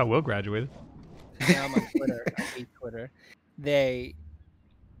 Twitter. That's how Will graduated. now I'm on Twitter. I hate Twitter.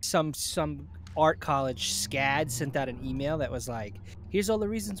 Some art college SCAD sent out an email that was like, "Here's all the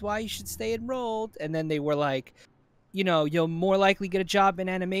reasons why you should stay enrolled," and then they were like, you know, you'll more likely get a job in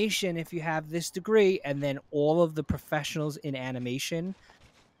animation if you have this degree, and then all of the professionals in animation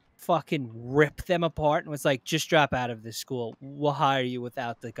fucking ripped them apart and was like, just drop out of this school. We'll hire you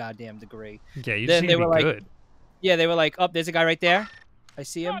without the goddamn degree. Yeah, you Then just need they to be were like- good. Yeah, they were like, oh, there's a guy right there. I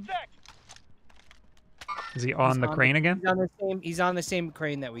see him. Contact. Is he on the crane again? He's on the same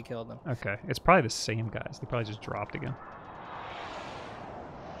crane that we killed him. Okay, it's probably the same guys. They probably just dropped again.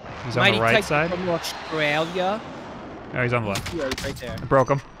 He's on Mighty the right Titan side. from Australia. No, he's on the left. Yeah, he's right there. I broke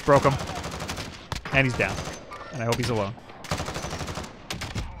him. Broke him. And he's down. And I hope he's alone.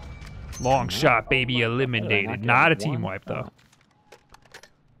 Long shot, baby, eliminated. Not a team wipe though.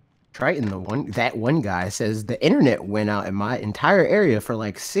 Triton, that one guy says the internet went out in my entire area for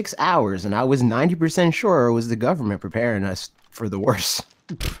like 6 hours, and I was 90% sure it was the government preparing us for the worst.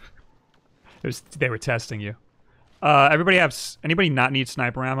 They were testing you. Anybody not need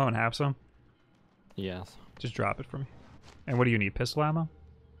sniper ammo and have some? Yes. Just drop it for me. And what do you need? Pistol ammo?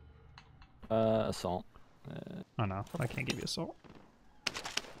 Assault. Oh no, I can't give you assault.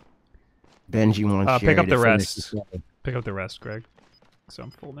 Benji wants Pick Jerry up the to finish rest. the story. Pick up the rest, Greg. So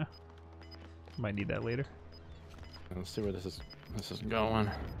I'm full now. Might need that later. Let's see where this is going.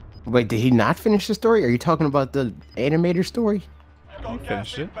 Wait, did he not finish the story? Are you talking about the animator story? You've got gas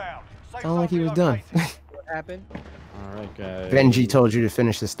finished it. inbound. Safe Sounded like zone he was done. relocated. What happened? All right, guys. Benji told you to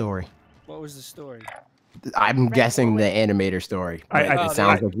finish the story. What was the story? I'm guessing the animator story. I- but I- it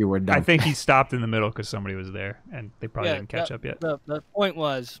sounds I- like you were done. I think he stopped in the middle because somebody was there, and they probably didn't catch up yet. The point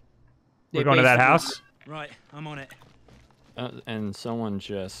was, We're they going to that basically- house? Right, I'm on it. And someone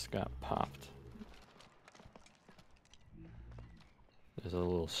just got popped. There's a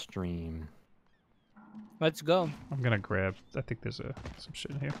little stream. Let's go. I'm gonna grab. I think there's some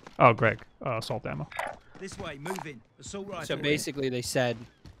shit in here. Oh, Greg, assault ammo. This way, moving. Assault rifle. So basically,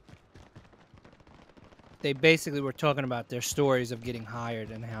 they basically were talking about their stories of getting hired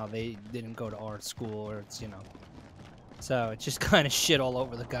and how they didn't go to art school, or it's, you know. So it's just kind of shit all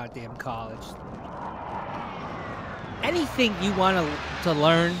over the goddamn college. Anything you want to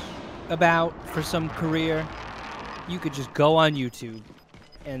learn about for some career, you could just go on YouTube,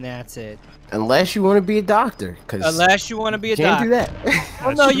 and that's it. Unless you want to be a doctor, because Unless you want to be a can't doctor. do that.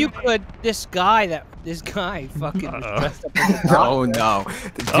 Oh no, you could. This guy fucking was dressed up as a doctor. Oh no!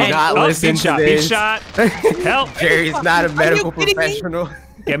 Do Hey, not Oh, listen big to shot, big this. shot. Help! Jerry's not a medical kidding me? professional.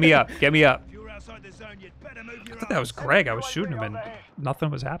 Get me up. Get me up. If you're outside the zone, you'd better move your I thought that was Greg. I was shooting him, and nothing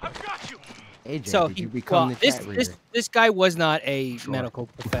was happening. I've got you. AJ, So did he, you become well, the chat reader? this guy was not a Sure. medical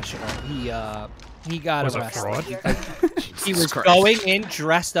professional. He got Was a arrested. fraud. He Jesus was Christ. going in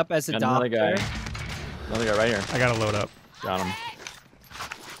dressed up as a Got another doctor. guy. Another guy right here. I gotta load up. Got him.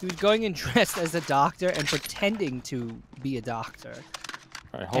 He was going in dressed as a doctor and pretending to be a doctor.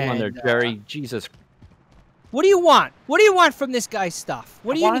 All right, hold on there, And, Jerry. Jesus. What do you want? What do you want from this guy's stuff?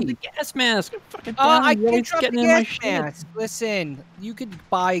 What do you wanted need? the gas mask. Fucking I down, can't drop the getting in my gas shit. mask. Listen, you could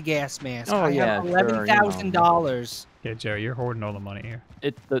buy a gas mask. Oh, I yeah, have sure, you know. $11,000. Yeah, Jerry, you're hoarding all the money here.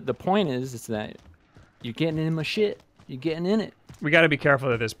 The point is that you're getting in my shit. You're getting in it. We gotta be careful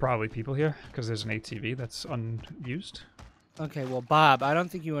that there's probably people here because there's an ATV that's unused. Okay, well, Bob, I don't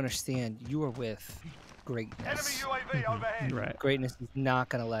think you understand. You are with Enemy greatness. UAV overhead. You're right. Greatness is not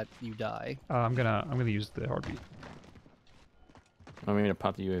gonna let you die. I'm gonna use the heartbeat. Want me to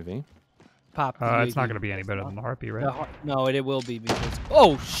pop the UAV? Pop. the It's not UAV. gonna be any better than the heartbeat, right? No, it will be because.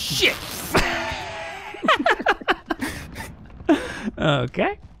 Oh shit!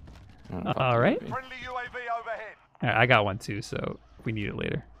 Okay. I'm gonna pop All the right. UAV. Friendly UAV overhead. All right, I got one too, so we need it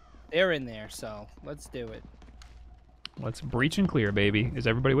later. They're in there, so let's do it. Let's breach and clear, baby. Is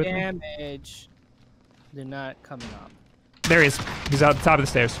everybody with me? Damage. They're not coming up. There he is. He's out the top of the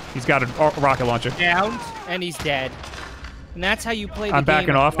stairs. He's got a rocket launcher. Down, and he's dead. And that's how you play the I'm game.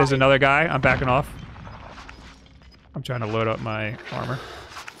 backing off. There's another guy. I'm backing off. I'm trying to load up my armor.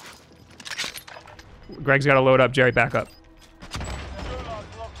 Greg's got to load up. Jerry, back up.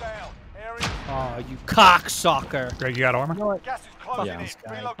 Oh, you cocksucker. Greg, you got armor? Gas is closing Yeah. in.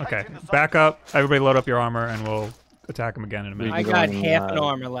 Relocating Okay, the safe back up. Everybody load up your armor, and we'll attack him again in a minute. I can go got in, half an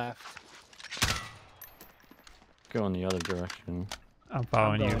armor left. Go in the other direction. I'm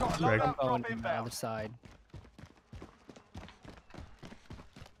following you, Greg. I'm going from the other side.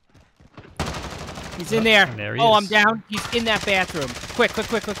 He's in there. And there he Oh, is. I'm down. He's in that bathroom. Quick.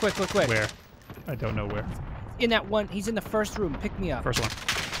 Where? I don't know where. In that one. He's in the first room. Pick me up. First one.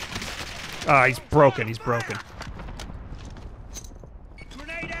 Ah, he's broken. He's broken.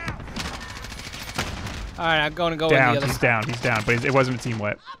 Grenade out! All right, I'm going to go Down. in the other He's side. down. He's down. But it wasn't a team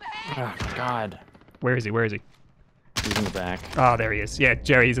wet. Oh, God. Where is he? Where is he? He's in the back. Oh, there he is. Yeah,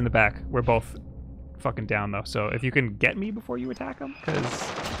 Jerry, he's in the back. We're both fucking down, though. So if you can get me before you attack him, because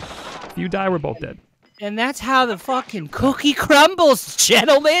if you die, we're both dead. And that's how the fucking cookie crumbles,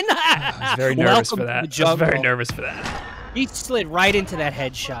 gentlemen. I was very nervous Welcome for to that. the I was very jungle. nervous for that. He slid right into that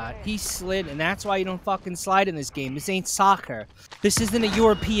headshot. He slid, and that's why you don't fucking slide in this game. This ain't soccer. This isn't a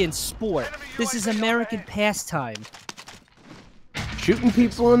European sport. This is American pastime. Shooting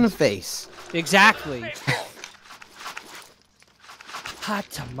people in the face. Exactly. Hot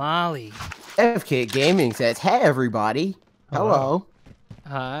tamale. FK Gaming says, "Hey everybody, hello."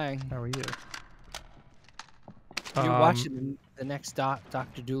 Hi. How are you? You're watching the next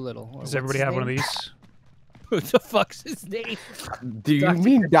Dr. Doolittle. or Does what's everybody his have one of name? these? Who the fuck's his name? Do you Dr.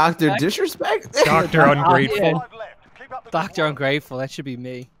 mean Dr. Disrespect? Dr. Ungrateful. Five left. Keep up the good Dr. work. Ungrateful. That should be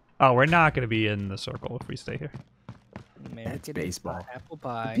me. Oh, we're not going to be in the circle if we stay here. American baseball. Apple Do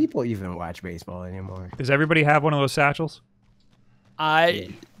pie. people even watch baseball anymore? Does everybody have one of those satchels? I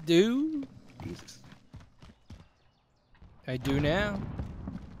do. Jesus. I do now.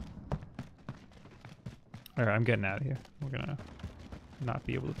 All right, I'm getting out of here. We're going to not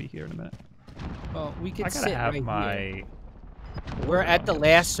be able to be here in a minute. Well, we can I got to sit have right my... here. We're at the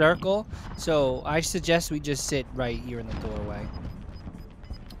last circle, so I suggest we just sit right here in the doorway.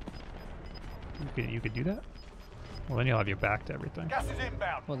 You could do that? Well, then you'll have your back to everything. Gas is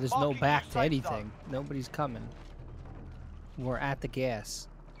inbound. Well, there's no Marking back your to safe anything. zone. Nobody's coming. We're at the gas.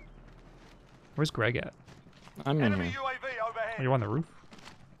 Where's Greg at? I'm in Enemy here. UAV overhead. Are you on the roof?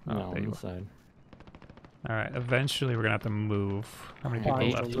 No, there on you the are. side. All right, eventually we're going to have to move. How many people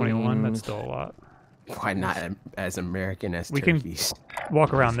Fine. left? 21? That's still a lot. Why not as American as We can- turkeys?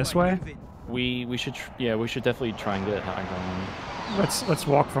 Walk around this way. Move it. We should we should definitely try and get high ground. Let's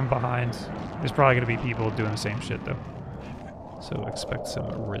walk from behind. There's probably going to be people doing the same shit, though. So expect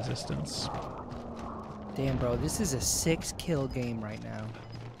some resistance. Damn, bro, this is a 6-kill game right now.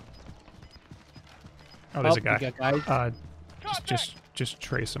 Oh, there's a we guy. got guys. Just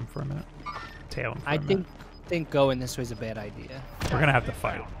trace him for a minute. Tail him for I a minute. think going this way is a bad idea. We're going to have to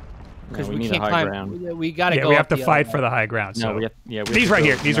fight. Because we we need a can't high climb. ground. We gotta Yeah, go. we have up to the fight other for way. the high ground. So No, we have, we have he's to right go-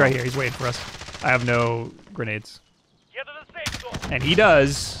 here. He's no. right here. He's waiting for us. I have no grenades. Get to the safe zone. And he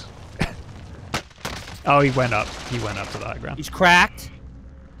does. Oh, he went up. He went up to the high ground. He's cracked.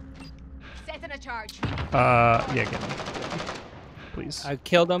 Setting a charge. Yeah, get him. Please. I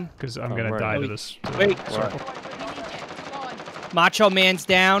killed him. Because I'm Oh, going to right. die to Wait. this. Wait. circle. Come on. Macho Man's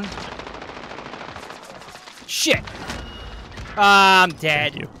down. Shit. I'm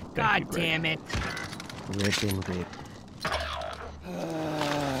dead. Thank you. God Thank you, Greg. damn it. Rip and rip.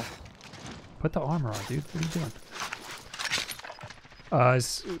 Put the armor on, dude. What are you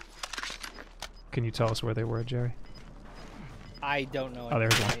doing? Can you tell us where they were, Jerry? I don't know. Oh,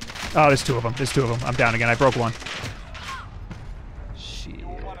 there's one. right Oh, there's two of them. There's two of them. I'm down again. I broke one. Shit. You're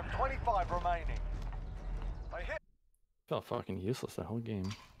one of 25 remaining. They hit. Felt fucking useless that whole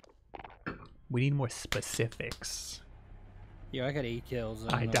game. We need more specifics. Yo, I got 8 kills.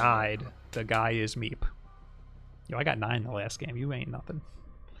 I don't know. died. The guy is Meep. Yo, I got 9 the last game. You ain't nothing.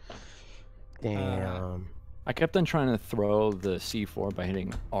 Damn. I kept on trying to throw the C4 by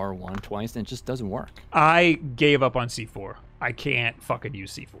hitting R1 twice, and it just doesn't work. I gave up on C4. I can't fucking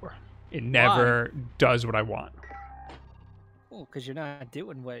use C4. It never does what I want. Oh, because you're not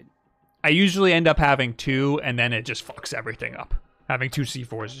doing what. I usually end up having 2, and then it just fucks everything up. Having 2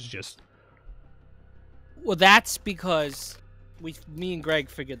 C4s is just... Well, that's because me and Greg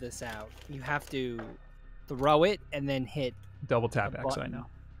figured this out. You have to throw it and then hit. Double tap X, I button. know.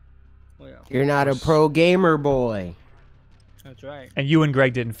 Yeah, You're not a pro gamer, boy. that's right. And you and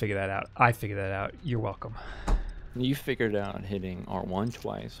Greg didn't figure that out. I figured that out. You're welcome. You figured out hitting R1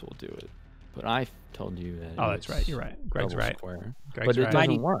 twice will do it, but I told you that. Oh, that's right. You're right. Greg's double right. Square. Greg's But it right.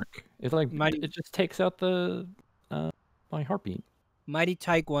 doesn't work. It's like Mighty- it just takes out the my heartbeat. Mighty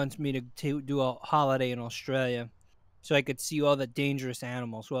Tyke wants me to do a holiday in Australia so I could see all the dangerous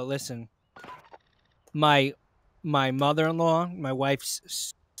animals. Well, listen, my mother-in-law, my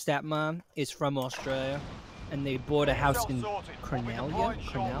wife's stepmom, is from Australia, and they bought a house in Cornelia.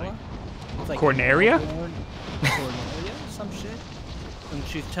 It's like Corneria? Cornelia, some shit. And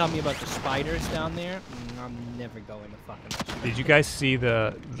she's telling me about the spiders down there. I'm never going to fucking Australia. Did you guys see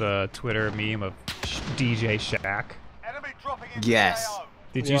the Twitter meme of DJ Shaq? Enemy dropping into Yes. the AO.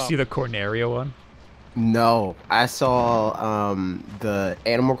 Did you Wow. see the Corneria one? No, I saw the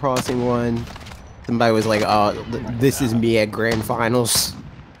Animal Crossing one. Somebody was like, "Oh, this is me at grand finals."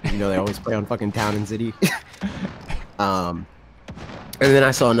 You know, they always play on fucking Town and City. And then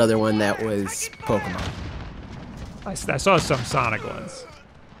I saw another one that was Pokemon. I saw some Sonic ones,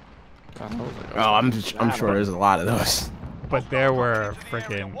 God, I was like, Oh, I'm sure there's a lot of those. but there were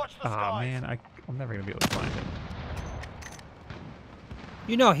freaking. Oh man, I'm never gonna be able to find it.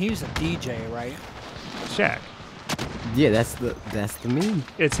 You know, he's a DJ, right? Shaq. Yeah, that's the meme.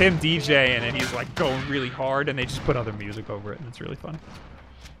 It's him DJing and he's like going really hard, and they just put other music over it, and it's really funny.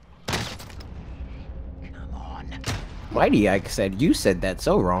 Mighty Ike said you said that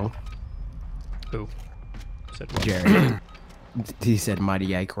so wrong, Who said what? Jerry. He said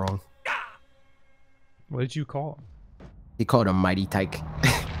Mighty Ike wrong. What did you call He called him Mighty Tyke.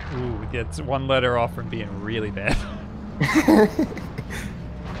 him? Ooh, it's one letter off from being really bad.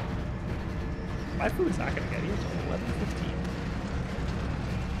 My food's not gonna get here until 11:15.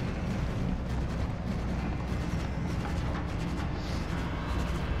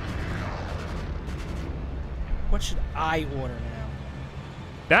 What should I order now?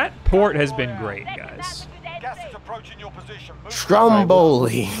 That port has been great, guys. Gas is approaching your position. Move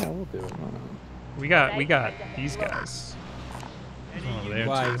Stromboli. yeah, we'll do it. Why not? We got these guys. Oh, there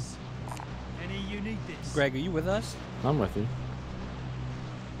Why? too. Any you need this? Greg, are you with us? I'm with you.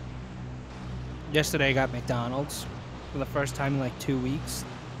 Yesterday I got McDonald's for the first time in like 2 weeks.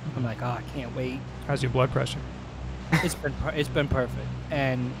 I'm like, oh, I can't wait. How's your blood pressure? It's been perfect.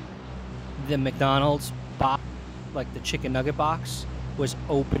 And the McDonald's box, like the chicken nugget box, was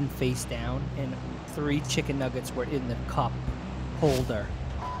open face down, and 3 chicken nuggets were in the cup holder.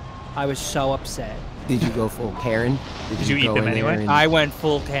 I was so upset. Did you go full Karen? Did you eat go them in there anyway? and- I went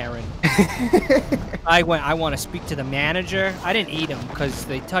full Karen. I want to speak to the manager. I didn't eat them because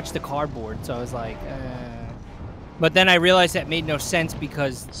they touched the cardboard, so I was like, But then I realized that made no sense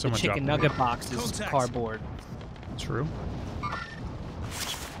because Someone the chicken dropped nugget box is Contact. cardboard. True.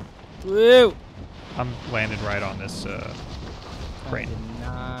 Woo! I'm landing right on this crane. I did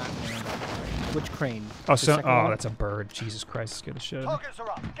not land on the crane. Which crane? Oh, The so second one? that's a bird. Jesus Christ, scared the shit out of me. Targets are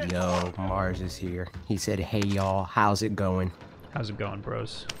up. Get Yo, Mars is here. He said, "Hey y'all, how's it going?" How's it going,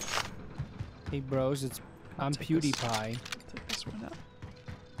 bros? Hey bros, I'm take this. PewDiePie. Take this one out.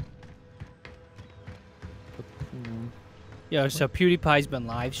 Yo, so PewDiePie's been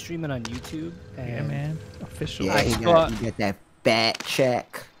live streaming on YouTube. And Yeah, man. Official. Yeah, I he saw- got that fat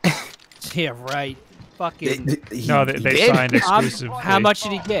check. Yeah, right. Fucking. No, they signed exclusive. How much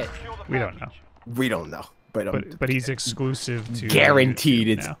did he get? We don't know. We don't know, But he's exclusive to guaranteed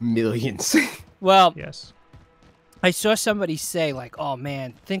YouTube it's now. millions. Well, Yes. I saw somebody say like, "Oh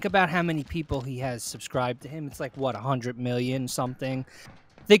man, think about how many people he has subscribed to him. It's like what 100 million something.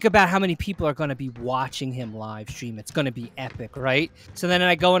 Think about how many people are going to be watching him live stream. It's going to be epic, right?" So then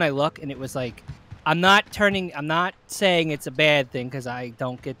I go and I look, and it was like, I'm not saying it's a bad thing because I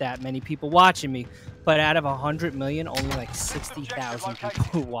don't get that many people watching me, but out of 100 million, only like 60,000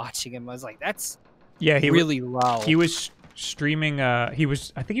 people watching him. I was like, that's Yeah, he really low. He was streaming. I think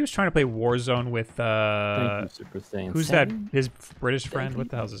he was trying to play Warzone with Thank you, Super Saiyan who's that? 7. His British friend. What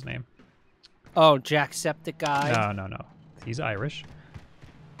the hell's his name? Oh, Jacksepticeye guy. No. He's Irish.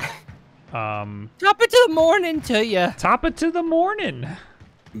 Top it to the morning to you. Top it to the morning.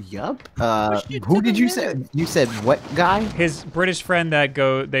 Yup. Push it Who to did the you limit. say? You said what guy? His British friend that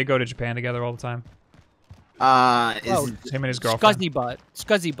they go to Japan together all the time. Oh, Him and his girlfriend.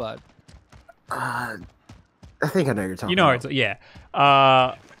 Scuzzy butt. I think I know you're talking. You know, about. it's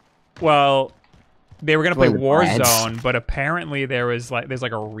yeah. Well, they were gonna play Play with Brads. Warzone, but apparently there's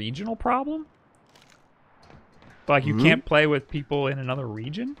like a regional problem. Like you can't play with people in another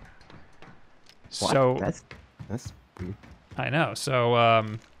region. What? So that's weird. I know. So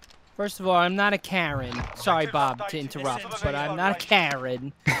First of all, I'm not a Karen. Sorry, Bob, to interrupt, but I'm not a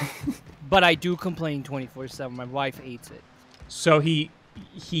Karen. But I do complain 24/7. My wife hates it. So they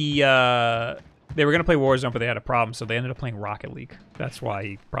were gonna play Warzone, but they had a problem, so they ended up playing Rocket League. That's why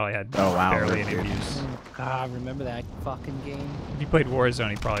he probably had barely any views. God, remember that fucking game? If he played Warzone,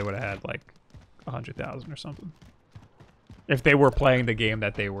 he probably would have had like 100,000 or something. If they were playing the game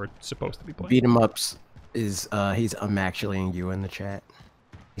that they were supposed to be playing. Beat 'em ups is he's actually you in the chat.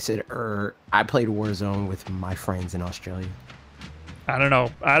 He said, I played Warzone with my friends in Australia. I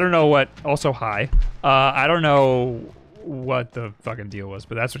don't know what. Also, hi. I don't know what the fucking deal was,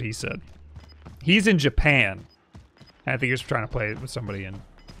 but that's what he said. He's in Japan. I think he was trying to play it with somebody in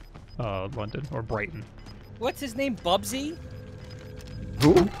London or Brighton. What's his name? Bubsy?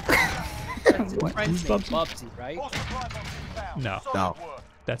 Who? That's his friend's name, Bubsy, right? No,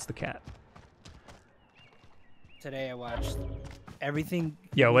 that's the cat. Today I watched everything.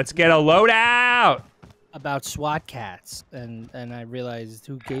 Yo, let's get a loadout About SWAT cats, and I realized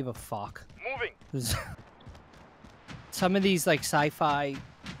who gave a fuck. Moving. Some of these like sci-fi,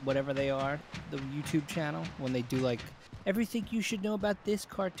 whatever they are, the YouTube channel, when they do like everything you should know about this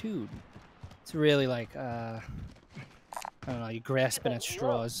cartoon, it's really like I don't know, you're grasping at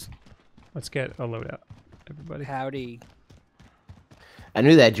straws. Let's get a loadout, everybody. Howdy. I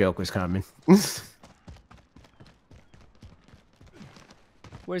knew that joke was coming.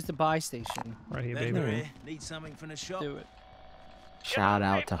 Where's the buy station? Right here, baby. Need something from the shop. Do it. Shout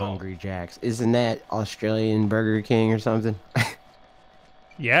out to Hungry Jack's. Isn't that Australian Burger King or something?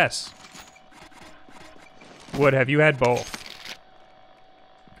 Yes. Wood, have you had both?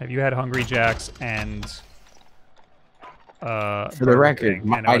 Have you had Hungry Jack's and For the record,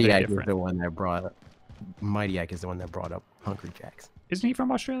 Mighty Ike is the one that brought up. Mighty Ike is the one that brought up Hungry Jack's. Isn't he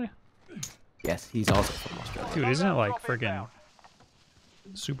from Australia? Yes, he's also from Australia. Dude, isn't it like friggin'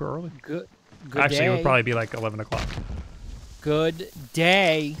 super early? Good Actually, day. it would probably be like 11 o'clock. Good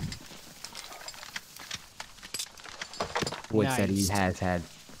day. Wood said he Nice. has had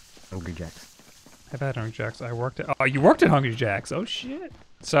Hungry Jack's. I've had Hungry Jack's. I worked at. Oh, you worked at Hungry Jack's. Oh shit.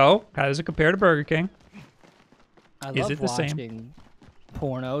 So, how does it compare to Burger King? I Is love it the same? watching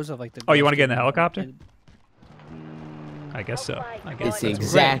pornos of like the. Oh, you want to get in the girls helicopter? getting- I guess so. I guess It's that's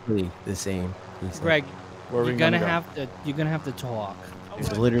exactly the same. He said. Greg, Where are we you're gonna go? have to talk.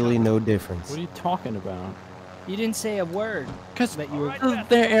 There's literally no difference. What are you talking about? You didn't say a word. Because that you were.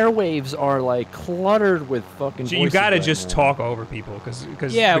 their airwaves are like cluttered with fucking. You voices gotta right just now. talk over people because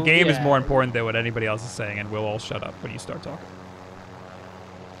Yeah, the game is yeah. more important than what anybody else is saying, and we'll all shut up when you start talking.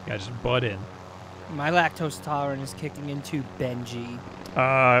 You gotta just butt in. My lactose tolerance is kicking into Benji.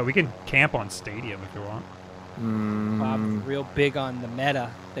 We can camp on Stadium if you want. Bob, real big on the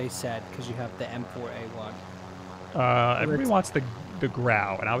meta, they said, because you have the M4A1. Everybody wants the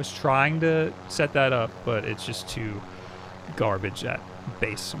Grau, and I was trying to set that up, but it's just too garbage at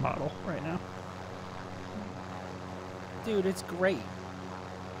base model right now. Dude, it's great.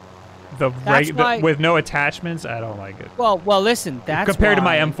 The why- with no attachments, I don't like it. Well, listen, that's Compared to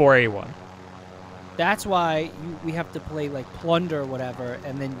my why- M4A1. That's why we have to play like Plunder or whatever,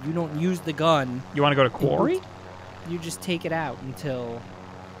 and then you don't use the gun. You want to go to Quarry? You just take it out until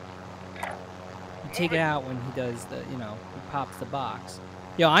you take it out when he does the, he pops the box.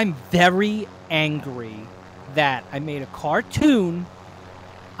 Yo, I'm very angry that I made a cartoon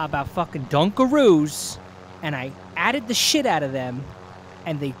about fucking Dunkaroos, and I added the shit out of them,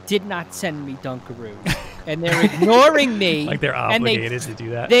 and they did not send me Dunkaroos, and they're ignoring me. Like they're and obligated to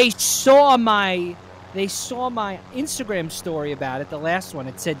do that. They saw my Instagram story about it, the last one.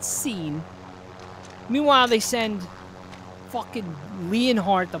 It said seen. Meanwhile, they send fucking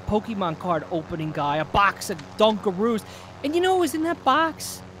Leonhardt, the Pokemon card opening guy, a box of Dunkaroos. And you know what was in that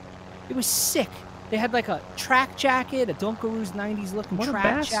box? It was sick. They had like a track jacket, a Dunkaroos 90s looking What a track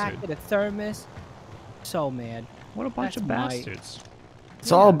bastard. jacket, a thermos. So mad. What a bunch of That's my- bastards.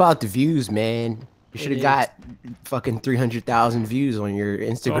 It's all about the views, man. You should It have got fucking 300,000 views on your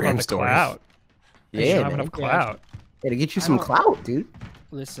It's all about Instagram the story. clout. They just Yeah, don't have man. enough clout. Yeah, to get you some clout, dude.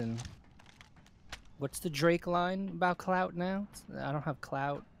 Listen, what's the Drake line about clout now? I don't have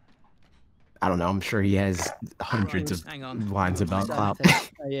clout. I don't know. I'm sure he has hundreds of Hang on. lines about clout.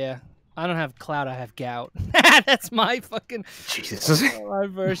 Yeah. I don't have clout, I have gout. That's my fucking Jesus. my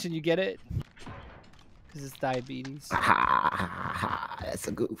version. You get it? Because it's diabetes. That's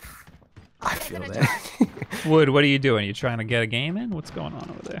a goof. I feel that. Wood, what are you doing? You trying to get a game in? What's going on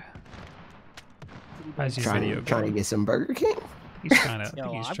over there? How's your video trying to going? get some Burger King. He's trying to.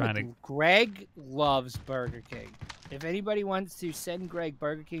 Yo, He's I trying would- to. Greg loves Burger King. If anybody wants to send Greg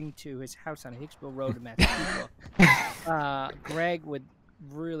Burger King to his house on Hicksville Road in Massachusetts, Greg would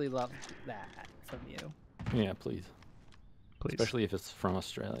really love that from you. Yeah, please. Please. Especially if it's from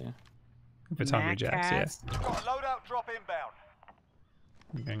Australia. If it's Hungry Jacks, yeah. Cats. Got a loadout drop inbound.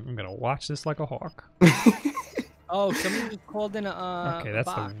 I'm gonna watch this like a hawk. Oh, somebody just called in Okay, that's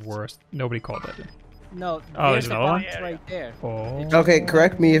box. the worst. Nobody called that in. No, Oh, there's there's the another one? box right there. Oh. Okay,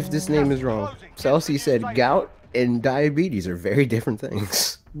 correct me if this name is wrong. Celsi said gout and diabetes are very different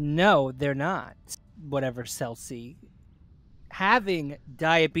things. No, they're not. Whatever, Celsi. Having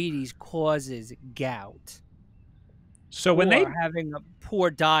diabetes causes gout. So when they, having a poor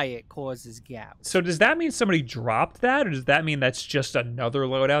diet causes gout. so does that mean somebody dropped that, or does that mean that's just another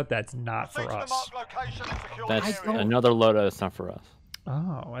loadout that's not for Proceed to the us? marked location and secure the That's area. another loadout that's not for us.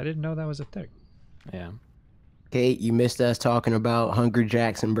 Oh, I didn't know that was a thing. Yeah. Kate, you missed us talking about Hungry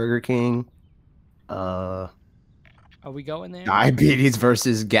Jacks and Burger King. Are we going there? Diabetes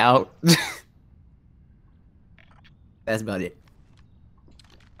versus gout. That's about it.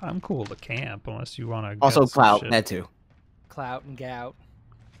 I'm cool to camp unless you want to. Also, clout, that too. Clout and gout.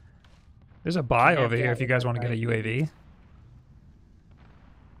 There's a buy Yeah, over here yeah, if you guys yeah, want to get a UAV.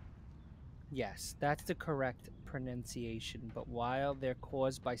 Yes, that's the correct pronunciation. But while they're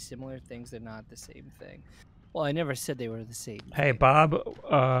caused by similar things, they're not the same thing. Well, I never said they were the same. Hey, thing. Bob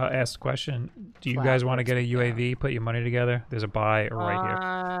asked a question. Do you Clout guys want to get a versus UAV? Put your money together. There's a buy right here.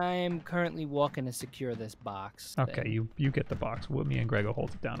 I'm currently walking to secure this box. Okay, thing. you get the box. Me and Greg will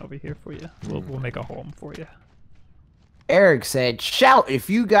hold it down over here for you. We'll make a home for you. Eric said, shout if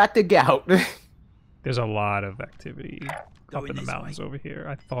you got the gout. There's a lot of activity up Going in the this mountains over here.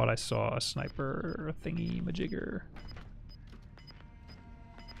 I thought I saw a sniper thingy majigger.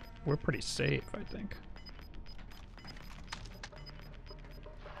 We're pretty safe, I think.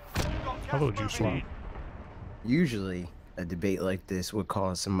 Hello, Juice Long. Usually, a debate like this would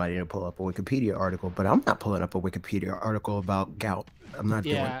cause somebody to pull up a Wikipedia article, but I'm not pulling up a Wikipedia article about gout. I'm not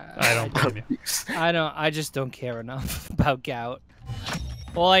Yeah, I don't blame you. I don't. I just don't care enough about gout.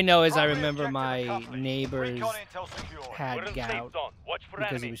 All I know is I Primary remember objective my accomplished. neighbors Recon intel secure. had gout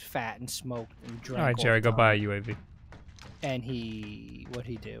because he was fat and smoked and drank. All right, all Jerry, the go buy a time. UAV. And what'd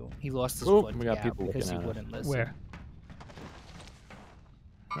he do? He lost his Oh, foot we to got gout people because he looking at us. wouldn't listen. Where?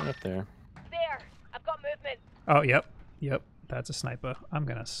 Right up there. There. I've got movement. Oh, yep. That's a sniper. I'm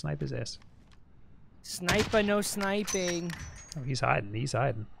gonna snipe his ass. Sniper, no sniping. Oh, he's hiding. He's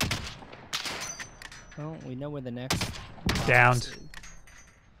hiding. Well, we know where the next. box Downed. is.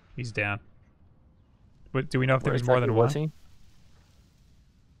 He's down. But do we know if there Where was more than exactly was one? he?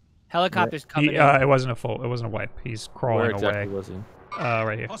 Helicopter's coming in. It wasn't a wipe. He's Where crawling exactly away. was he? Oh,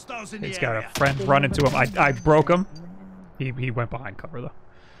 Right here. Hostiles in the He's got area. a friend run into him. I broke him. He went behind cover though.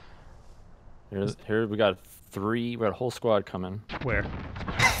 Here we got three. We got a whole squad coming. Where?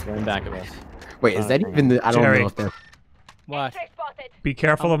 Right back of us. Wait, is that even the... I don't Jerry. know if that... What? X-ray spotted. Be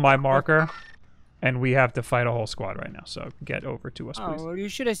careful of my marker. And we have to fight a whole squad right now, so get over to us, Oh, please. well, you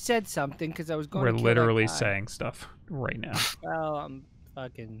should have said something because I was going We're to kill literally that guy. saying stuff right now. Well, I'm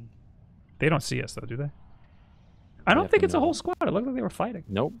fucking. They don't see us, though, do they? I don't Yeah, think it's a no. whole squad. It looked like they were fighting.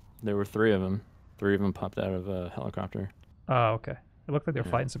 Nope. There were three of them. Three of them popped out of a helicopter. Oh, okay. It looked like they were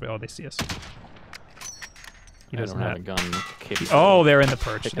Yeah. fighting somebody. Oh, they see us. He I doesn't don't have have... a gun. capable Oh, of they're in the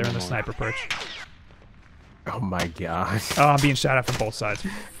perch. picking They're in the them off. sniper perch. Oh my god. Oh, I'm being shot at from both sides.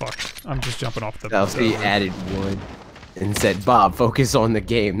 Fuck. I'm just jumping off the... Celsi added one and said, Bob, focus on the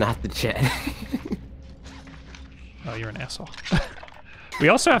game, not the chat. Oh, you're an asshole. We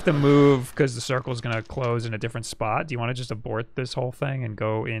also have to move because the circle's going to close in a different spot. Do you want to just abort this whole thing and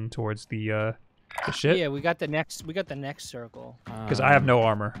go in towards the ship? Yeah, we got the next. We got the next circle. Because I have no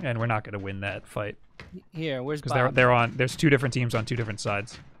armor, and we're not going to win that fight. Here, where's Because Bob? they're on... There's two different teams on two different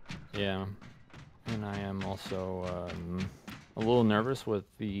sides. Yeah. And I am also a little nervous with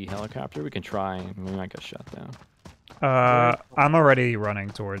the helicopter. We can try and we might get shot down. I'm already running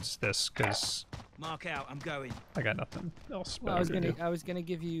towards this because Mark out. I'm going. I got nothing else Well, better to do. I was gonna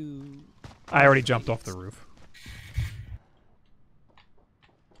give you. I already jumped off the roof.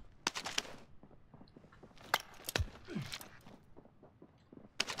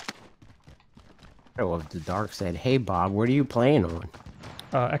 Oh, the Dark said, hey Bob, what are you playing on?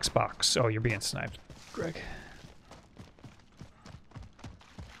 Xbox. Oh, you're being sniped, Greg.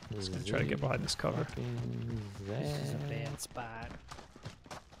 Just gonna try to get behind this cover. This is a bad spot.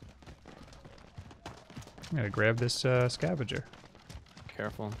 I'm gonna grab this scavenger.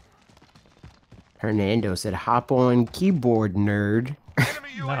 Careful. Hernando said, hop on keyboard, nerd. Enemy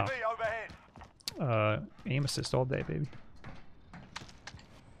UAV overhead. Aim assist all day, baby.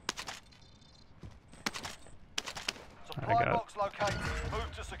 Supply got it. box located.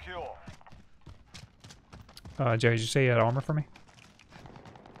 Move to secure. Jerry, did you say you had armor for me?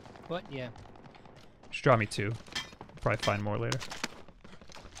 What? Yeah. Just draw me two. Probably find more later.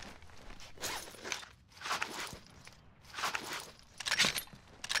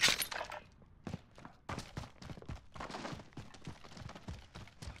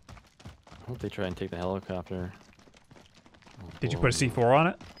 they try and take the helicopter. Oh, Did you put a boy. C4 on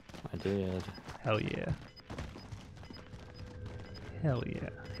it? I did. Hell yeah. Hell yeah.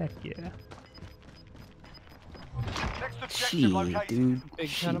 Heck yeah. Next objective Shit, located. dude. Big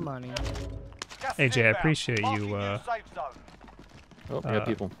ton of money. Gas AJ, I inbound. appreciate Marking you, new safe zone. Oh, we got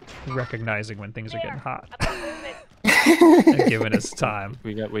people. recognizing when things are getting hot I've got movement. and giving us time.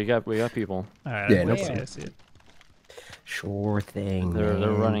 We got people. Alright, Yeah, I no see problem. it, I see it. Sure thing. They're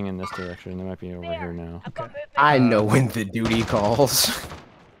man. running in this direction. They might be over here There. now. I've got movement. I know when the duty calls.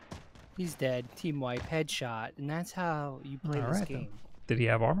 He's dead. Team wipe, headshot, and that's how you play this Alright then. game. Did he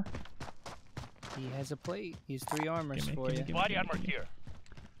have armor? He has a plate. He has 3 armors Gimme, for gimme, you. gimme. Body armor here.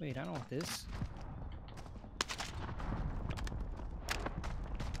 Wait, I don't want this.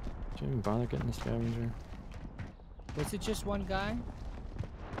 Did you even bother getting the scavenger? Was it just one guy?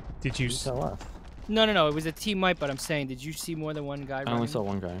 Did you? You tell us. No. It was a team wipe, but I'm saying, did you see more than one guy I only running? saw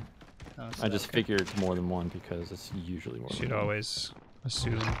one guy. Oh, I so- just okay. figured more than one because it's usually more Should than one. always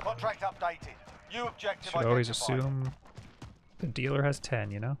assume. Contract updated. New objective Should always identified. assume the dealer has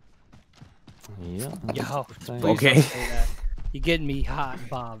 10. You know. Yeah. Yo, that's the thing. please Okay. don't say that. You're getting me hot and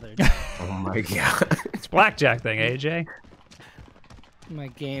bothered. Oh my god. It's blackjack thing, AJ. My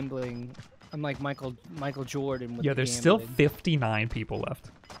gambling. I'm like Michael Jordan with Yeah, the there's still gambling. 59 people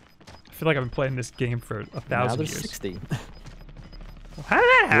left. I feel like I've been playing this game for Now 1,000 there's years. 60. How did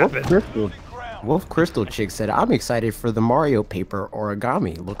that Wolf happen? Crystal, Wolf Crystal Chick said, I'm excited for the Mario paper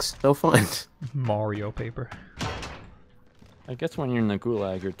origami. Looks so fun. Mario paper. I guess when you're in the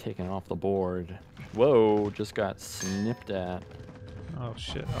gulag, you're taken off the board. Whoa, just got snipped at. Oh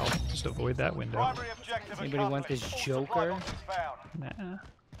shit! I'll just avoid that window. Primary objective Anybody want accomplished. this All supply Joker? boxes found. Nah.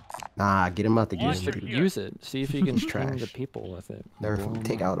 Nah, get him out the Use game. use it. See if you can string the Trash. people with it. Never Blow 'em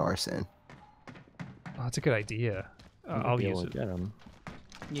take up. out Arsene. Oh, that's a good idea. You might I'll be use able it. to get 'em.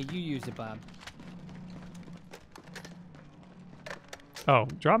 Yeah, you use it, Bob. Oh,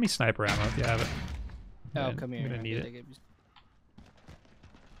 drop me sniper ammo if you have it. Oh, I'm come here. gonna need Okay, it.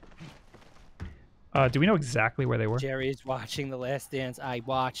 Do we know exactly where they were? Jerry is watching The Last Dance. I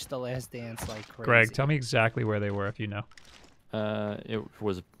watched The Last Dance like crazy. Greg, tell me exactly where they were if you know. It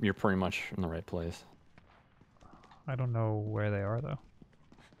was. You're pretty much in the right place. I don't know where they are though.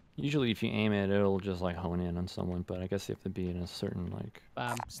 Usually, if you aim it, it'll just like hone in on someone. But I guess you have to be in a certain like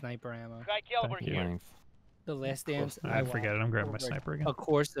Bob, sniper ammo. Guy Calvert Thank you. here. length. The Last Dance. I forget it. I'm grabbing my over sniper again. A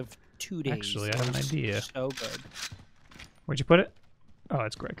course of 2 days. Actually, I have an It was idea. So good. Where'd you put it? Oh,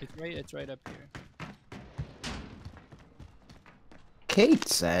 it's Greg. It's right up here. Kate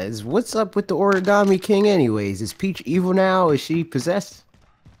says, what's up with the Origami King anyways? Is Peach evil now? Is she possessed?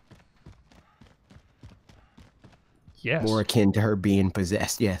 Yes, More akin to her being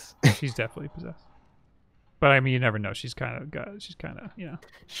possessed, yes. she's definitely possessed. But I mean, you never know. She's kind of, you know,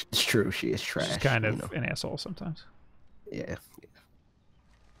 It's true, she is trash. she's kind you of know. an asshole sometimes. Yeah.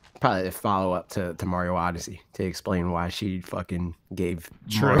 Probably a follow-up to Mario Odyssey to explain why she fucking gave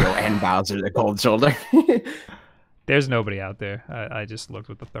True. Mario and Bowser the cold shoulder. There's nobody out there. I just looked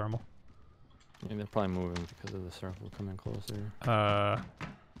with the thermal. Yeah, they're probably moving because of the circle coming closer.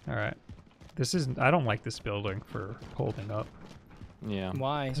 All right. This isn't. I don't like this building for holding up. Yeah.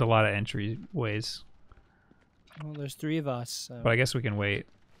 Why? There's a lot of entryways, Well, there's 3 of us. So. but I guess we can wait.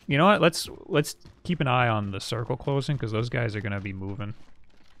 You know what? Let's keep an eye on the circle closing because those guys are gonna be moving.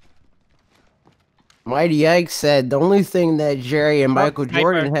 Mighty Ike said the only thing that Jerry and Michael sniper.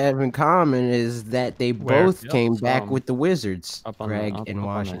 Jordan have in common is that they Where? both Yep, came back some with the Wizards, Up on Greg the, up, and up on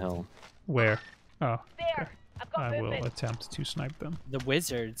the Washington. hill. Where? Oh, There. I've got I will movement. attempt to snipe them. The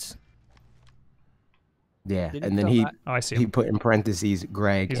Wizards. Yeah, Didn't and then come he back- Oh, I see he him. put in parentheses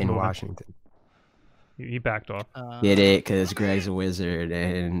Greg He's and moving. Washington. He backed off. Did it because Greg's a wizard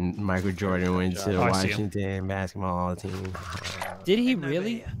and Michael Jordan went to Oh, I see him. Washington basketball team. Did he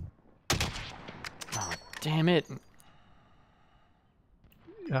really? Oh, damn it!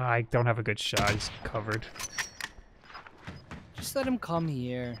 I don't have a good shot. He's covered. Just let him come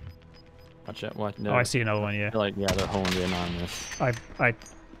here. Watch out! Watch. Oh, I see another one. Yeah. They're like, yeah, they're honed in on this. I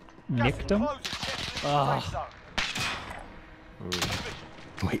nicked him. Oh. Ooh.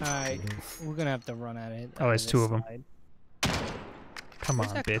 Wait, Alright, we're gonna have to run at it. Oh, there's 2 of them. Come Where's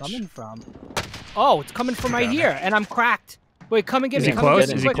on, that bitch. coming from? Oh, it's coming from right here, and I'm cracked. Wait, come and get Is me. he come and close?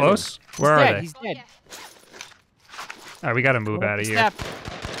 get me Is he quick. close? He's Where are dead. they? He's dead. All right, we gotta move out of here. Step.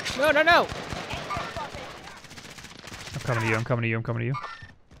 No. I'm coming to you. I'm coming to you. I'm coming to you.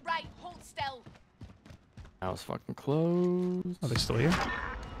 Right, hold still. That was fucking close. Are they still here?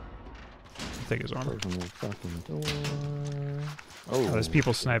 I'll take his armor. Closing the fucking door. Oh, there's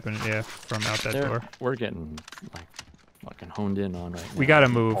people sniping. Yeah, from out that They're- door. We're getting like fucking honed in on right now. We gotta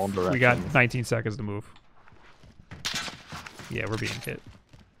in move. all We got directions. 19 seconds to move. Yeah, we're being hit.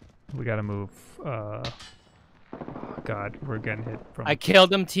 We gotta move. God, we're getting hit from. I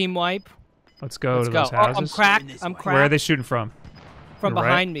killed him. Team wipe. Let's go Let's to go. those Oh, houses. I'm cracked. I'm cracked. Where are they shooting from? From Your right?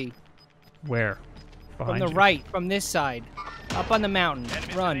 behind me. Where? From Behind the you. right. From this side. Up on the mountain.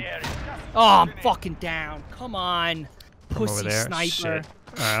 Run. Oh, I'm fucking down. Come on. From over Pussy there. sniper. Shit.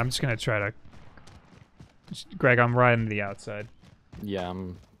 Alright, I'm just gonna try to. Greg, I'm riding the outside. Yeah,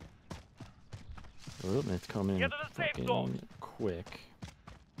 I'm. Oh, it's coming Get to the safe fucking zone. quick.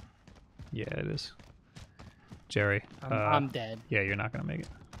 Yeah, it is. Jerry. I'm dead. Yeah, you're not gonna make it.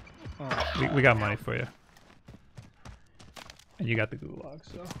 Oh. We got money for you. And you got the gulag,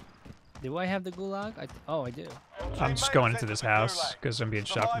 so. Do I have the gulag? Oh, I do. I'm just going into this house because I'm being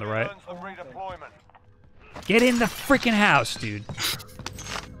shot from the right. Surviving earns them redeployment. Get in the freaking house, dude.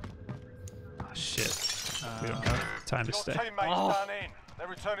 Oh, shit. We don't have time to Your stay. teammates done in. They're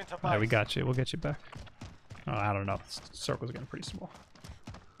returning to base. Alright, we got you. We'll get you back. Oh, I don't know. This circle's getting pretty small.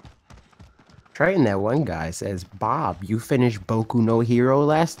 Trying that one guy says, Bob, you finished Boku no Hero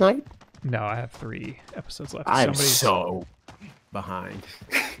last night? No, I have 3 episodes left. I'm Somebody's- so behind.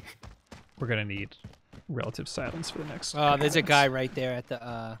 We're gonna need relative silence for the next. Oh, there's a minutes. guy right there at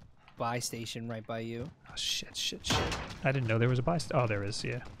the buy station right by you. Oh, shit. I didn't know there was a buy. Oh, there is.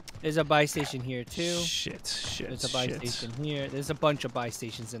 Yeah. There's a buy station here too. Shit. There's a buy station here. There's a bunch of buy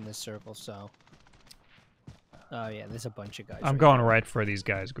stations in this circle, so. Oh yeah, there's a bunch of guys. I'm right going here. right for these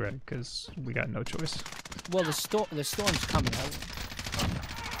guys, Greg, because we got no choice. Well, the storm's coming out.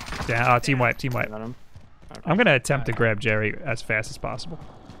 Yeah, team wipe. Got him. I'm gonna attempt to grab Jerry as fast as possible.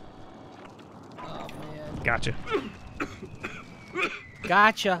 Oh man. Gotcha.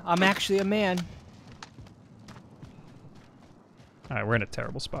 Gotcha. I'm actually a man. All right, we're in a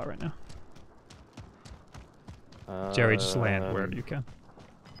terrible spot right now. Jerry, just land wherever you can.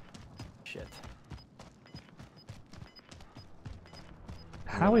 Shit.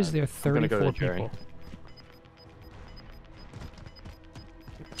 How is there I'm gonna go 34 to Jerry. people?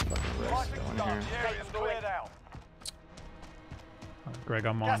 Fucking rest Fighting going start. here. The area's cleared out. Greg,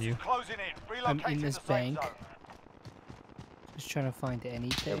 I'm Gas on is you. closing in. I'm in Relocating this the safe bank. zone. Just trying to find Yeah,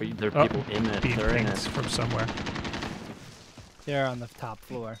 anything. there Oh, are people in it. Being They're in pinged it. from somewhere. They're on the top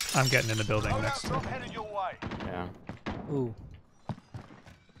floor. I'm getting in the building Loadout next to drop him. headed your way. Yeah. Ooh,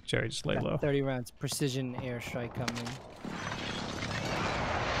 Jerry, just lay got low. 30 rounds. Precision airstrike coming.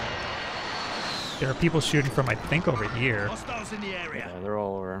 There are people shooting from, I think, over here. Hostiles in the area. Yeah, they're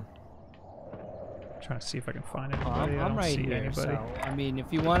all over. Trying to see if I can find Oh, anybody. I I'm don't right see here. anybody. So I mean, if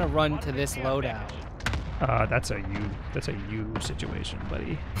you want to run to this loadout, That's a you. That's a you situation,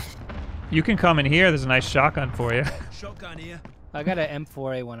 buddy. You can come in here. There's a nice shotgun for you. Shotgun here. I got an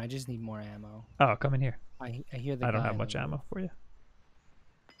M4A1. I just need more ammo. Oh, come in here. I hear the. I don't guy have in much the room. ammo for you.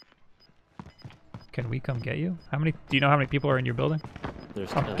 Can we come get you? How many? Do you know how many people are in your building?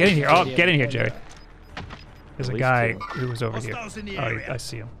 There's Oh, get in here. Oh, Yeah, get in here, yeah. Jerry. There's a At least guy 2. who was over here. Hostiles in the Oh, area. I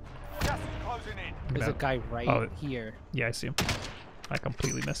see him. Gas is closing in. There's a No. guy right Oh. here. Yeah, I see him. I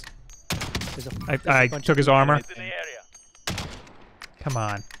completely missed. There's a, I there's a bunch took of his people armor. right In the there. area. Come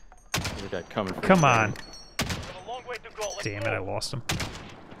on. There's a guy coming. from Come Jerry. on. Got a long way to go. Let's Damn it, go. I lost him.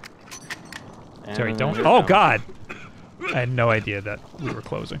 And Jerry, don't. they're Oh, down. God. I had no idea that we were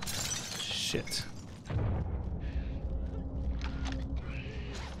closing. Shit.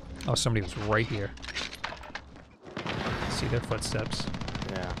 Oh, somebody was right here. See their footsteps.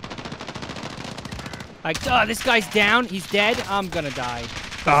 Yeah. Oh, this guy's down. He's dead. I'm gonna die.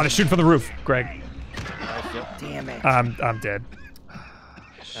 Oh, they're shooting from the roof, Greg. Damn it. I'm dead.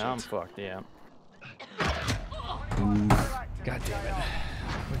 I'm fucked. Yeah. God damn it.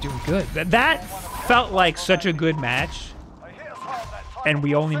 We're doing good. That felt like such a good match, They hit us hard that time. and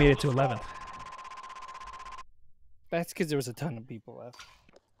we only made it to 11th. That's because there was a ton of people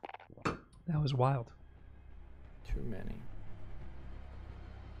left. That was wild. Too many.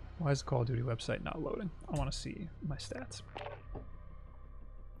 Why is the Call of Duty website not loading? I want to see my stats.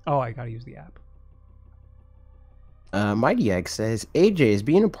 Oh, I gotta use the app. Mighty X says, AJ, is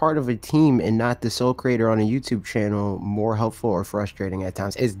being a part of a team and not the sole creator on a YouTube channel more helpful or frustrating at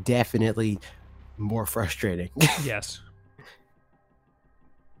times? It's definitely more frustrating. Yes.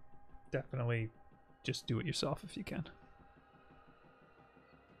 Definitely just do it yourself if you can.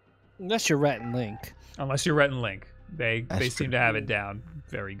 Unless you're Rhett and Link. Unless you're Rhett and Link. They That's seem to have it down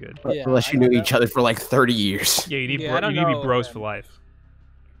very good. Yeah, Unless you I knew don't each know. other for like 30 years. Yeah, you need, Yeah, I don't you need to be know, bros man. for life.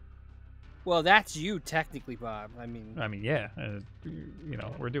 Well, that's you technically, Bob. I mean, I mean, yeah. You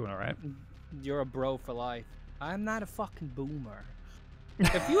know, we're doing all right. you're a bro for life. I'm not a fucking boomer.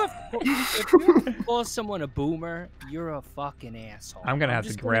 If you have to call someone a boomer, you're a fucking asshole. I'm gonna have to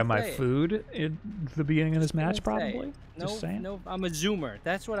just grab my say it. food at the beginning of this Gonna match, say probably. it. Just saying. No, I'm a zoomer.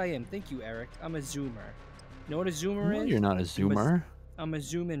 That's what I am. Thank you, Eric. I'm a zoomer. You know what a zoomer No, is? you're not a zoomer. I'm a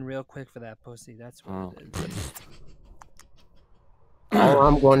zoom in real quick for that pussy. That's what it is. All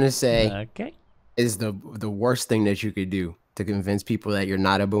I'm going to say Okay. is the worst thing that you could do to convince people that you're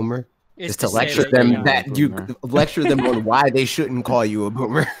not a boomer Is is to say lecture that you're them not. that you lecture them on why they shouldn't call you a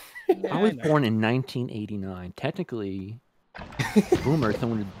boomer. Yeah, I was know. born in 1989. Technically, boomer,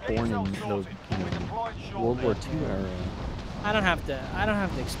 someone who's born in the World War II era. I don't have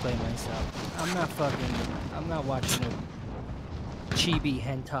to explain myself. I'm not watching a chibi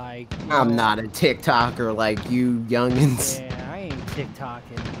hentai. You I'm know? not a TikToker like you youngins. Yeah, I ain't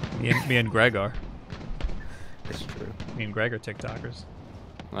TikToking. Me and Greg are. That's true. Me and Greg are TikTokers.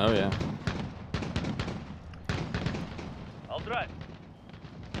 Oh yeah. I'll drive.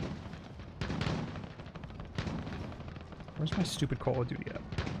 Where's my stupid Call of Duty at?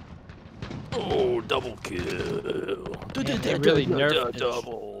 Oh, double kill. They really nerfed it.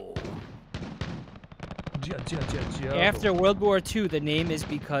 double. After World War II, the name is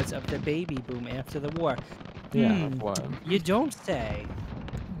because of the baby boom after the war. Yeah, what? You don't say.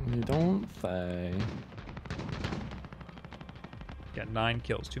 You don't say. Got 9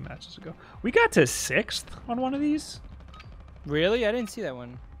 kills 2 matches ago. We got to 6th on one of these? Really? I didn't see that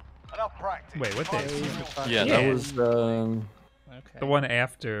one. Enough practice. Wait, what day? Yeah, Yeah. that was Okay. The one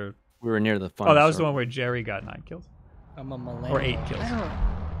after. we were near the fun. Oh, that was the one where Jerry got 9 kills. I'm a millennial. Or 8 kills.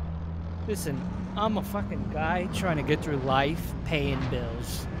 Listen, I'm a fucking guy trying to get through life, paying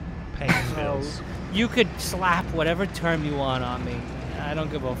bills. Paying bills. You could slap whatever term you want on me. I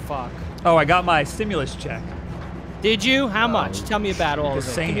don't give a fuck. Oh, I got my stimulus check. Did you? How much? Tell me about all The of it.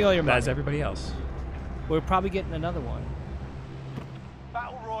 Give same me all your money. as everybody else. We're probably getting another one.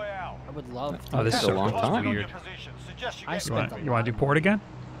 Battle Royale. I would love to. Oh, this That's is a long so time. weird. Position. Suggest you I get spent a You want to lot do port again?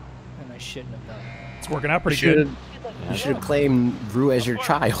 and I shouldn't have done it. It's working out pretty Should good. you should have claimed Rue as your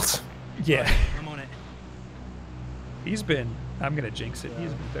child. Yeah. I'm on it. He's been. I'm gonna jinx it. He's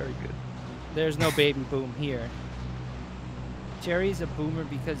been very good. There's no baby boom here. Jerry's a boomer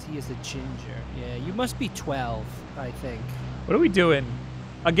because he is a ginger. Yeah, you must be 12, I think. What are we doing?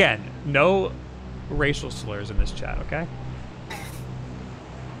 Again, no racial slurs in this chat, okay?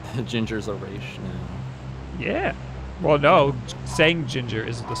 Ginger's a race now. Yeah. Well, no, saying ginger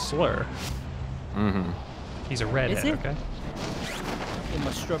is the slur. Mm-hmm. He's a redhead, it? okay? I'm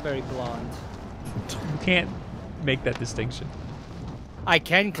a strawberry blonde. You can't make that distinction. I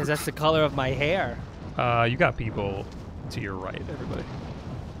can because that's the color of my hair. You got people to your right, everybody.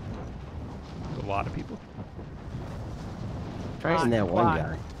 There's a lot of people. Try that one squat.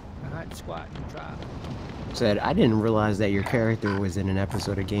 guy Hot squat and drop. said, "I didn't realize that your character was in an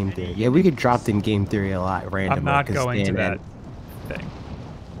episode of Game Theory." Yeah, we get dropped in Game Theory a lot randomly. I'm not 'cause going to Dan that had thing.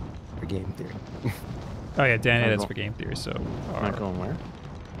 for Game Theory. Oh yeah, Dan, Not that's go- for game theory. So, Not going where?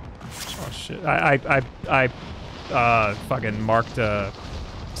 oh shit, I fucking marked a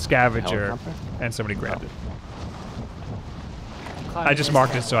scavenger, Helicopter? and somebody grabbed it. Climbing I just this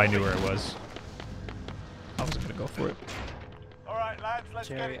marked it tower. so I knew where it was. I wasn't gonna go for it. All right, lads, let's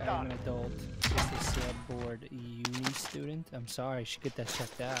Jerry, get it I'm done. an adult. Just a sad bored uni student. I'm sorry, I should get that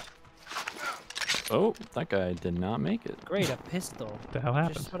checked out. Oh, that guy did not make it. Great, a pistol. What the hell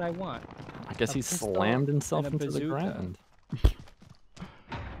happened? Just what I want. I guess A he pistol slammed himself and a into the bazooka. ground.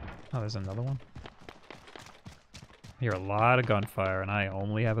 Oh, there's another one. I hear a lot of gunfire, and I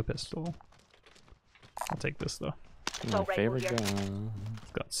only have a pistol. I'll take this though. My All right, favorite we're here. gun.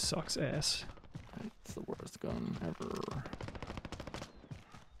 This gun sucks ass. It's the worst gun ever.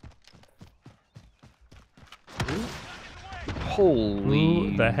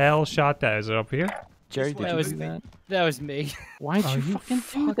 Holy Who the hell shot that? Is it up here? Jerry, did That you was do me. that? That was me. Why'd Oh, you you fucking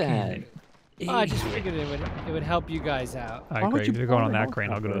do that? fucking Oh, I just figured it would help you guys out. Alright, Why would great. you If you're going pull on the that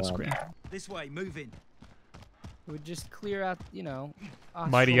crane, I'll go to this helicopter crane. This way, move in. It would just clear out, you know.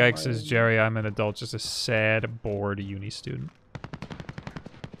 us Mighty from Yikes our- says, Jerry, I'm an adult, just a sad, bored uni student.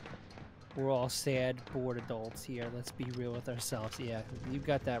 We're all sad, bored adults here. Let's be real with ourselves. Yeah, you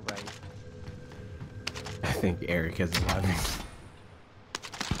got that right. I think Eric has 11.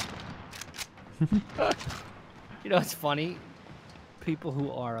 You know what's funny? People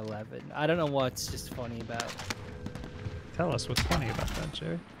who are 11. I don't know what's just funny about it. Tell us what's funny about that,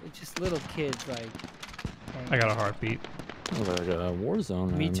 Jerry. It's just little kids, like. I got a heartbeat. Oh, there's a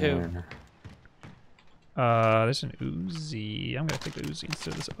Warzone. Me in too. there. There's an Uzi. I'm gonna take the Uzi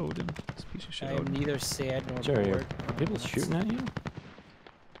instead of this Odin. This piece of shit I am Odin. neither sad nor Jerry, are bored. people shooting at you?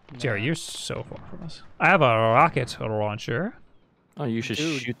 Jerry, you're so far from us. I have a rocket launcher. Oh, you should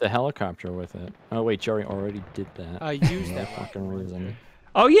Dude. shoot the helicopter with it. Oh wait, Jerry already did that. I used For no that. fucking reason.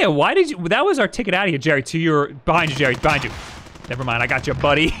 Oh yeah, why did you? That was our ticket out of here, Jerry. To your behind you, Jerry. Behind you. Never mind, I got you,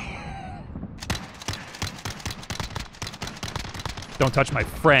 buddy. Don't touch my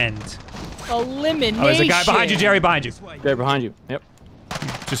friend. Elimination. Oh, there's a guy behind you, Jerry. Behind you. They're behind you. Yep.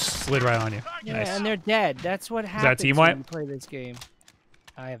 Just slid right on you. Yeah, Nice. and they're dead. That's what happens team when wipe? you play this game.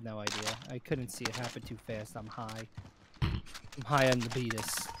 I have no idea. I couldn't see it happen too fast. I'm high. I'm high on the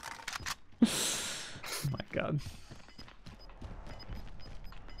beatus. Oh my god.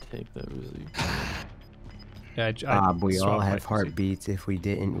 Take the Uzi. Yeah, we all swapped my have Uzi. heartbeats. If we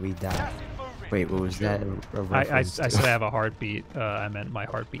didn't, we die. Wait, what was that? A I reference said to? I have a heartbeat. I meant my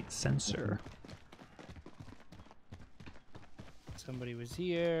heartbeat sensor. Somebody was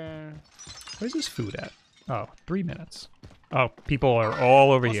here. Where's this food at? Oh, 3 minutes. Oh, people are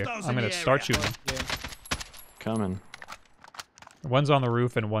all over here. Hostiles I'm in gonna the start area. shooting. Yeah. Coming. One's on the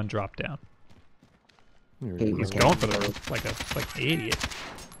roof and one dropped down. Here Hey, we He's go. going for the roof like an idiot.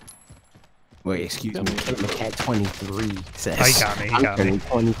 Wait, excuse me. Cat 23 says. Oh, he got me. He I'm got me. turning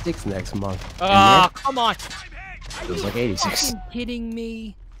 26 next month. Oh, come on. It was like 86. Fucking kidding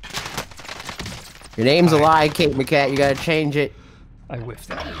me? Your name's a lie, Kate McCat. You gotta change it. I whiffed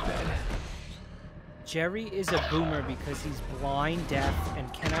that. Jerry is a boomer because he's blind, deaf,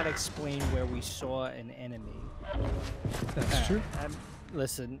 and cannot explain where we saw an enemy. That's true.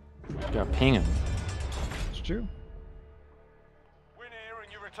 Listen, You gotta ping him. It's true. Win here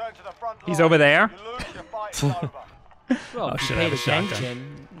and you return to the front He's line. over there. You lose, your fight's over. well, Oh, if you shit, I have paid a shotgun.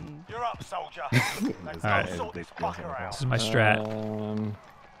 attention. You're up, soldier. Let's Alright. go sort this fucker out. This is my strat.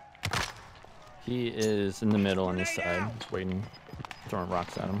 He is in the middle on his side, waiting, throwing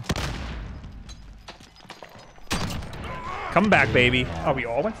rocks at him. Come back, baby. Oh, we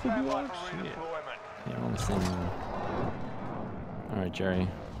all went to the gulag? Yeah, on the same. All right, Jerry,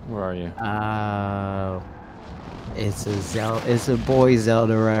 where are you? It's a boy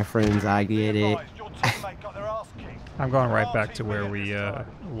Zelda reference. I get it. I'm going right back to where we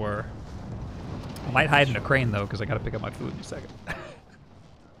were. I might hide in a crane though, because I gotta pick up my food in a second.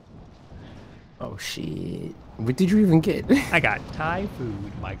 Oh shit! What did you even get? I got Thai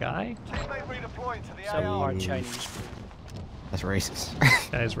food, my guy. Subpar Chinese. That's racist.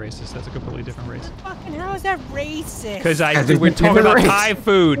 That is racist. That's a completely different race. Fucking how is that racist? Because That's we're a talking different about race. Thai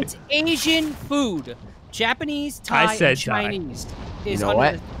food. It's Asian food. Japanese, Thai, said and Thai. Chinese is You know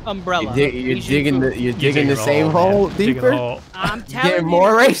under what? the umbrella. You're of Asian digging food. you're digging the a same man. hole Digging a deeper. hole. I'm Getting telling you.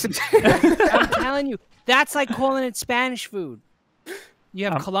 more racist. I'm telling you. That's like calling it Spanish food. You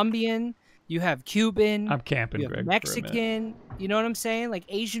have Colombian, you have Cuban, I'm camping, you have Greg. for a minute. Mexican. You know what I'm saying? Like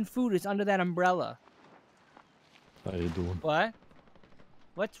Asian food is under that umbrella. How you doing? What?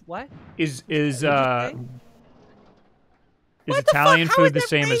 What? Is What did you Italian What the fuck? How is food the that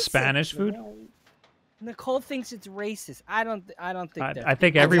same as racist? Spanish food? Nicole thinks it's racist. I don't think that. I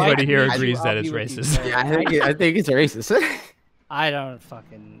think everybody here I- agrees that I'll it's be with you, racist. bro. Yeah, I think it's racist. I don't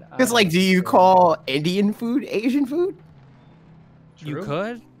fucking. I Because don't like, do you care. call Indian food Asian food? You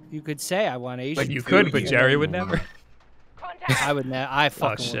True. could say I want Asian. But you food. could, but Jerry would never. I would never. I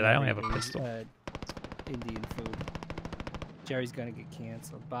fucking. shit, would I only never have a eat, pistol. Indian food. Jerry's gonna get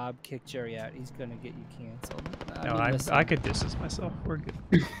canceled. Bob, kick Jerry out. He's gonna get you canceled. No, mean, listen, I could distance myself. We're good.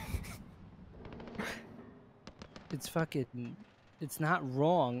 It's fucking. It's not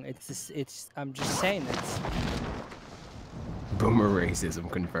wrong. It's just. It's. I'm just saying that's. Boomer racism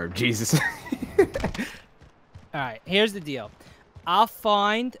confirmed. Jesus. All right. Here's the deal. I'll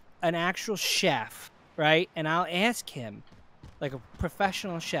find an actual chef, right, and I'll ask him, like a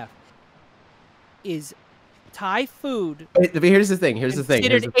professional chef, is Thai food But here's the thing. Here's the thing.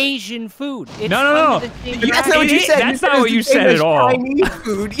 Here's considered the thing. Asian food? It's No. under the same That's bracket. not what you It- said. that's You not said what it's you the same said as at all. Chinese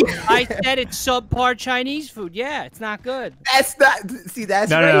food. I said it's subpar Chinese food. Yeah, it's not good. That's not. See,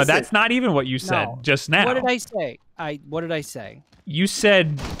 that's No, racist. that's not even what you said No. just now. What did I say? What did I say? You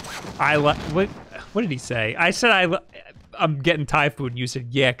said I like. What did he say? I said I'm getting Thai food, and you said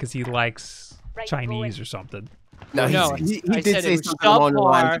yeah, because he likes Right, Chinese or something. No, No, he I did said say it was something along the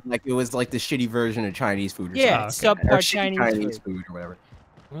lines subpar. of, like it was like the shitty version of Chinese food. Or Yeah, something. subpar Or shitty Chinese food. food or whatever.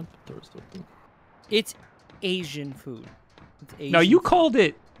 What? There's something. It's Asian food. It's Asian No, you food. called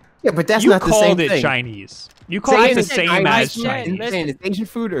it. Yeah, but that's You not the same called it thing. Chinese. You called Saying it the it's same Chinese as food Chinese. and saying it's Asian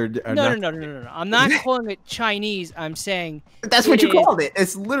food or No. not? I'm not calling it Chinese. I'm saying. That's what it you is- called it.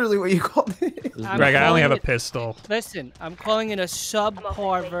 It's literally what you called it. I'm Greg, I only calling have a it- pistol. Listen, I'm calling it a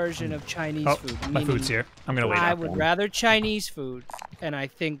subpar version of Chinese Oh, food. my meaning food's here. I'm gonna lay I down. would rather Chinese food, and I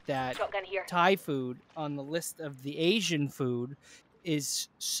think that Shotgun here. Thai food on the list of the Asian food is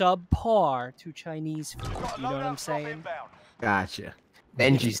subpar to Chinese food. You know what I'm saying? Gotcha.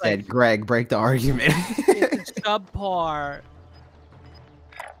 Benji said, "Greg, break the argument." It's a subpar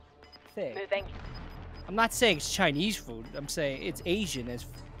thing. Moving. I'm not saying it's Chinese food. I'm saying it's Asian as.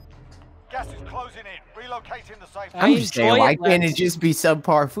 Gas is closing in. Relocating the safe. I I'm just saying, enjoy why it can't it less. just be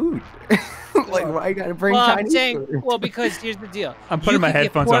subpar food? Like, why you gotta bring Well, I'm Chinese saying, food? well, because here's the deal. I'm You putting my could get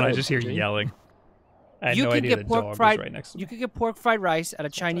headphones on. pork- I just hear yelling. I had You no could idea get the pork dog fried. was right next to me. You could get pork fried rice at a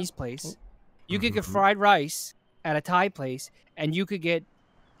Chinese place. You could get fried rice at a Thai place, and you could get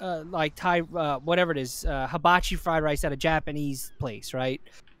like Thai whatever it is, hibachi fried rice at a Japanese place, right?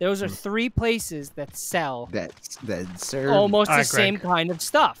 Those are three places that sell That served. almost the Alright, same Greg. kind of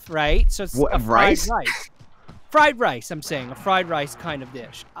stuff, right? So it's What, a fried rice? rice. Fried rice, I'm saying, a fried rice kind of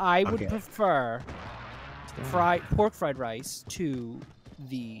dish. I would Okay. prefer pork fried rice to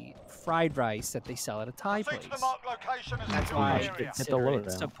the fried rice that they sell at a Thai place. Proceed to the marked location as That's you why I area. Hit the consider it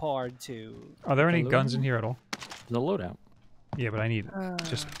loadout. subpar to. Are there any Hello? guns in here at all? The loadout. Yeah, but I need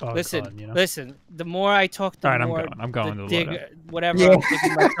just a Listen, gun, you know? listen. The more I talk, the All right, I'm more going. I'm going the to the dig, loadout. whatever. Yeah. I'm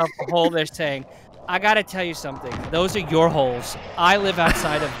digging myself a hole. They're saying, I gotta tell you something. Those are your holes. I live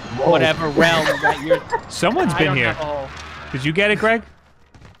outside of whatever realm that you're. Someone's I been don't here. have a hole. Did you get it, Greg?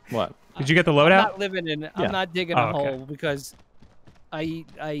 What? Did you get the I'm loadout? not living in. Yeah. I'm not digging Oh, a okay. hole because I eat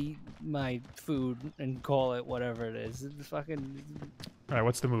my food and call it whatever it is. It's fucking. All right,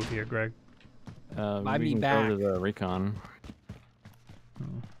 what's the move here, Greg? Buy we me can back. go to the recon.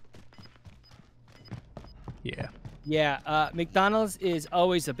 Yeah. Yeah, McDonald's is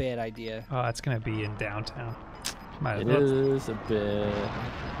always a bad idea. Oh, it's gonna be in downtown. Might as It well. is a bit.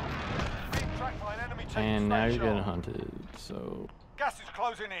 Track by an enemy team. And now Stay you're getting sharp. hunted, so Gas is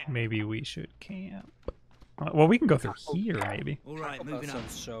closing in. Maybe we should camp. Well, we can go through here, maybe. All right, That moving up.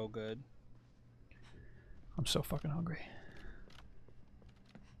 sounds so good. I'm so fucking hungry.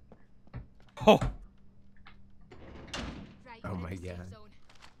 Oh, Oh my god.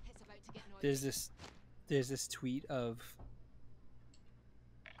 there's this tweet of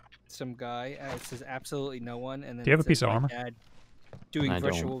some guy. It says absolutely no one, and then Do you have it a piece says, of "My armor?" dad doing I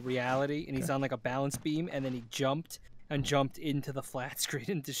don't. virtual reality, and he's on like a balance beam, and then he jumped into the flat screen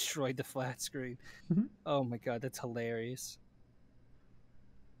and destroyed the flat screen. Mhm. Oh my god, that's hilarious.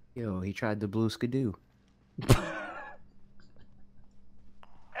 Yo, he tried the blue skidoo.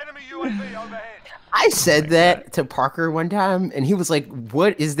 Enemy UAV overhead. I said that to Parker one time, and he was like,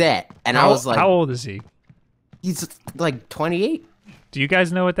 "What is that?" And I was like, how old is he? "He's like 28." Do you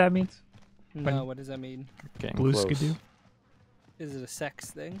guys know what that means? No, what does that mean? getting Blue close. skidoo? Is it a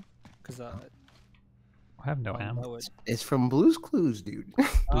sex thing? Because I have no I ammo. know it. It's from Blue's Clues, dude.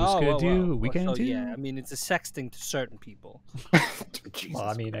 Skidoo, we can so, do. Yeah, I mean it's a sex thing to certain people. Jesus. Well,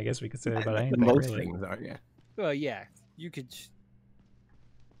 I mean, I guess we could say that about The anything. most really. things are, yeah. Well, yeah, you could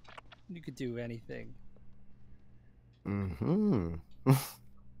do anything. Mm-hmm.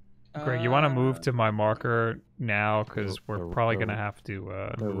 Greg, you want to move to my marker now? Because we're They're- probably they're- gonna have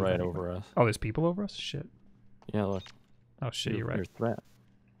to. They're move right anyway. over us. Oh, there's people over us. Shit. Yeah, look. Oh shit, you're Your right. threat.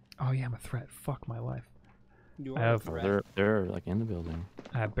 Oh yeah, I'm a threat. Fuck my life. You I are have- a threat. They're like in the building.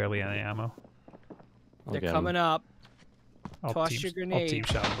 I have barely any ammo. They're coming up. I'll Toss team, your I'll grenade. team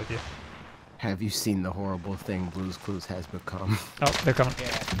shot 'em with you. Have you seen the horrible thing Blue's Clues has become? Oh, they're coming.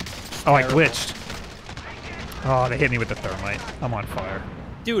 Yeah. Oh, I Terrible. glitched. Oh, they hit me with the thermite. I'm on fire.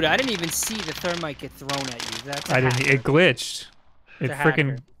 Dude, I didn't even see the thermite get thrown at you. That's a I didn't. hacker. It glitched. It It's a hacker.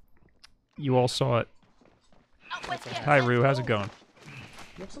 freaking. You all saw it. Up with you. Hi, Let's Rue. How's it go. going?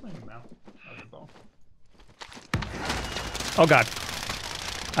 You have something in your mouth. Oh god.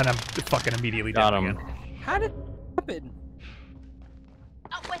 And I'm fucking immediately Got down him. again. How did that happen?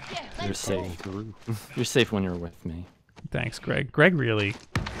 Up with you. You're Let's go. safe. You're safe when you're with me. Thanks, Greg. Greg really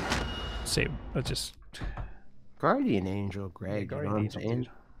saved. Just Guardian Angel, Greg. Guardian you know what I'm Angel, saying?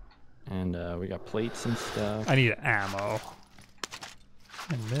 dude. And we got plates and stuff. I need ammo.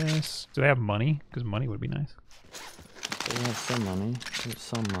 And this. Do they have money? Because money would be nice. They have some money. There's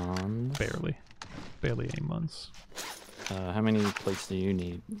some on. Barely. Barely any months. How many plates do you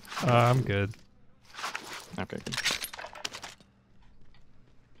need? I'm good. Okay, good.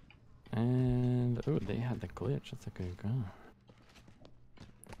 And oh, they had the glitch. That's a good gun.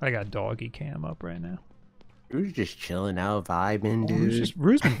 I got doggy cam up right now. Rue's just chilling out, vibing, dude.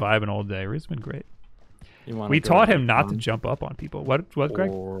 Rue's been vibing all day. Rue's been great. You want? We taught him not to jump up on people. What,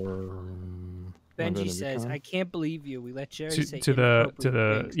 Greg? Benji says, "I can't believe you. We let Jerry say To the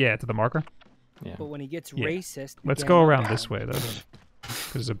inappropriate things, yeah, to the marker. Yeah. but when he gets Yeah. racist, we Let's get go him around down." this way though.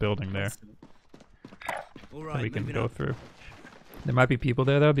 Because there's a building there All that right, we can moving go up. through. There might be people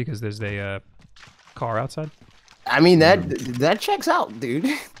there though because there's a car outside. I mean, that checks out, dude.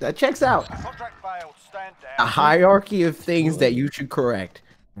 That checks out. Contract failed. Stand A down. hierarchy of things that you should correct.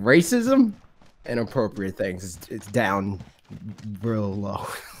 Racism and appropriate things. It's down real low.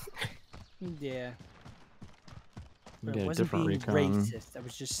 Yeah. You But get it a wasn't different being recon. racist. I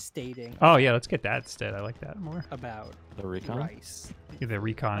was just stating Oh yeah, let's get that instead. I like that more. about The recon. rice. Yeah, the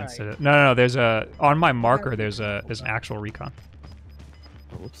recon Alright. instead of no. There's a on my marker. There's an actual recon.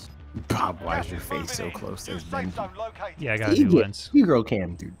 Whoops. Bob, why is your Gas is moving face so in. close? New There's safe been... zone located. Yeah, I got a new lens. You grow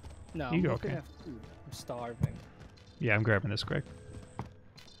cam, dude. No, You I'm go, looking okay. at food. I'm starving. Yeah, I'm grabbing this, Greg.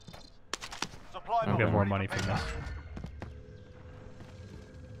 Supply I'll box get more ready money for from pickup. this.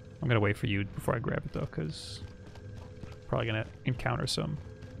 I'm gonna wait for you before I grab it though, because probably gonna encounter some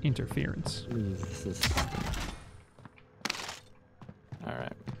interference. This is... All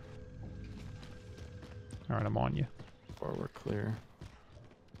right. All right, I'm on you. Before we're clear.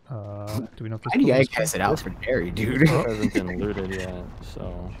 Do we know if this? How do you building's guys clear? it out for Jerry, dude? It hasn't been looted yet, so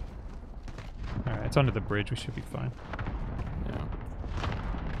All right, it's under the bridge. We should be fine. yeah.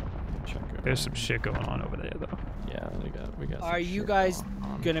 Check it. There's some shit going on over there though. Yeah, we got. Are some you shit guys going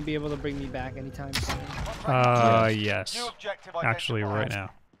on. gonna be able to bring me back anytime soon? Yes. New objective Actually, right identified.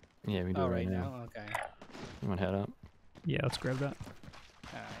 now. Yeah, we do Oh, it right right now. now. Okay. You want to head up? Yeah, let's grab that.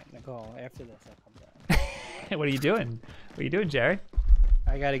 All right, Nicole. After this, I'll come down. What are you doing? What are you doing, Jerry?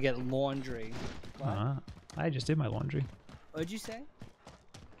 I gotta get laundry. What? I just did my laundry. What'd you say?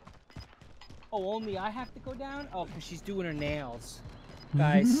 Oh, only I have to go down? Oh, because she's doing her nails.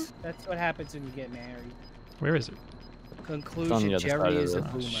 Guys, that's what happens when you get married. Where is it? Conclusion, other side Jerry of is a the-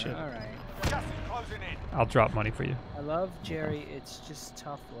 boomer. shit. Alright. Gas is closing in. I'll drop money for you. I love Jerry, it's just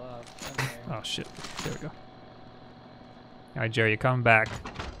tough love. Okay. Oh shit. There we go. All right, Jerry, you're coming back.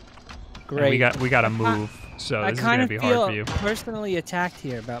 And Great. we gotta move. So I this is kind gonna of be feel hard for you. personally attacked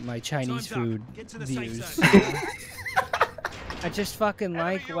here about my Chinese food views. I just fucking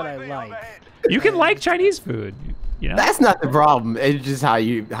like Enemy what I UAV like. overhead. You can like Chinese food. You know. That's not the problem. It's just how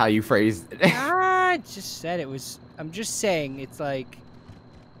you phrased it. I just said it was. I'm just saying it's like.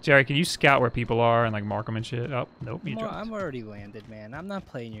 Jerry, can you scout where people are and like mark them and shit? Oh, nope, you dropped. I'm already landed, man. I'm not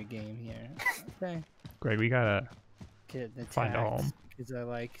playing your game here. Okay. Greg, we gotta Get find a home. because I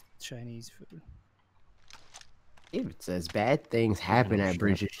like Chinese food. If it says bad things happen at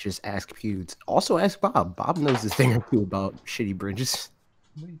bridges, just ask feuds. Also ask Bob. Bob knows this thing or two about shitty bridges.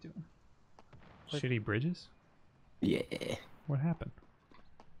 What are you doing? Shitty bridges? Yeah. What happened?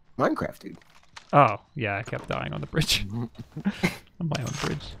 Minecraft, dude. Oh, yeah, I kept dying on the bridge. On my own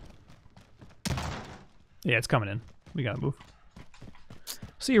bridge. Yeah, it's coming in. We gotta move.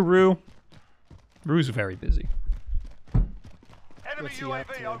 See you, Rue. Rue's very busy. Enemy What's he up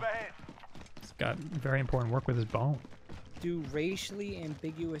UAV to? overhead. He's got very important work with his bone. Do racially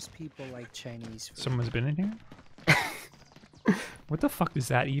ambiguous people like Chinese food? Someone's been in here? What the fuck does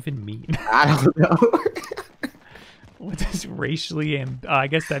that even mean? I don't know. What does racially and I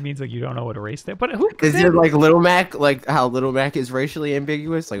guess that means like you don't know what a race that. But who? Is it like Little Mac? Like how Little Mac is racially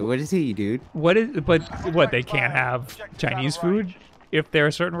ambiguous? Like what is he, dude? What is? But what they can't have Chinese food if they're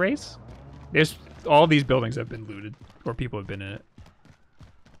a certain race? There's all these buildings have been looted or people have been in it.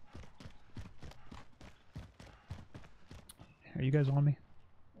 Are you guys on me?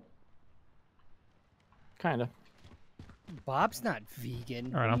 Kinda. Bob's not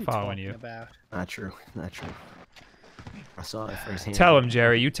vegan. All right, What are I'm following talking you. About? Not true. Not true. I saw it firsthand. Tell him,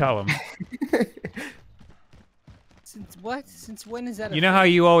 Jerry. You tell him. Since what? Since when is that? You know how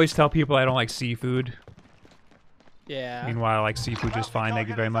you always tell people I don't like seafood? Yeah. Meanwhile, I like seafood just fine. Thank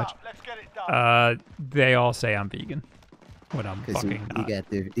you very much. Let's get it done. They all say I'm vegan when I'm Because fucking you not. got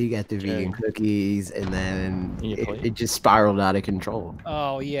the vegan cookies, and then Eat a plate. it just spiraled out of control.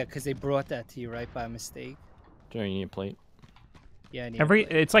 Oh yeah, because they brought that to you right by mistake. Jerry, you need a plate. Yeah. I need a plate.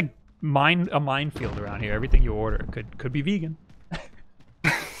 It's like a minefield around here. Everything you order could be vegan.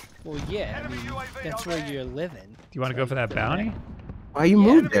 Well, yeah. I mean, that's where you're living. Do you want to go for that bounty? Why you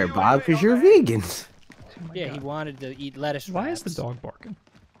moved there, Bob? Because you're vegan. Yeah, he wanted to eat lettuce Why is wraps. the dog barking?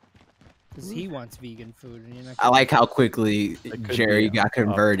 Because he wants vegan food, and you're not. I like how quickly could Jerry be got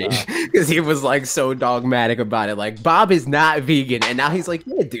converted off because he was like so dogmatic about it. Like Bob is not vegan, and now he's like,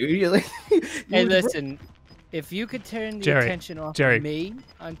 yeah, dude. You're like, Hey, listen. If you could turn the Jerry, attention off Jerry, of me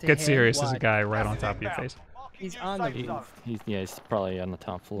onto Get him, serious. There's a watch. guy right on top of your face. He's on the roof. He's probably on the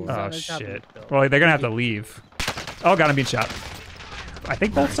top floor. He's on Oh the top of shit. the building. Well, they're gonna have to leave. Oh god, I'm being shot. I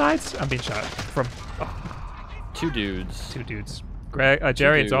think both sides. I'm being shot from Two dudes. two dudes. Greg,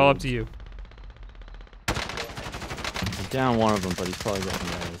 Jerry, it's all up to you. I'm down one of them, but he's probably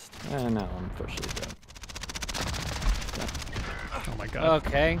getting raised. No, I'm officially dead. Oh my god.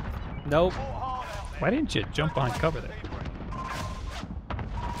 Okay. Nope. Why didn't you jump behind cover there?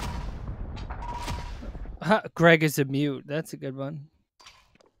 Greg is a mute. That's a good one.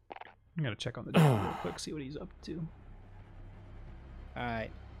 I'm gonna check on the dog real quick, see what he's up to. All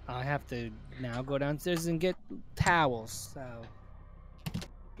right, I have to now go downstairs and get towels. So,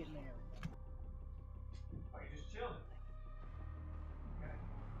 getting there.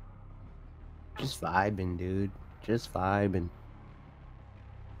 Just vibing, dude. Just vibing.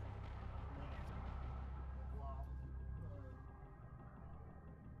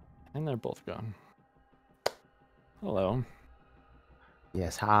 And they're both gone. Hello.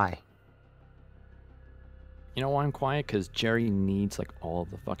 Yes, hi. You know why I'm quiet? Because Jerry needs like all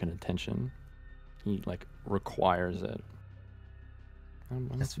the fucking attention. He like requires it.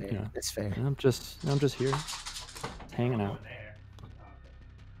 That's fair. You know, That's fair. I'm just here, hanging out.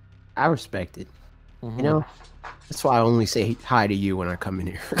 I respect it. You know, that's why I only say hi to you when I come in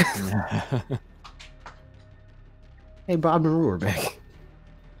here. Hey, Bob and Rue are back.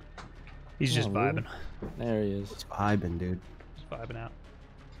 He's just vibing. There he is. Just vibing, dude. Just vibing out.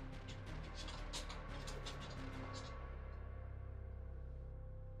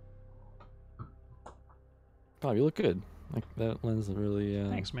 Bob, you look good. Like that lens really.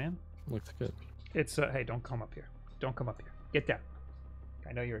 Thanks, man. Looks good. It's hey, don't come up here. Don't come up here. Get down.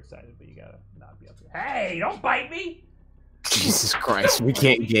 I know you're excited, but you gotta not be up here. Hey, don't bite me! Jesus Christ, we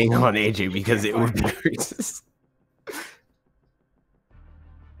can't gang on AJ because it would be racist.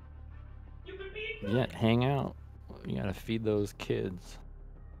 Yeah, hang out. You gotta feed those kids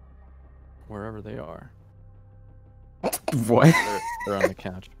wherever they are. What? They're on the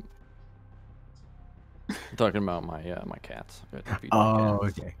couch. I'm talking about my my cats. I gotta feed my Oh,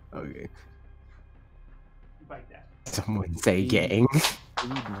 cats. okay. Okay. Bite that. Someone say gang.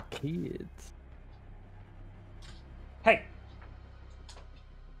 Feed my kids. Hey!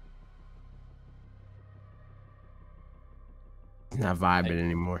 He's not vibing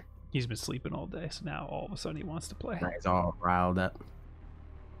anymore. He's been sleeping all day, so now all of a sudden he wants to play. He's all riled up.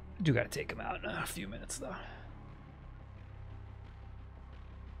 Do gotta take him out in a few minutes, though.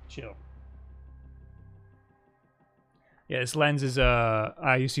 Chill. Yeah, this lens is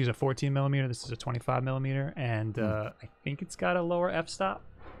I used to use a 14mm. This is a 25mm, and I think it's got a lower f-stop.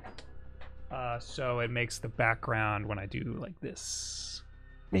 So it makes the background when I do like this.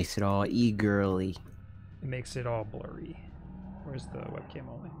 Makes it all e-girly. It makes it all blurry. Where's the webcam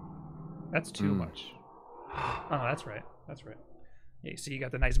only? That's too much. Oh, that's right. That's right. Yeah, you see, you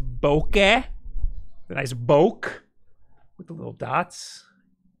got the nice bokeh, the nice bokeh with the little dots.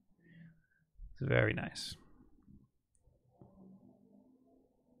 It's very nice.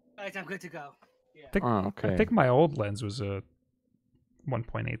 All right, I'm good to go. Yeah. Okay. I think my old lens was a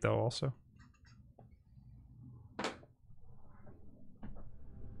 1.8 though, also.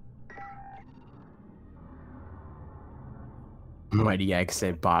 Mighty Egg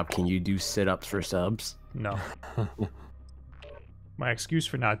said, Bob, can you do sit-ups for subs? No. My excuse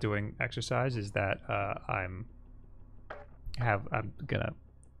for not doing exercise is that I'm gonna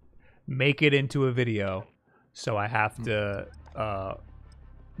make it into a video, so I have to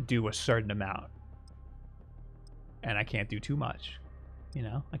do a certain amount, and I can't do too much. You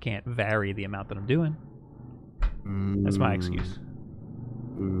know, I can't vary the amount that I'm doing. That's my excuse.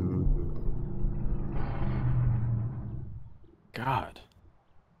 God.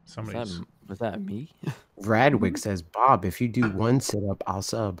 Somebody's. Was that me? Radwick says, Bob, if you do one sit-up, I'll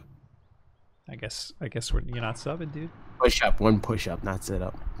sub. I guess you're not subbing, dude. Push-up, one push-up, not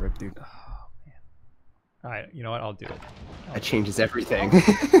sit-up. Rip, dude. Oh man. All right, you know what? I'll do it. That changes everything. Now's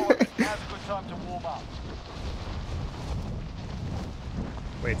a good time to warm up.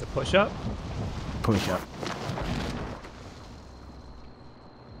 Wait, it's a push-up. Push-up.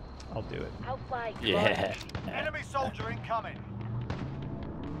 I'll do it. Outfly. Yeah. Enemy soldier incoming.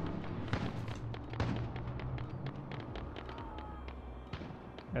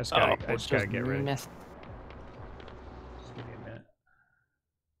 I just gotta get ready. messed Just give me a minute.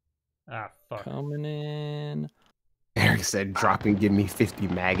 Ah, fuck. coming in. Eric said, drop and give me 50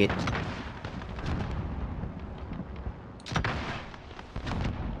 maggot.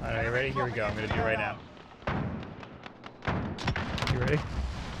 All right, you ready? Here we go. I'm gonna do it right now. You ready?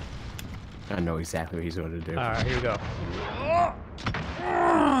 I know exactly what he's going to do. All right, here we go. All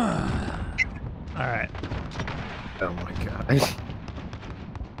right. Oh my god.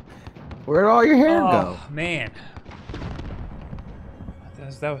 Where'd all your hair go? Oh man.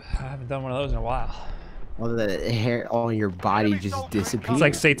 I haven't done one of those in a while. All the hair on your body just disappeared. It's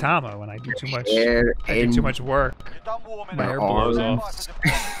like Saitama when I do too much. Hair I do too and much work. You're done warming My up. hair blows arms. off.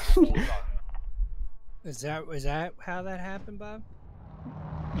 Is that how that happened, Bob?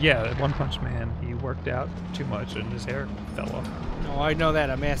 Yeah, One Punch Man. He worked out too much and his hair fell off. No, I know that.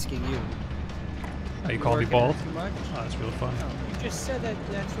 I'm asking you. Oh, you called me working out bald? too much? Oh, that's real funny. No, you just said that.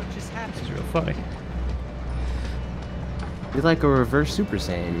 That's what just This happened. is real funny. You're like a reverse Super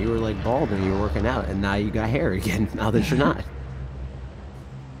Saiyan. You were like bald and you were working out, and now you got hair again. Now that you're not.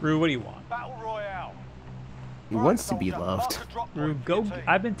 Rue, what do you want? Battle Royale. He wants to be loved. Rue, go.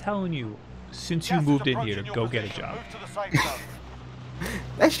 I've been telling you since you moved in here to go get a job. Move to the safe zone.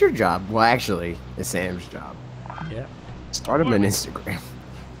 That's your job. Well, actually, it's Sam's job. Yeah. Start him on Instagram.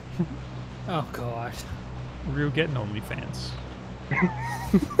 Oh God. Rue getting OnlyFans.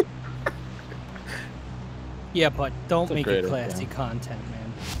 Yeah, but don't It's a make it creative, classy yeah. content,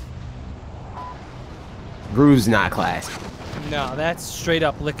 man. Rue's not classy. No, that's straight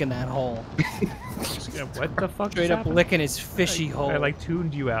up licking that hole. What the fuck? Straight just up happened? licking his fishy hole. I like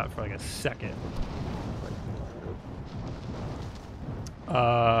tuned you out for like a second.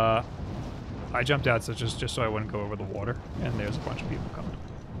 I jumped out so just so I wouldn't go over the water, and there's a bunch of people coming.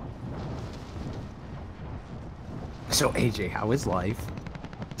 So AJ, how is life?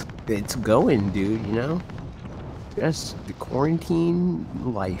 It's going, dude. You know, just the quarantine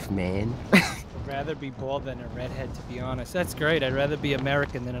life, man. I'd rather be bald than a redhead, to be honest. That's great. I'd rather be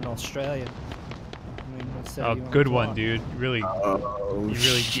American than an Australian. I mean, what's that Oh, you wanna good talk? one, dude. You really Oh,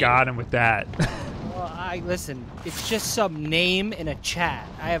 shit. got him with that. Well, listen. It's just some name in a chat.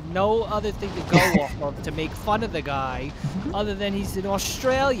 I have no other thing to go off of to make fun of the guy, other than he's in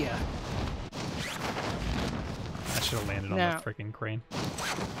Australia. I should have landed on Now- the freaking crane.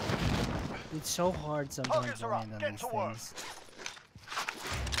 It's so hard sometimes Targets to are up. land on Get these to work. things.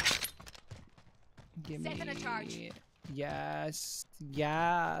 Give Set in a charge. me. Yes.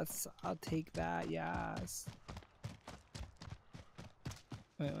 Yes. I'll take that. Yes.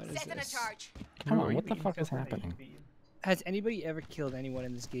 Wait, what is Set in a this? charge. Come on, what the fuck is happening? Has anybody ever killed anyone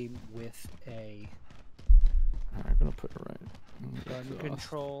in this game with a Alright, I'm gonna put it right. gun Exhaust.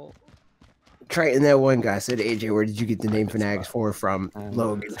 control? Triton, that one guy said, AJ, where did you get the name Fanatics 4 from?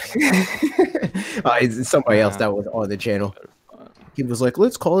 Logan. It's somebody else that was on the channel. He was like,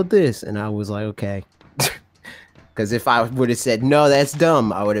 let's call it this. And I was like, okay. Because if I would have said, no, that's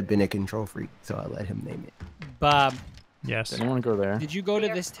dumb, I would have been a control freak. So I let him name it. Bob, Yes. Does anyone go there? did you go to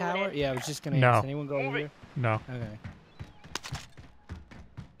this tower? Yeah, I was just gonna No. ask. Anyone go over here? No. Okay.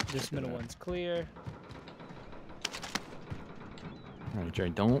 This middle one's clear. Alright, Jerry,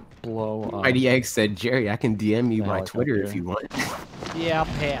 don't blow up. IDX said, Jerry, I can DM you The my helicopter. Twitter if you want. Yeah, I'll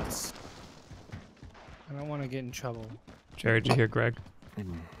pass. I don't want to get in trouble. Jared, did you hear Greg?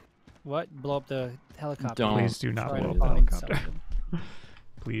 What? Blow up the helicopter? Don't. Please do not Try blow to up the find helicopter. something.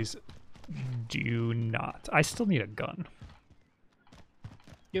 Please do not. I still need a gun.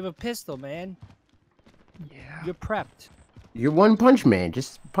 You have a pistol, man. Yeah. You're prepped. You're One Punch Man.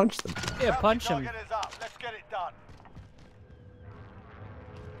 Just punch them. Yeah, punch him. Target is up. Let's get it done.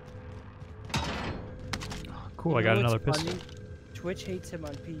 Cool, I You got know another what's pistol. funny? Twitch hates him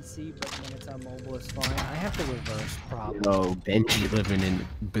on PC, but when it's on mobile, it's fine. I have the reverse problem. Oh, Benji living in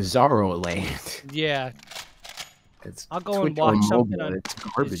Bizarro land. Yeah, It's I'll go and Twitch on watch something mobile, on. It's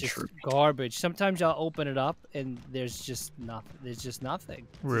garbage It's just for me. garbage. Sometimes I'll open it up and there's just nothing. There's just nothing.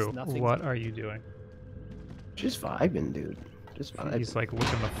 There's Rue, nothing. what are you doing? Just vibing, dude. Just vibing. He's like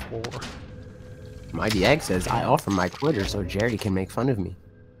licking the floor. My DX says I offer my Twitter so Jerry can make fun of me.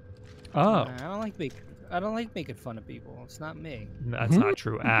 Oh, I don't like making fun of people. It's not me. that's not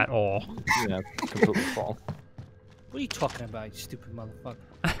true at all. Yeah, completely false. What are you talking about, you stupid motherfucker?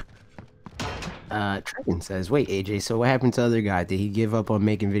 Triton says, wait, AJ, so what happened to the other guy? Did he give up on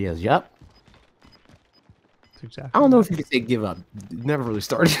making videos? Yup. That's exactly I don't know what if you could say give up. It never really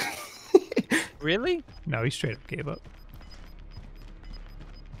started. Really? No, he straight up gave up.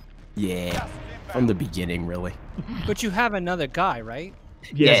 Yeah. From the beginning, really. But you have another guy, right?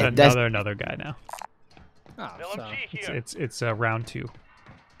 He has Yeah, that's- another guy now. Oh, so. It's round 2.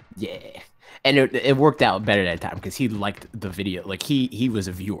 Yeah. And it worked out better that time because he liked the video. Like, he was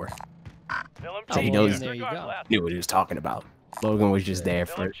a viewer. Oh, So he well, knows- there you go. Knew what he was talking about. Logan was just there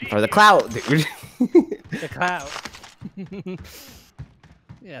for the clout, dude. The cloud.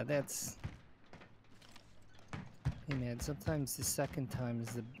 Yeah, that's. Hey man, sometimes the second time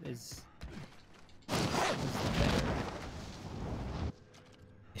is the better.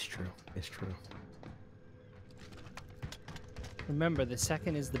 It's true. It's true. Remember, the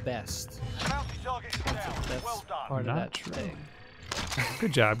second is the best. Bounty target is down. That's Well done. part of Not that true. thing.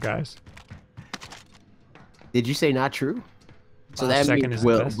 Good job, guys. Did you say not true? So that Second means is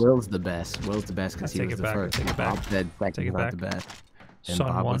the best. Will's the best. Will's the best because I he take was it the back, I first. take it Bob back. said Take second it not the back. best. And Son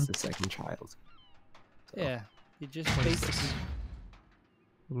Bob won. was the second child. Yeah, you just What is basically. this?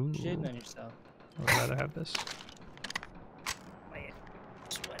 Ooh. Shitting on yourself. I'd rather have this. Man,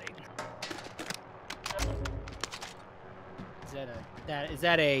 sweating. Is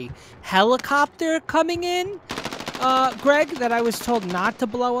that a helicopter coming in, Greg? That I was told not to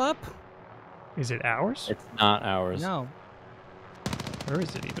blow up. Is it ours? It's not ours. No. Where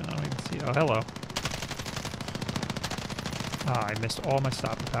is it even? I don't even see it. Oh, hello. Ah, I missed all my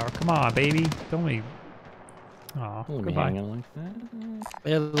stopping power. Come on, baby. Don't me. Aw, We'll be goodbye. hanging like that.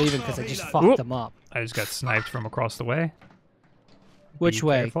 They're leaving because I just fucked them up. I just got sniped from across the way. Which Be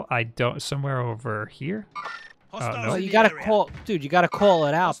way? careful. I don't. Somewhere over here. Oh, no. Well, you gotta call, dude. You gotta call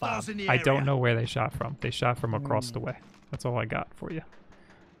it out, Bob. I don't know where they shot from. They shot from across the way. That's all I got for you.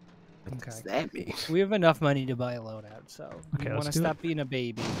 What does that mean? We have enough money to buy a loadout, so Okay, you let's want to do stop being a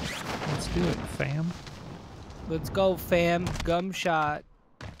baby. Let's do it, fam. Let's go, fam. Gum shot.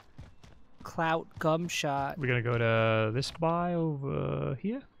 Clout gum shot. We're gonna go to this buy over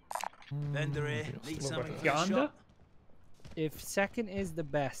here. Vendor here. Need something for the Yonder. shop? If second is the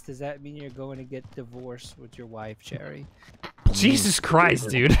best, does that mean you're going to get divorced with your wife, Jerry? Jesus Christ,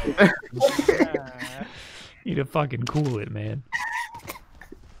 dude. Ah, Need to fucking cool it, man.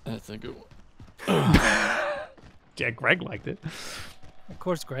 That's a good one. Yeah, Greg liked it. of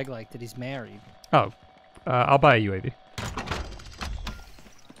course, Greg liked it. He's married. Oh, I'll buy a UAV.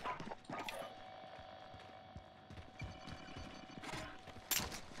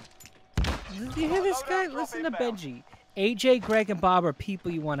 Did you hear this guy? Listen to Benji. AJ, Greg, and Bob are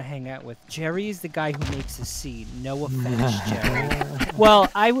people you want to hang out with. Jerry is the guy who makes a scene. No offense, Jerry. Well,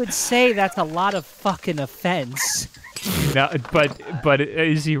 I would say that's a lot of fucking offense. No, but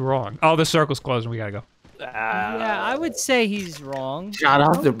is he wrong? Oh, the circle's closing. We gotta go. Yeah, I would say he's wrong. Shout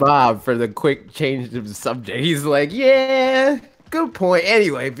out to Bob for the quick change of the subject. He's like, yeah, good point.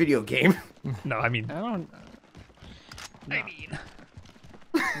 Anyway, video game. No, I mean, I don't. No.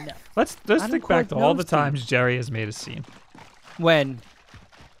 No. let's Adam think back to all the knows things. times Jerry has made a scene. When?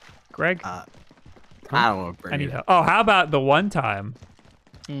 Greg, I don't want to I bring need it help. up. Oh, how about the one time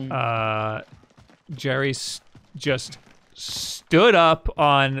Mm. Jerry just stood up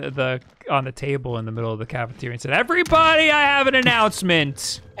on the table in the middle of the cafeteria and said, "Everybody, I have an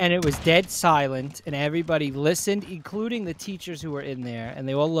announcement." And it was dead silent, and everybody listened, including the teachers who were in there, and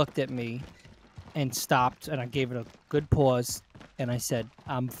they all looked at me and stopped, and I gave it a good pause, and I said,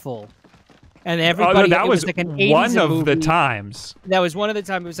 "I'm full." And everybody, that it was like an 80s one of the movie. times. That was one of the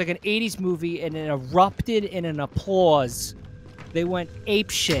times. It was like an 80s movie, and it erupted in an applause. They went ape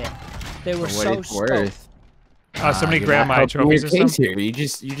shit. They were For what so it's stoked. worth. Somebody You're grab not my helping trophy your system. case here.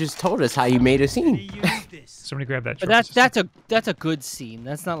 You just told us how you made a scene. Use this. Somebody grab that But trophy system. that's a good scene.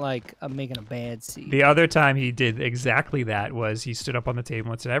 That's not like I'm making a bad scene. The other time he did exactly that was he stood up on the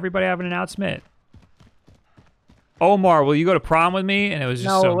table and said, "Everybody have an announcement." Omar, will you go to prom with me? And it was just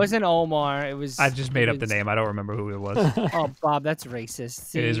No, some, it wasn't Omar. It was. I just made it up the was- name. I don't remember who it was. Oh, Bob, that's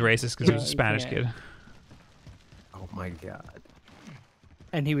racist. It is See? racist because he was a you Spanish can't. kid. Oh my god.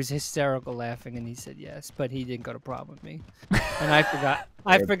 And he was hysterical laughing, and he said yes, but he didn't go to prom with me. And I forgot.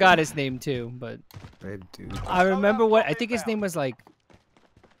 I forgot his name too, but Red dude. I remember what I think his name was like.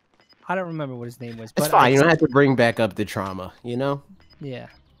 I don't remember what his name was. It's But fine. You don't have to bring back up the trauma, you know? Yeah.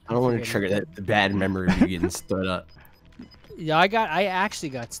 I don't want to Forget trigger the bad memory of you getting stood up. Yeah, I actually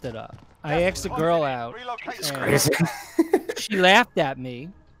got stood up. I asked a girl out. Relocate and Crazy. she laughed at me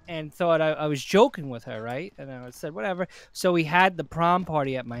and thought I was joking with her, right? And I said, whatever. So we had the prom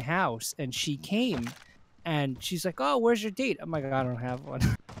party at my house, and she came, and she's like, "Oh, where's your date?" I'm like, "I don't have one."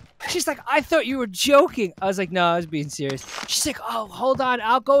 She's like, "I thought you were joking." I was like, "No, I was being serious." She's like, "Oh, hold on.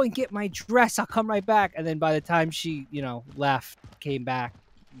 I'll go and get my dress. I'll come right back." And then by the time she, left, came back,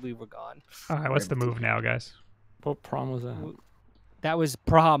 we were gone. All right, what's the move now, guys? What prom was that? That was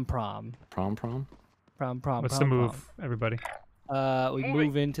prom. Prom? What's the move, everybody? We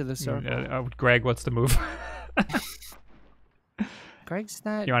move into the circle. Greg, what's the move? Greg's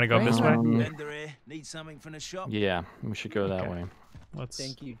not. You wanna go Greg's this way? not- Vendor here. Need something from the shop? Yeah, we should go that Okay. way. Let's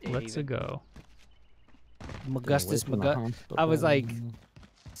Thank you, let's David. go. Augustus Away from the Magut. I was like hospital.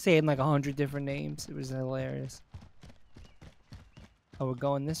 saying like 100 different names. It was hilarious. Oh, we're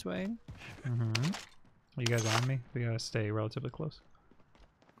going this way? Mm-hmm. Are you guys on me? We gotta stay relatively close.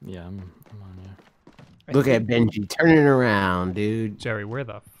 Yeah, I'm on you. Look at Benji turning around, dude. Jerry, where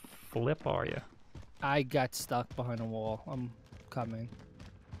the flip are you? I got stuck behind a wall. I'm coming.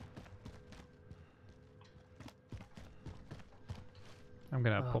 I'm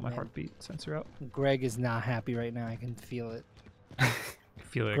gonna Oh, pull my man. heartbeat sensor out. Greg is not happy right now. I can feel it. I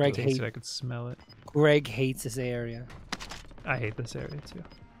feel like I Greg could taste hate- it. I could smell it. Greg hates this area I hate this area too.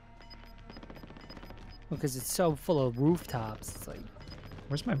 because it's so full of rooftops. It's like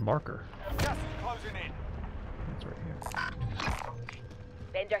Where's my marker? Gas is closing in. It's right here.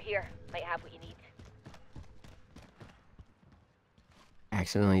 Vendor here. Might have what you need.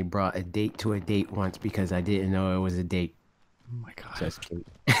 Accidentally brought a date to a date once because I didn't know it was a date. Oh my god. Just kidding.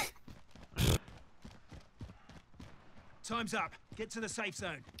 Time's up. Get to the safe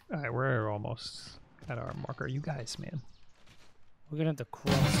zone. Alright, we're almost at our marker. You guys, man. We're gonna have to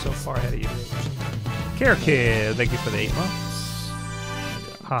cross. So far ahead of you. Care Kid, thank you for the 8 months.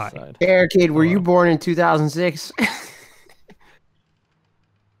 Hi. Side. Hey, kid, were you born in 2006?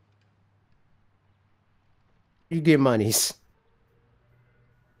 You get monies.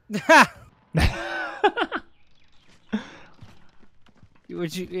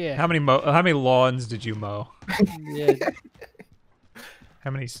 Would you? Yeah. How many lawns did you mow? Yeah.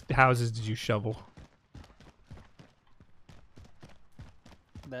 How many houses did you shovel?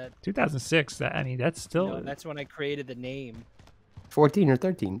 That. 2006. That I mean, that's still. No, that's when I created the name. 14 or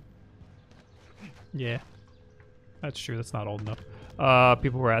 13. Yeah. That's true. That's not old enough.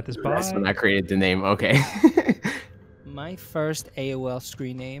 People were at this bar. That's when I created the name. Okay. My first AOL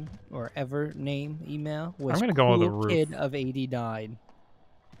screen name or ever name email was I'm gonna go on the Cool roof. Kid of 89,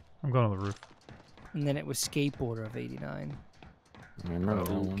 I'm going on the roof. and then it was Skateboarder of 89. I remember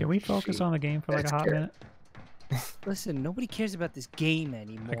that one. Can we focus on the game for like a hot minute? Listen, nobody cares about this game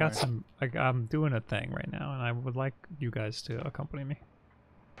anymore. I got some. I'm doing a thing right now, and I would like you guys to accompany me.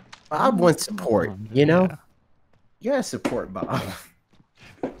 Bob wants support, you know? Yeah. You gotta support Bob.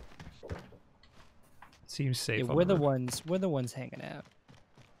 Seems safe. Yeah, on we're the the roof. ones hanging out.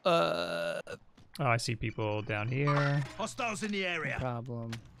 Oh, I see people down here. Hostiles in the No area.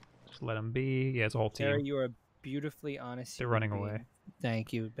 problem. Just let them be. Yeah, it's a whole team. Terry, you are a beautifully honest. They're human running being. away.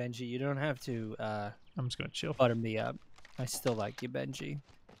 Thank you, Benji. You don't have to I'm just gonna chill. butter me up. I still like you, Benji.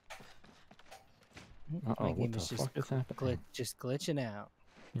 Uh-oh, My what game the is just fuck is happening? just glitching out.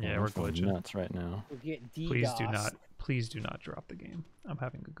 Yeah, Oh, we're this one's glitching. nuts right now. We're getting Please do not drop the game. I'm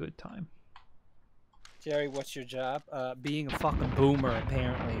having a good time. Jerry, what's your job? Being a fucking boomer,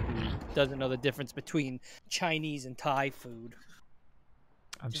 apparently, who doesn't know the difference between Chinese and Thai food.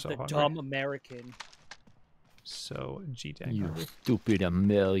 I'm Just so a hungry. dumb American. So G-Dang You hungry. stupid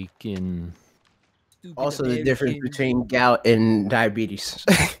American. Stupid Also, the difference American. between gout and diabetes.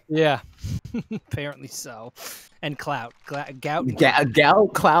 Yeah, apparently so. And clout. Gout. and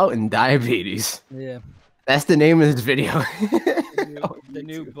Gout, clout, and diabetes. Yeah. That's the name of this video. The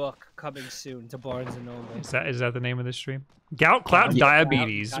new book coming soon to Barnes and Noble. Is that the name of this stream? Gout, clout, and Yeah.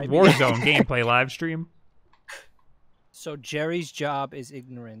 diabetes. Gout, Warzone gameplay live stream. So Jerry's job is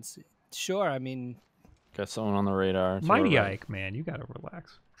ignorance. Sure, I mean, Got someone on the radar. to Mighty our right. Ike, man, you gotta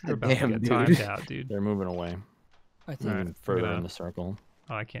relax. You're about Damn, to get dude. timed out, dude. They're moving away. I think Moving further gonna- in the circle.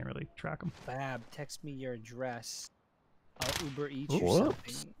 Oh, I can't really track them. Fab, text me your address. I'll Uber Eats you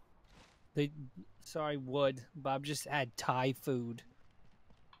Whoops. something. Sorry, Wood. Bob just had Thai food.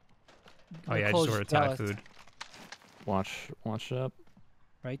 Oh yeah, I just Nicole's ordered Thai jealous. food. Watch up.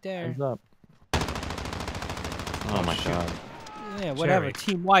 Right there. Heads up. Oh my shoot. god. Yeah, whatever. Jerry.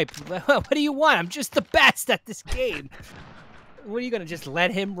 Team wipe. What do you want? I'm just the best at this game. What are you gonna just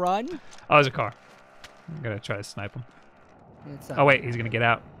let him run? Oh, there's a car. I'm gonna try to snipe him. It's not- Oh wait, he's gonna get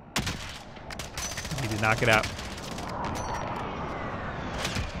out. He did not get out.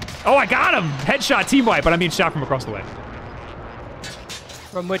 Oh, I got him! Headshot, team wipe, but I'm being shot from across the way.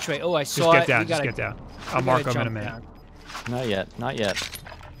 From which way? Oh, I Just saw get it. down, We just gotta- get down. we I'll mark gotta him in a jump minute. down. Not yet. Not yet.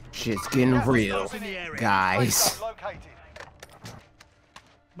 Shit's getting real, Hostiles in the area. guys. Safe zone located.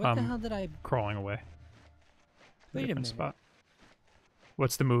 What the hell did I? Crawling away. Wait a Different minute. spot.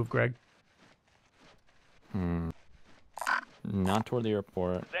 What's the move, Greg? Not toward the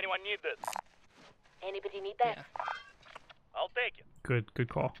airport. Does anyone need this? Anybody need that? Yeah. I'll take it. Good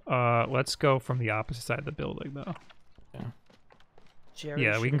call. Let's go from the opposite side of the building, though. Jerry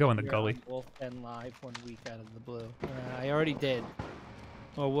Yeah, we can go in the should gully. appear on Wulff Den live 1 week out of the blue. I already did.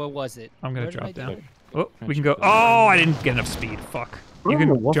 Or what was it? I'm gonna Where did drop I do down. it? Oh, we can go. Oh, I didn't get enough speed. Fuck. You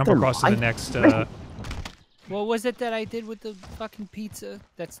can Wulff jump Den across to the live? next. What was it that I did with the fucking pizza?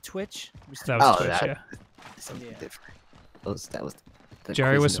 That's Twitch. That was Oh, Twitch, that- yeah. Something Yeah. different. That was the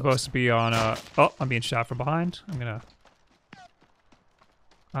Jerry was Quiznos. supposed to be on. Oh, I'm being shot from behind.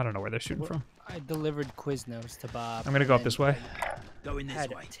 I don't know where they're shooting from. I delivered Quiznos to Bob. I'm gonna go up and this way. Going this Had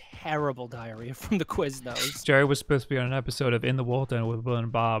way. terrible diarrhea from the Quiznos. Jerry was supposed to be on an episode of In the Wulff Den with Will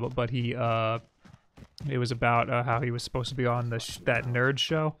and Bob, but he it was about how he was supposed to be on that nerd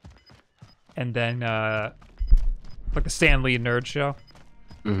show, and then like the Stan Lee nerd show,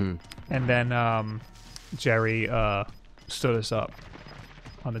 Mhm. and then Jerry stood us up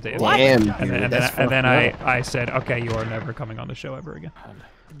on the day of Damn, and then, dude, that's and then fucked I said, okay, you are never coming on the show ever again.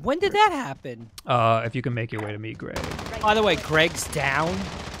 When did that happen? If you can make your way to meet Greg. By the way, Greg's down,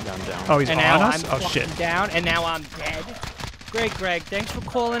 Down, down. Oh, he's and on now us? I'm Oh, shit. fucking down, and now I'm dead. Great, Greg. Thanks for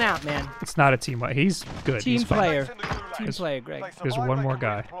calling out, man. It's not a team. He's good. Team He's fine. player. In the gulag. Team player, Greg. They There's survive, one they more can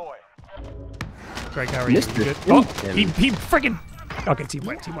guy. redeploy. Greg, how are you? Mr. You good? Oh, Simpson. he freaking. Okay, team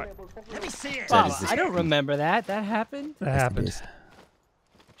white, team white. Let me see it. Bob, is this I don't remember that. That happened? That happened.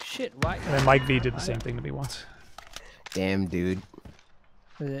 Shit, right? And then Mike V did the same thing to me once. Damn, dude.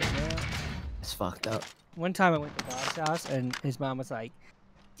 Was it, yeah. It's fucked up. One time I went to Bob's house, and his mom was like,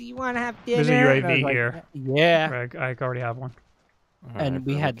 "Do you want to have dinner?" There's a And I was UAV like, here. Yeah. Greg, I already have one. And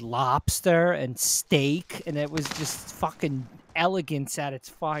we had lobster and steak, and it was just fucking elegance at its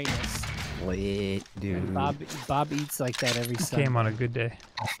finest. Lit, dude. Bob eats like that every Sunday. Came on a good day.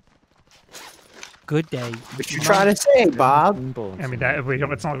 Good day. What you trying to say, Bob? I mean,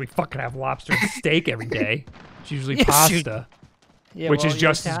 it's not like we fucking have lobster and steak every day. It's usually Yes, you- pasta, Yeah, which well, is you're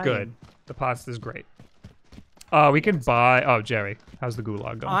just as good. Italian. The pasta's great. We can buy. Oh, Jerry, how's the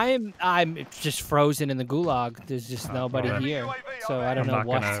gulag going? I'm just frozen in the gulag. There's just nobody well, here, so I don't know not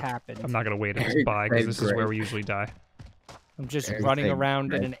what's gonna- happened. I'm not gonna wait until buy because this is where we usually die. I'm just Everything running around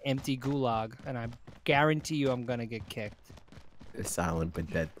in red. an empty gulag, and I guarantee you I'm gonna get kicked. It's silent but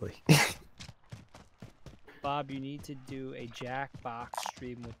deadly. Bob, you need to do a Jackbox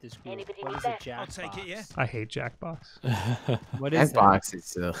stream with this group. Anybody What need is a that? Jackbox? I'll take it, yeah. I hate Jackbox. What is That that? box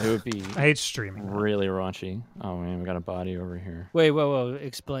is It would be I hate streaming. that. really raunchy. Oh man, we got a body over here. Wait, whoa,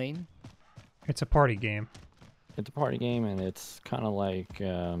 explain. It's a party game. It's a party game, and it's kind of like. Do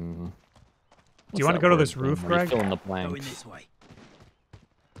you what's wanna that go to word this thing roof, where you Greg? Fill in the Going blanks. this way.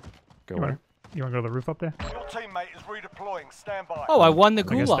 Go You where? want to go to the roof up there? Your teammate is redeploying. Stand by. Oh, I won the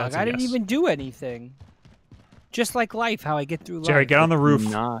I guess gulag. that's a I didn't yes. even do anything. Just like life, how I get through life. Jerry, get on the roof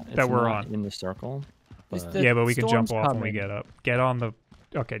It's that we're not on. in the circle. It's But the- Yeah, but we can jump storm's off when we coming. get up. Get on the.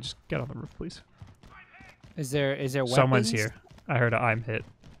 Okay, just get on the roof, please. Is there weapons? Someone's here. I heard I'm hit.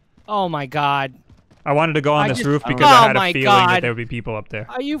 Oh my god. I wanted to go on I this just- roof because Oh I had a my feeling that God. there would be people up there.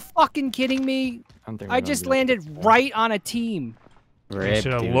 Are you fucking kidding me? don't think we're I gonna just be able to landed get right on a team. You red,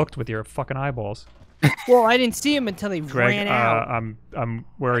 should have dude. looked with your fucking eyeballs. Well, I didn't see him until he Greg, ran out. I'm.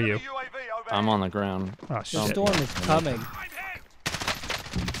 Where are you? UAV overhead. I'm on the ground. Oh The shit! storm is coming.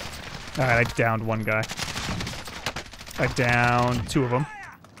 All right, I downed one guy. I downed two of them.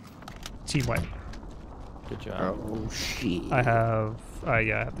 Team white. Good job. Oh shit. I have.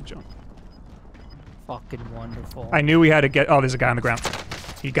 Yeah, I have to jump. Fucking wonderful. I knew we had to get. Oh, there's a guy on the ground.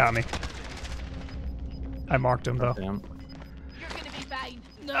 He got me. I marked him though. Damn. You're gonna be fine.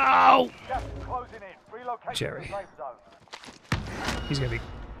 No! Gas is closing in. Relocate Jerry. to the safe zone. He's gonna be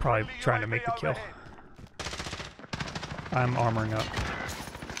probably trying to make the kill. I'm armoring up.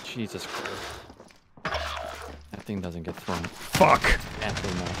 Jesus Christ. That thing doesn't get thrown. Fuck.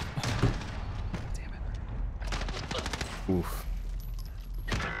 Absolutely not. Oof.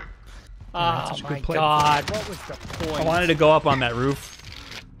 Oh such a my good play. god, what was the point? I wanted to go up on that roof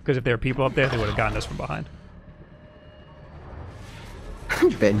because if there were people up there, they would have gotten us from behind.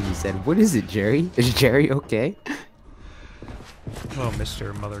 Benji said, "What is it, Jerry? Is Jerry okay?" Hello,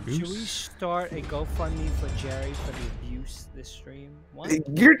 Mr. Mother Should we Goose. start a GoFundMe for Jerry for the abuse this stream? What?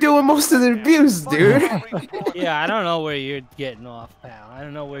 You're doing most of the abuse, dude. Yeah, I don't know where you're getting off, pal. I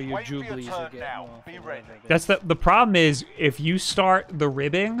don't know where your Wait for your jubilees are turn getting now. off. Be or ready. whatever it That's is. the problem is if you start the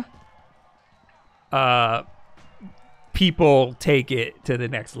ribbing, people take it to the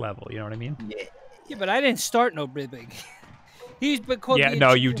next level. You know what I mean? Yeah, but I didn't start no ribbing. He's been called. Yeah, the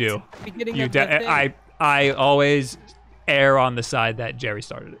no, you insurance do. at the beginning You of the thing. I always err on the side that Jerry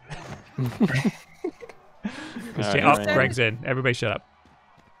started it. Alright, Oh, alright. Greg's in. Everybody shut up.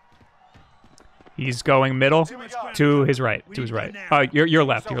 He's going middle to his right. To his right. Oh, your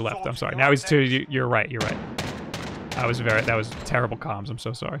left. Your left. I'm sorry. Now he's to your right. You're right. That was terrible comms. I'm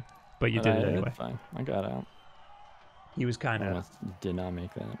so sorry, but you did it anyway. It's fine. I got out. He was kind I of almost did not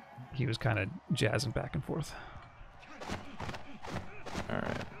make that. jazzing back and forth. All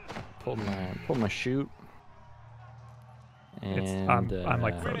right. Pulled my shoot. And I'm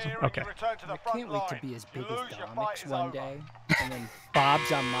like frozen. Okay. Return to the I front can't wait to line. be as big You as lose, your fight Dominics is one over. day, and then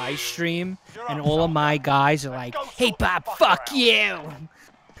Bob's on my stream, and all of my guys are like, "Hey Bob, fuck you!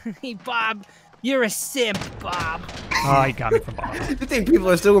 Hey Bob, you're a simp, Bob." Oh, he got me from behind. You think people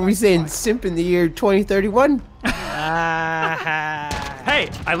are still gonna be saying simp in the year 2031? Ah.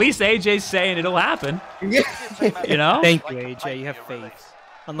 Hey, at least AJ's saying it'll happen. Yeah. You know? Thank you, AJ. You have faith.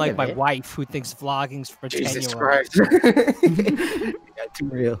 Unlike Yeah, my man. wife, who thinks vlogging's for Jesus 10-year-olds. Christ. Got too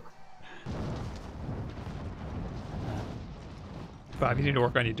real. Bob, you need to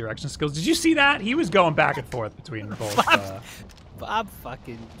work on your direction skills. Did you see that? He was going back and forth between both. Bob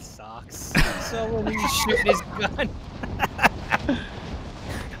fucking sucks. So when he was shooting his gun.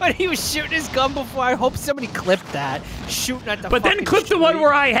 When he was shooting his gun before, I hope somebody clipped that. Shooting at the But then fucking clip the one street.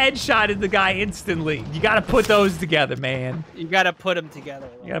 where I headshotted the guy instantly. You gotta put those together, man. You gotta put them together.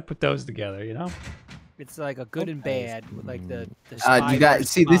 You gotta put those together, you know? It's like a good and bad, with like the You got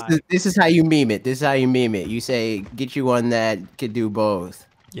see this is how you meme it. This is how you meme it. You say get you one that could do both.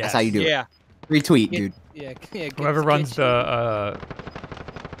 Yes. That's how you do Yeah. it. Retweet, Get- dude. Yeah, Whoever runs the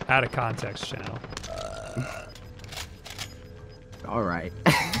out of context channel. All right.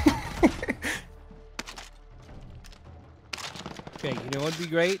 Okay, you know what'd be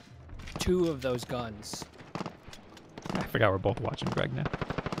great? 2 of those guns. I forgot we're both watching Greg now.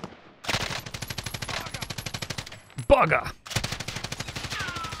 Bugger! I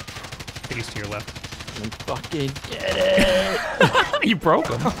think he's to your left. Fucking get it! You broke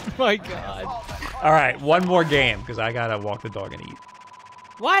him. Oh my god. All right, one more game because I gotta walk the dog and eat.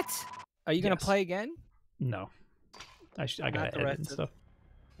 What? Are you gonna Yes. play again? No, I Not gotta the edit rest and of- stuff.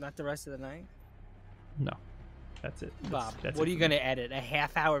 Not the rest of the night? No, that's it. Bob, That's what it are you for me. gonna edit? A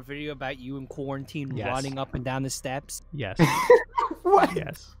half-hour video about you in quarantine Yes. running up and down the steps, Yes. What?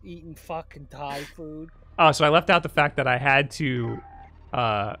 Yes. eating fucking Thai food? Oh, so I left out the fact that I had to.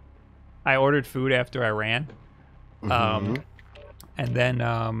 I ordered food after I ran, Mhm. and then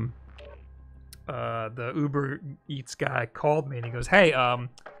the Uber Eats guy called me and he goes, "Hey,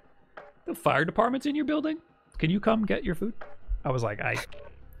 the fire department's in your building. Can you come get your food?" I was like, I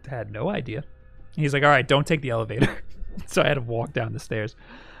had no idea. He's like, "All right, don't take the elevator." So I had to walk down the stairs,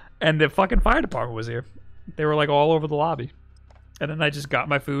 and the fucking fire department was here. They were like all over the lobby, and then I just got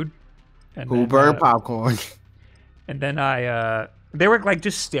my food. And Who then, burned popcorn? and then they were like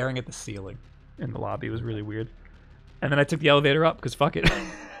just staring at the ceiling in the lobby. It was really weird. And then I took the elevator up because fuck it.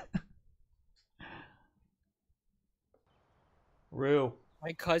 Rue.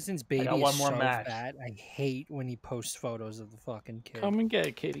 My cousin's baby got one is more so match. fat. I hate when he posts photos of the fucking kid. Come and get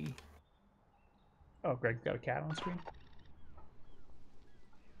it, kitty. Oh, Greg got a cat on screen.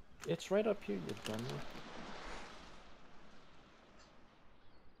 It's right up here, you dummy.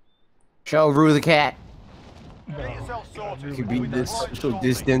 Show Rue the cat. Get yourself sorted. Could be this social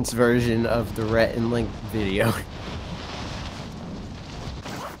distance version of the Rhett and Link video.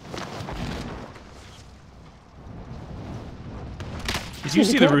 Did you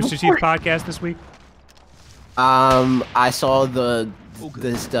see the Rooster Teeth podcast this week? I saw the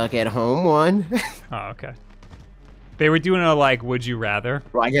stuck at home one. Oh, okay. They were doing a like, would you rather?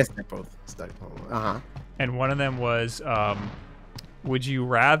 Well, I guess they're both stuck at home. Uh huh. And one of them was, would you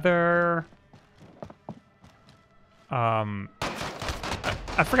rather? I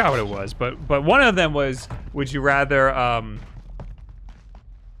forgot what it was, but one of them was, would you rather?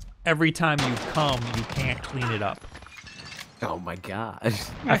 Every time you come, you can't clean it up. Oh my god.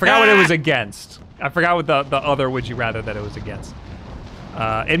 I forgot what it was against. I forgot what the other would you rather that it was against.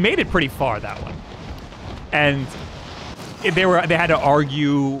 It made it pretty far, that one, and they had to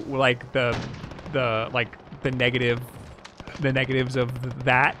argue like the negatives of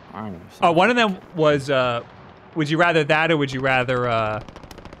that. I don't know. Oh, one of them was would you rather that or would you rather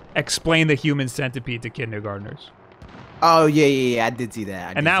explain the human centipede to kindergartners? Oh yeah. I did see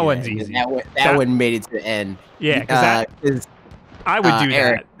that. And that one's easy. That one made it to the end. Yeah, because I would do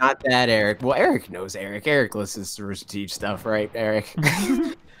Eric, that. not that Eric. Well, Eric knows Eric. Eric listens to Rooster Teeth stuff, right, Eric?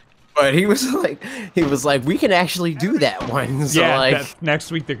 But he was like, we can actually do that one. So Yeah, like,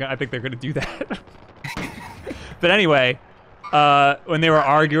 next week I think they're gonna do that. But anyway, when they were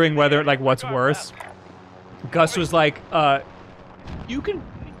arguing whether like what's worse, Gus was like, "You can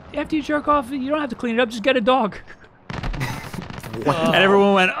after you jerk off, you don't have to clean it up. Just get a dog." And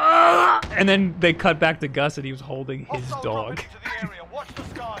everyone went, "Ah!" And then they cut back to Gus, and he was holding his Hostile dog dropping into the area. Watch the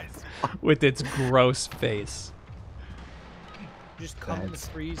skies. with its gross face. Just come in the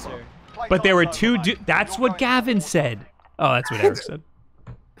freezer. But there were two. That's what Gavin said. Oh, that's what Eric said.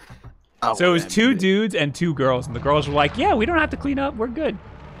 oh, So it was that- two dudes and two girls, and the girls were like, "Yeah, we don't have to clean up. We're good.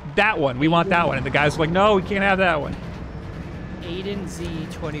 That one, we want that one." And the guys were like, "No, we can't have that one." Aiden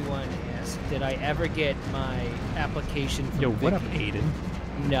Z21 asked, "Did I ever get my application from Yo, what up, Vicky?" Aiden?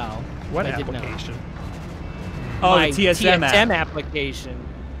 No. What I did not. application? Oh, My the TSM app. application.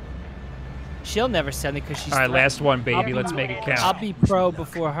 She'll never send it because she's. All right, last threatened. one, baby. Let's make it I'll count. be pro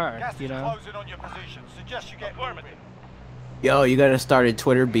before her. Gas You is know. closing on your position. Suggest you get moving. Yo, you gotta start a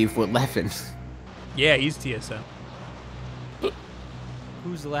Twitter beef with Leffen. Yeah, he's TSM.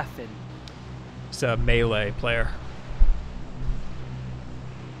 Who's Leffen? He's a melee player.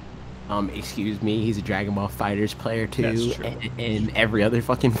 Excuse me, he's a Dragon Ball Fighters player too, That's true. and every other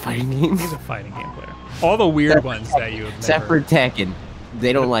fucking fighting game. He's a fighting game player. All the weird ones that you have Except for never... Tekken,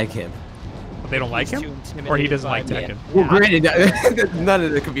 they don't like him. They don't like He's him? too Or he intimidated doesn't by like me. Tekken? Well, granted, none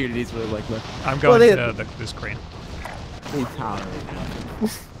of the communities really like him. I'm going Well, to this crane. They tolerate him.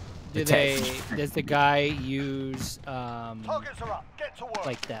 Does the guy use Targets are up. Get to work.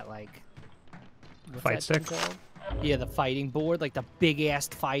 like that what's Fight that stick? thing called? Yeah, the fighting board, like the big ass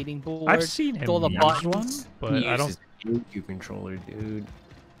fighting board. I've seen him with all the use buttons. one, but I don't... GameCube controller, dude.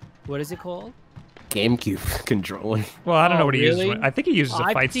 What is it called? GameCube controller. Well, I don't know Oh, what he really? uses. I think he uses a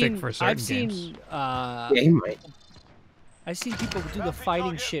I've fight seen, stick for certain I've games. seen Yeah, he might. I've seen people do the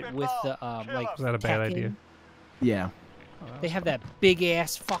fighting shit with the like Is that a bad Tekken. idea? Yeah. They have that big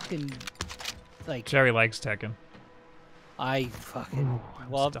ass fucking like Jerry likes Tekken. I fucking Ooh,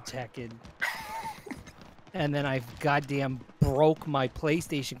 I'm love stuck. Tekken. And then I goddamn broke my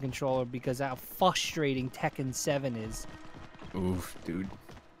PlayStation controller because how frustrating Tekken 7 is. Oof, dude.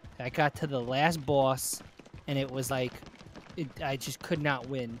 I got to the last boss, and it was like, I just could not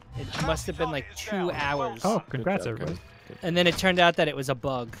win. It must have been like 2 hours. Oh, congrats, job, guys. everybody. And then it turned out that it was a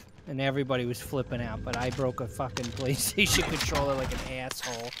bug, and everybody was flipping out. But I broke a fucking PlayStation controller like an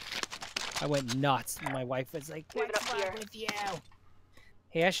asshole. I went nuts. And my wife was like, "What's wrong with you?"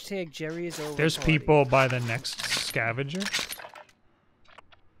 Hashtag Jerry is over. There's people by the next scavenger.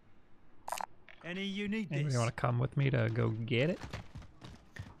 Any you need Anybody this? want to come with me to go get it?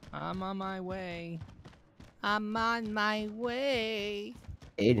 I'm on my way. I'm on my way.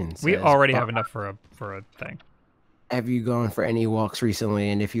 Aiden says, We already have "Bob, enough for a thing. Have you gone for any walks recently?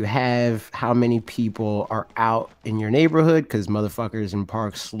 And if you have, how many people are out in your neighborhood? Because motherfuckers in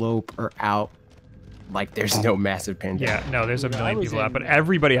Park Slope are out like there's no massive pandemic. Yeah, no, there's a Dude, I million was people out, in- but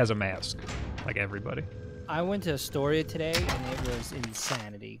everybody has a mask. Like everybody. I went to Astoria today, and it was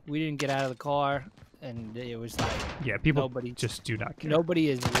insanity. We didn't get out of the car, and it was like Yeah, people Nobody- just do not care. nobody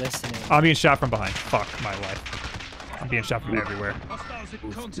is listening. I'm being shot from behind. Fuck my life. I'm being shot from everywhere. Hostiles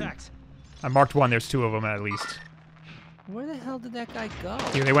in contact. I marked one. There's 2 of them at least. Where the hell did that guy go?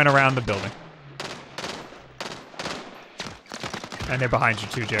 Yeah, they went around the building. And they're behind you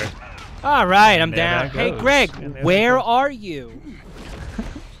too, Jared. All right, I'm There down. that Hey, goes. Greg, And there where that goes. are you?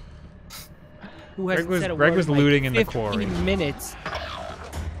 Who hasn't said a Greg word was in, like, looting in the 15 quarry. minutes.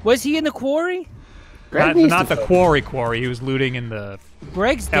 Was he in the quarry? Greg Not, needs not to the quarry. He was looting in the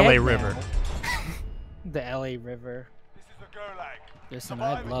Greg's dead LA now. River. The LA River. This is the Gulag. Listen,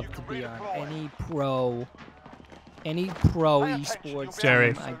 I'd love to be on any pro esports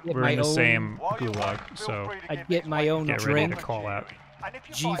Jerry, team. I'd get we're my in the own, same While you gulag, wait, feel so free to I'd give get this my weight own a get ready to drink. call out. And if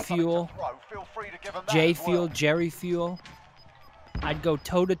you G find something Fuel, to throw, feel free to give 'em that J as well. Fuel, Jerry Fuel. I'd go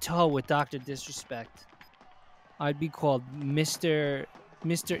toe to toe with Dr. Disrespect. I'd be called Mr.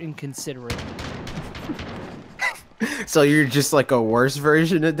 Inconsiderate. So you're just like a worse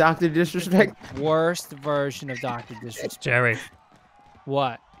version of Dr. Disrespect? Worst version of Dr. Disrespect. Jerry,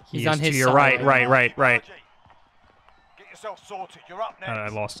 What? he He's is on his to your side. right. Get yourself sorted. You're up next. I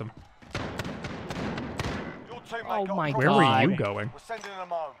lost him. Your teammate Oh got my a Where problem. were you going? We're sending them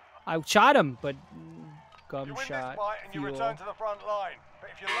home. I shot him, but You win this gunshot. fight and you Fuel. return to the front line. But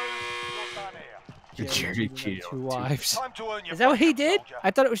if you lose, you're done here. Jerry cheated on cheated 2 on 2. wives. Time to earn your Is that what he freedom, did? soldier.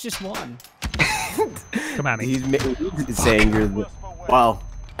 I thought it was just one. Come at me. He's saying you're the... Well,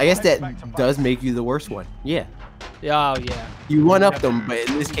 I guess that does make you the worst one. Yeah. Oh, yeah. You one-up them, but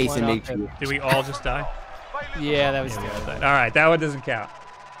in this You case it one-up makes him. you... Did we all just die? Yeah, that was Yeah, we all terrible. died. All right, that one doesn't count.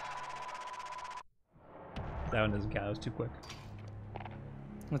 That one doesn't count. It was too quick.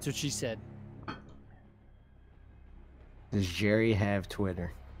 That's what she said. Does Jerry have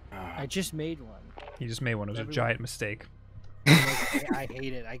Twitter? I just made one. He just made one. It was a Everyone- giant mistake. I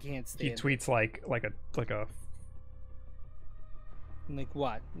hate it. I can't He stand it. tweets like a Like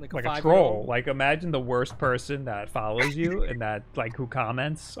what? Like a like a 5-year-old? troll. Like imagine the worst person that follows you and that like who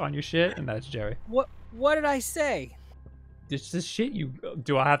comments on your shit, and that's Jerry. What did I say? This shit you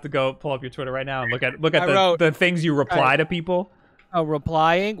do. I have to go pull up your Twitter right now and look at I wrote- the things you reply to people. Oh,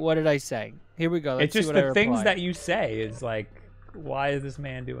 replying? What did I say? Here we go. Let's It's just see what I the things replied. that you say is like, why is this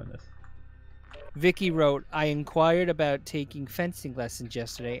man doing this? Vicky wrote, I inquired about taking fencing lessons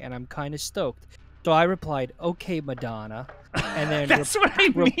yesterday, and I'm kind of stoked. So I replied, okay, Madonna. And then That's what I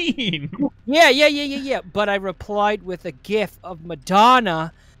mean. Yeah. But I replied with a gif of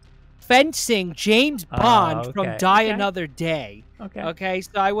Madonna fencing James Bond from okay, Die okay. Another Day. Okay. Okay,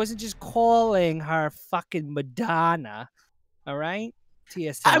 so I wasn't just calling her fucking Madonna. All right?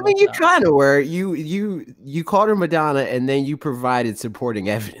 TSM. I mean, you what's up? kind of were. You called her Madonna, and then you provided supporting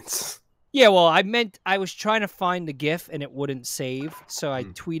evidence. Yeah, well, I was trying to find the GIF and it wouldn't save, so I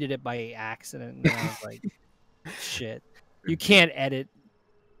tweeted it by accident. And then I was like, "Shit, you can't edit."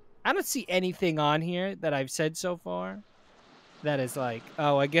 I don't see anything on here that I've said so far that is like,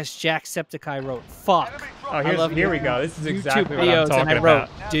 "Oh, I guess Jacksepticeye wrote fuck." Oh, here we go. This is YouTube exactly what I'm videos, talking and I wrote,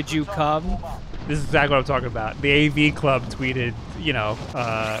 about. "Did you come?" This is exactly what I'm talking about. The AV Club tweeted, you know,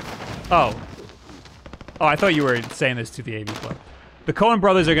 oh, I thought you were saying this to the AV Club. The Coen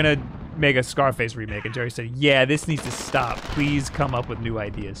brothers are gonna make a Scarface remake, and Jerry said, "Yeah, this needs to stop. Please come up with new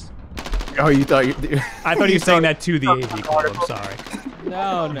ideas." Oh, you thought you? I thought you were saying that to the AV Club. I'm sorry.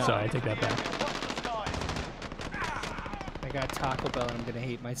 No, no. I'm sorry. I take that back. I got Taco Bell, and I'm gonna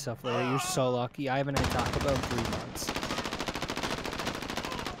hate myself later. You're so lucky. I haven't had Taco Bell in 3 months.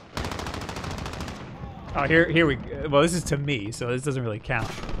 Oh, here we. Well, this is to me, so this doesn't really count.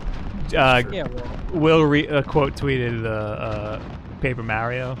 Yeah, well, Will quote tweeted the Paper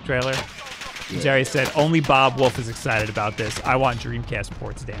Mario trailer. Jerry said, "Only Bob Wolf is excited about this. I want Dreamcast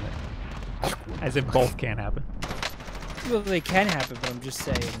ports, damn it." As if both can't happen. well, they can happen, but I'm just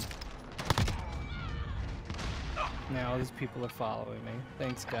saying. Now all these people are following me.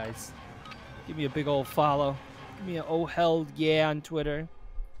 Thanks, guys. Give me a big old follow. Give me an oh hell yeah on Twitter.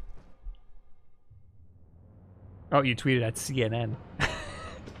 Oh, you tweeted at CNN.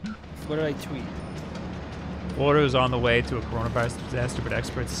 What did I tweet? Florida is on the way to a coronavirus disaster, but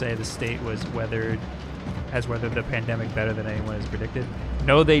experts say the state has weathered the pandemic better than anyone has predicted.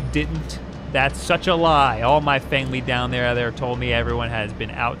 No, they didn't. That's such a lie. All my family down there told me everyone has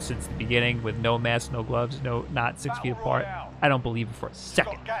been out since the beginning with no masks, no gloves, not 6 feet apart. I don't believe it for a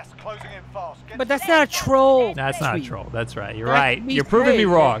second. But that's not a troll. That's not a tweet. troll. That's right. You're That's right. me You're proving me saying,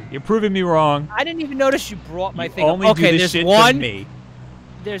 wrong. You're proving me wrong. I didn't even notice you brought my You thing up. only Okay, do this there's shit one. to me.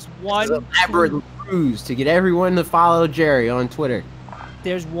 There's one. Elaborate ruse to get everyone to follow Jerry on Twitter.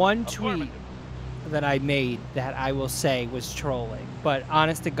 There's one tweet that I made that I will say was trolling, but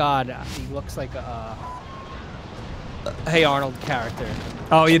honest to God, he looks like a Hey Arnold character.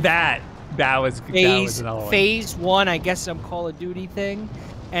 Oh, yeah, that was another one. Phase 1, I guess some Call of Duty thing,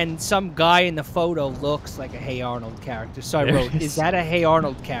 and some guy in the photo looks like a Hey Arnold character. So I There wrote, it is. "Is that a Hey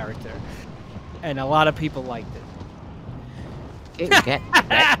Arnold character?" And a lot of people liked it.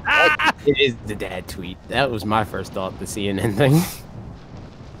 It is the dad tweet. That was my first thought, the CNN thing.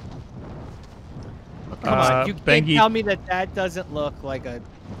 Come on, you can't Bengi- tell me that that doesn't look like a.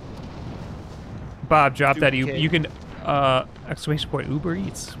 Bob, drop that. Stupid You can exclamation point Uber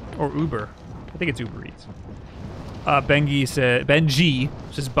Eats or Uber. I think it's Uber Eats. Benji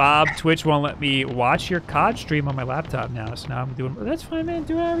says, "Bob, Twitch won't let me watch your COD stream on my laptop now, so now I'm doing." That's fine, man.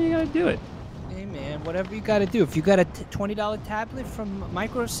 Do whatever you gotta do it. Hey man, whatever you gotta do. If you got a $20 tablet from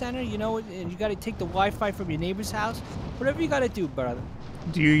Micro Center, you know, and you gotta take the Wi-Fi from your neighbor's house, whatever you gotta do, brother.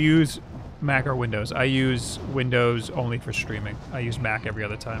 Do you use Mac or Windows? I use Windows only for streaming. I use Mac every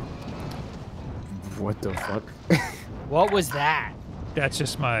other time. What the fuck? What was that? That's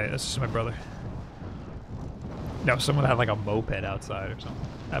just my brother. No, someone had like a moped outside or something.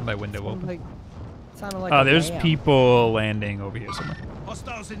 I had my window open. Sounded like a There's ram. people landing over here somewhere.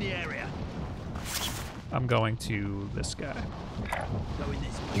 Hostiles in the area. I'm going to this guy. Go in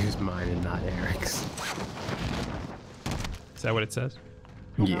this. Use mine and not Eric's. Is that what it says?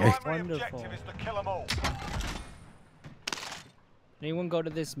 Yeah. Wonderful. Anyone go to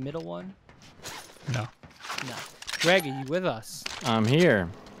this middle one? No. No. Greg, are you with us? I'm here.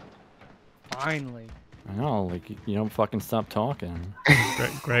 Finally. I know, like you don't fucking stop talking.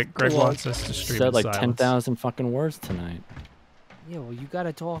 Greg Well, wants us to stream Said in like silence. 10,000 fucking words tonight. Yeah, well, you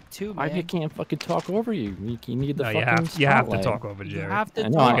gotta talk too, man. I can't fucking talk over you. You need the No, fucking you have to spotlight. talk over You Jerry. have to I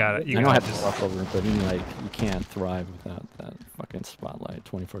know, talk. You got it. You I know got I it. have to talk over it, but I mean, like you can't thrive without that fucking spotlight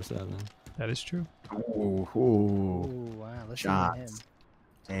 24/7. That is true. Ooh, Ooh, ooh. wow, listen to him. Shots.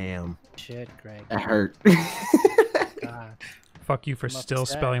 Damn. Shit, Greg. That hurt. God. Fuck you for I'm still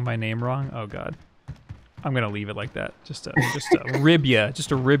upset. spelling my name wrong. Oh god. I'm gonna leave it like that. Just to rib ya. Just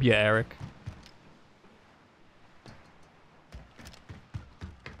to rib ya, Eric.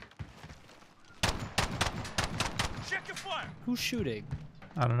 Check your fire. Who's shooting?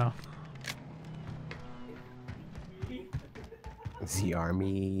 I don't know. The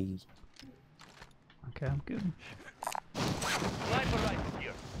army. Okay, I'm good. Sniper right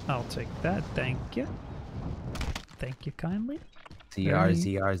here. I'll take that. Thank you. Thank you kindly. ZR,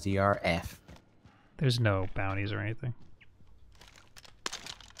 ZR, ZR, F. There's no bounties or anything.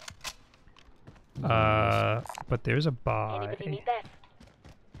 But there's a buy.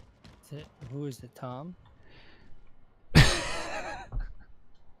 Who is it, Tom?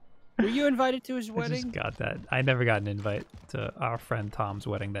 Were you invited to his I wedding? just got that. I never got an invite to our friend Tom's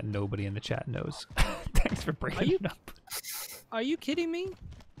wedding that nobody in the chat knows. Thanks for bringing it up. Are you kidding me?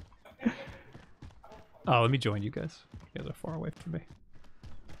 Oh, let me join you guys. You guys are far away from me.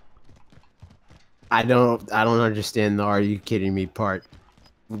 I don't understand the "are you kidding me" part.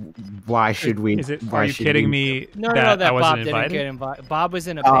 Why should we? Is it? Why Are you should kidding we- me? No, that I wasn't Bob invited? didn't get invited. Bob was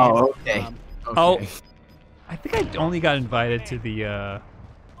in a band. Oh, with okay. Bob. Oh, Okay. I think I only got invited to the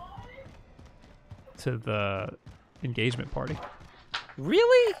engagement party.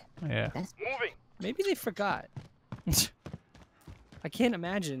 Really? Yeah. Moving. Maybe they forgot. I can't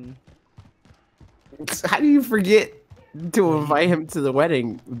imagine. How do you forget to invite him to the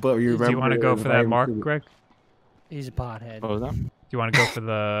wedding? But you remember? Do you want to go for that, Mark, Do Greg? He's a pothead. What was that? Do you want to go for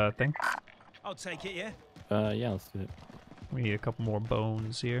the thing? I'll take it, yeah? Yeah, let's do it. We need a couple more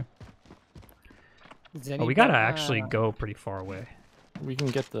bones here. Is Oh, we gotta anybody- actually go pretty far away. We can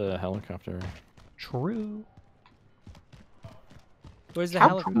get the helicopter. True. Where's the How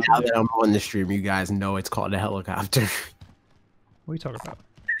helicopter? now that I'm on the stream, you guys know it's called a helicopter. What are you talking about?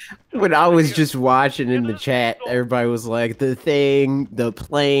 When I was just watching in the chat, everybody was like, "The thing, the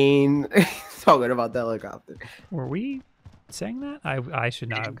plane," talking about the helicopter. Were we saying that? I should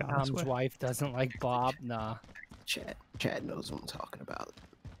not have gone this Tom's way. wife doesn't like Bob. Nah. Chat knows what I'm talking about.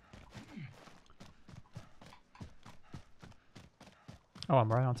 Oh,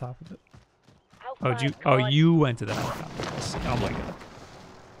 I'm right on top of it. How Oh, far? you? Come Oh, on. you went to the helicopter. I see. Oh my god.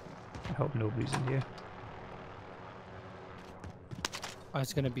 I hope nobody's in here. Oh,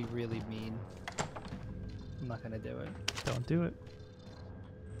 it's gonna be really mean. I'm not gonna do it. Don't do it.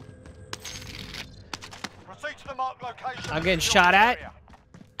 Proceed to the marked location. I'm getting and shot secure the at. area.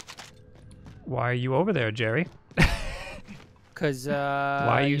 Why are you over there, Jerry? Cause Why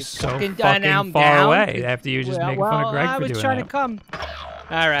are you so fucking fucking I'm far down. away after you were just making fun of Greg I for was doing trying that? to come.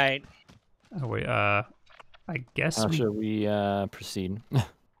 All right. Oh, wait, I guess we Should we proceed? you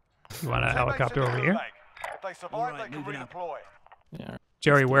want a Teammates helicopter in over the here. leg. If they survive, Alright, they can moving up. redeploy. Yeah.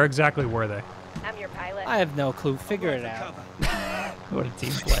 Jerry, where exactly were they? I'm your pilot. I have no clue. Figure it For out. cover. What a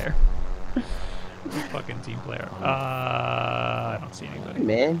team player. Fucking team player. I don't see anybody.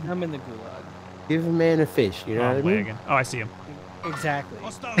 Man, I'm in the gulag. give a man a fish. You know Oh, what I I'm mean? lagging. Oh, I see him. Exactly.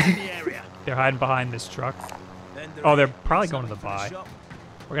 Hostiles in the area. They're hiding behind this truck. Then Oh, they're here. probably going to the Something for buy. shop.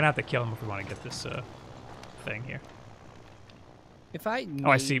 We're gonna have to kill them if we want to get this thing here. If I made,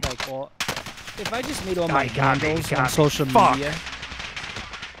 Oh, I see. like all, if I just made all Oh, my he got me, he handles got on me. social Fuck. media,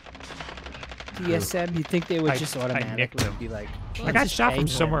 DSM, you think they would I- just I nicked automatically him. be like? I "Well, got just shot pay from him."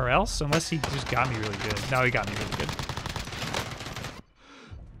 somewhere else, unless he just got me really good. No, he got me really good.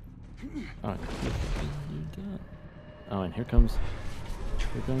 Alright. Oh, and here comes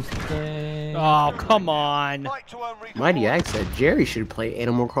the thing. Oh, come on. Fight to earn redeploy. Mighty Axe said Jerry should play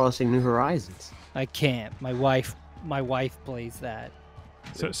Animal Crossing New Horizons. I can't. My wife plays that.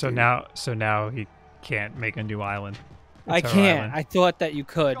 So now he can't make a new island. I It's her can't. island. I thought that you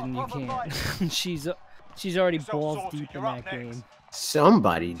could, Got and you proper can't. she's already balls Self-sorted, deep in you're up that next. game.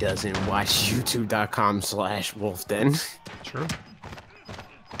 Somebody doesn't watch youtube.com/Wulff Den. True.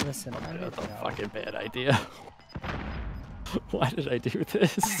 Listen, I don't That's a know. fucking bad idea. Why did I do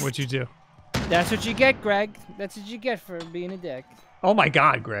this? What'd you do? That's what you get, Greg. That's what you get for being a dick. Oh my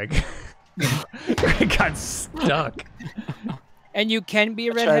God, Greg. Greg got stuck. And you can be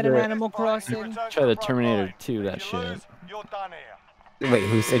a tried redhead in to- Animal You Crossing. return Try the the front Terminator line. 2 that If shit. you lose, you're done here. Wait,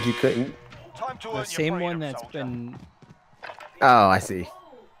 who said you couldn't? Time to earn The your same freedom, one that's soldier. been. Oh, I see.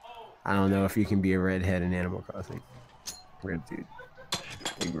 I don't know if you can be a redhead in Animal Crossing. Red dude.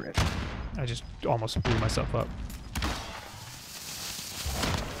 Big red. I just almost blew myself up.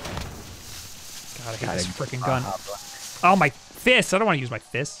 God, I hate this freaking gun. Oh, my fist! I don't want to use my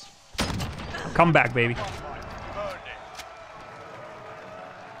fists. Come back, baby. Burned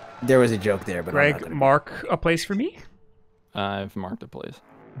it. There was a joke there, but I'm not Greg, gonna mark a place for me. I've marked a place.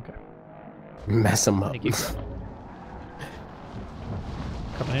 Okay. mess him up. Thank you.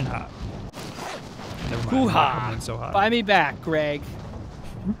 Coming in hot. Never mind. I'm not Hoo-ha! coming in so hot. Buy me back, Greg.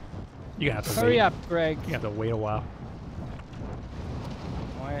 You're gonna have to Hurry wait. up, Greg. You have to wait a while.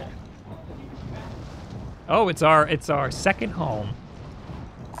 Why- Oh, it's our second home.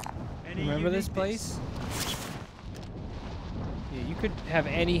 Any Remember this uniqueness? place? Yeah, you could have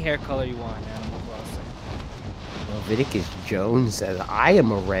any hair color you want in Animal Crossing. Leviticus Jones says, I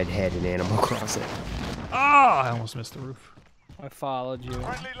am a redhead in Animal Crossing. Oh, I almost missed the roof. I followed you.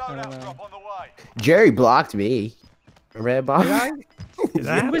 Friendly I don't loadout know. drop on the way. Jerry blocked me. Remember that, Bob? Did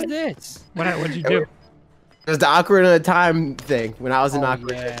that What was happen? this? What'd you do? There's the Ocarina of Time thing when I was in Oh,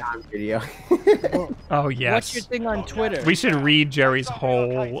 Ocarina yeah. of Time video. Oh yes. What's your thing on Twitter? We should read Jerry's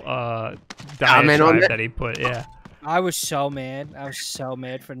whole Comment on diatribe that? that he put. Yeah. I was so mad. I was so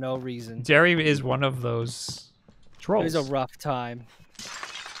mad for no reason. Jerry is one of those It trolls. was a rough time.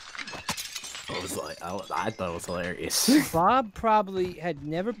 I was like, I thought it was hilarious. Bob probably had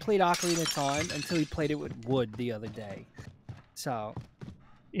never played Ocarina of Time until he played it with Wood the other day. So,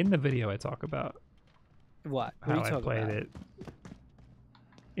 In the video, I talk about what? What how are you I talking played about?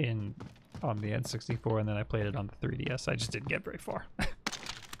 it on the N64, and then I played it on the 3DS. I just didn't get very far.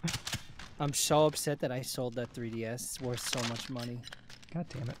 I'm so upset that I sold that 3DS. It's worth so much money. God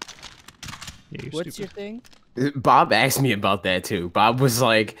damn it. Yeah, you're What's stupid. your thing? Bob asked me about that too. Bob was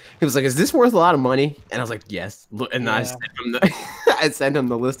like, "Is this worth a lot of money?" And I was like, "Yes." And I Yeah. sent him I sent him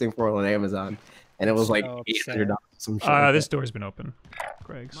the listing for it on Amazon, and it was like So $800. Some shit like This that. door's been open,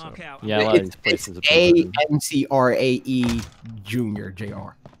 Greg. So. Mark out. Yeah, a lot of these It's places have been open. AMCRAE Junior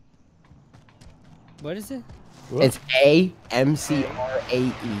Jr. What is it? It's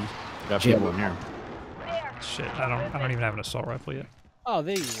AMCRAE. Got people in here. Shit, I don't even have an assault rifle yet. Oh,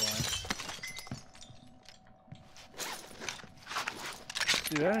 there you are.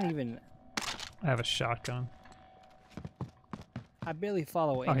 Dude, I don't even. I have a shotgun. I barely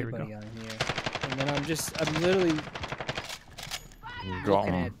follow Oh, here we anybody go. on here. And then I'm literally Draw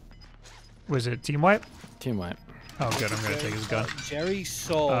looking at one. Was it team wipe? Team wipe. Oh, good. I'm gonna take his gun. Jerry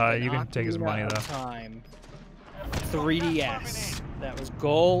sold. You can take his money, though. Time. 3DS. That was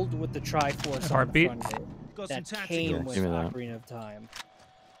gold with the Triforce Heartbeat? on the front of it. Got some That tactical. came with Give me that. Ocarina of Time.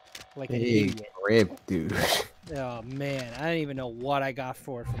 Like an Big idiot. rip, dude. Oh man, I don't even know what I got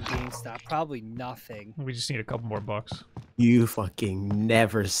for it from GameStop. Probably nothing. We just need a couple more bucks. You fucking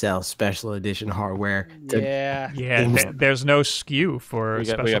never sell special edition hardware. to- Yeah. Yeah, Things- there's no SKU for We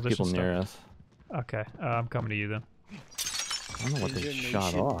special got edition people stuff. near us. Okay, I'm coming to you then. I don't know what they Ninja shot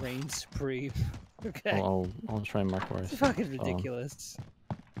Nation off. Reigns supreme. Okay. I'll try and mark where I It's see. fucking Oh, ridiculous.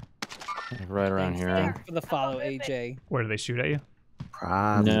 right around Thanks, here. thanks for the follow, AJ. Where do they shoot at you?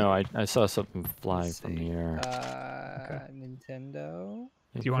 Probably. No, I saw something fly Let's from see. the air. Nintendo.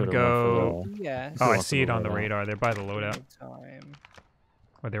 They Do you wanna could've went go- for the- Yes. Oh, I off see the it on the loadout. radar. They're by the loadout. Time.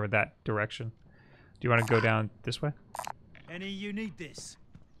 Or they were that direction. Do you want to go down this way? Any you need this.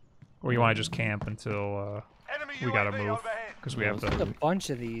 Or you want to just camp until Enemy we gotta UAV move? overhead. Because we Yeah, have let's to... There's a bunch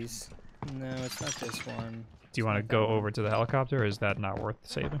of these. No, it's not this one. Do you want to go over to the helicopter, or is that not worth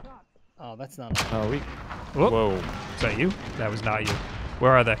saving? Oh, that's not. Oh, we. Whoop. Whoa. Is that you? That was not you.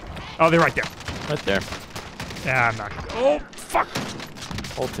 Where are they? Oh, they're right there. Right there. Yeah, I'm not... Oh, fuck!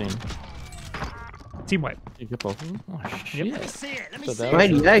 Whole team. Team wipe. You get both of them? Oh, shit. Let me see it. Let me So see that it.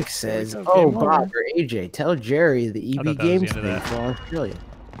 Mighty was X says, Okay, "Oh, game Bob over. or AJ, tell Jerry the thought EB that was the Games end of thing that. for Australia."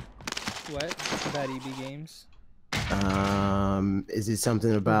 What about EB Games? Is it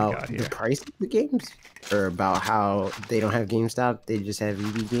something about got the here? price of the games, or about how they don't have GameStop, they just have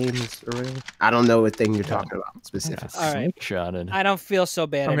EB Games, or whatever? I don't know what thing you're talking about specifically. All right. Shotted. I don't feel so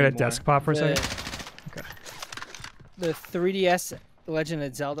bad I'm gonna anymore. desk pop for a The- second. Okay. The 3DS Legend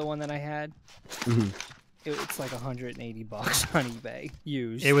of Zelda one that I had, Mhm. it's like $180 on eBay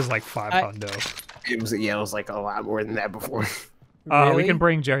used. It was like 5 I- hundo. It was like a lot more than that before. We Really? can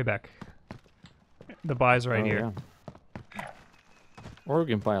bring Jerry back. The buy's right Oh, here. yeah. Or we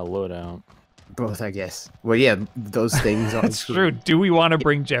can buy a loadout. Both, I guess. Well, yeah, those things are That's true. Do we want to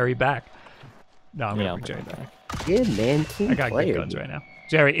bring Jerry back? No, I'm Yeah, gonna I'll bring Jerry bring back. it back. Yeah, man, team I got player. good guns right now.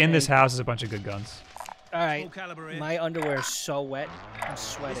 Jerry, in this house is a bunch of good guns. All Full right, caliber here. my underwear is so wet, I'm This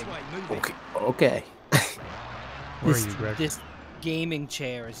sweating. way, move it. Okay, okay. Where This, are you, Greg? this gaming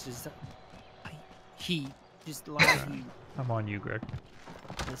chair is just heat, just a lot of heat. I'm on you, Greg.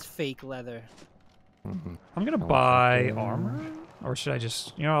 This fake leather. Mhm. I'm gonna like buy that. armor, or should I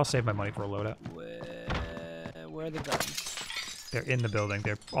just? You know, I'll save my money for a loadout. Where are the guns? They're in the building.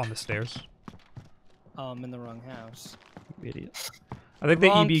 They're on the stairs. Oh, I'm in the wrong house. You idiot. I think the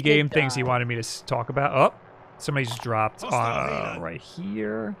Wrong EB kid game things he died. wanted me to talk about. Oh, somebody just dropped Hostile helo. right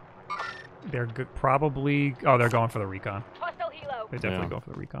here. They're good. Probably. Oh, they're going for the recon. Hostile helo. They're definitely Yeah. going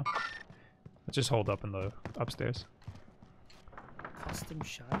for the recon. Let's just hold up in the upstairs. Custom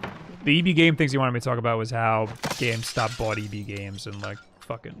shot. The EB game things he wanted me to talk about was how GameStop bought EB games and like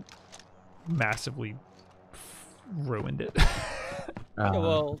fucking massively ruined it. Yeah,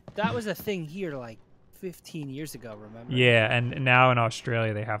 well, that was a thing here like 15 years ago, remember? Yeah, and now in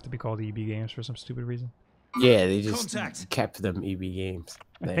Australia they have to be called EB games for some stupid reason. Yeah, they just Contact. kept them EB Games.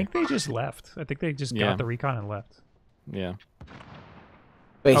 I there. think they just left. I think they just Yeah. got the recon and left. Yeah.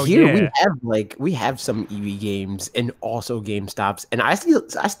 But Oh, here yeah. we have some EB Games and also GameStops, and I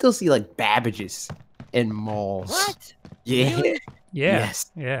still see like Babbage's in malls. What? Yeah. Really? Yeah.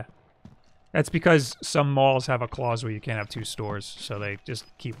 Yes. Yeah. That's because some malls have a clause where you can't have two stores, so they just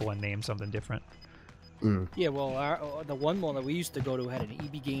keep one name something different. Yeah, well, the one mall that we used to go to had an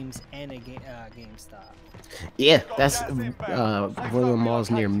EB Games and a GameStop. Yeah, that's one of the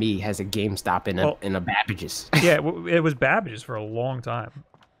malls near me has a GameStop in a Babbage's. Yeah, it was Babbage's for a long time.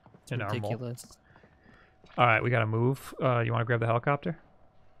 It's in our mall. ridiculous. All right, we gotta move. You want to grab the helicopter?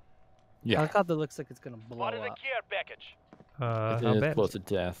 Yeah. Helicopter looks like it's gonna blow Spotted a up. care package. How It's bad? close to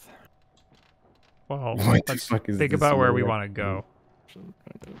death. Well, What the let's fuck is think this about where we over? want to go.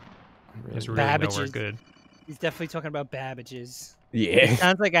 Just really know Babbage's. we're good. He's definitely talking about Babbage's. Yeah.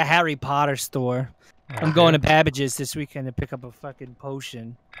 Sounds like a Harry Potter store. I'm Okay. going to Babbage's this weekend to pick up a fucking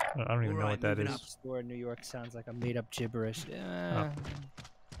potion. I don't even know what that is. Store in New York sounds like a made up gibberish.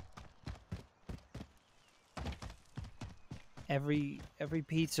 Every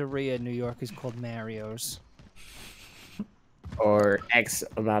pizzeria in New York is called Mario's. Or X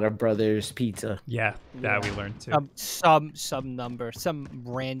amount of brothers pizza. Yeah, that we learned too. Some number, some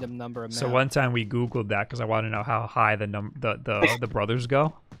random number amount. So one time we Googled that because I wanted to know how high the brothers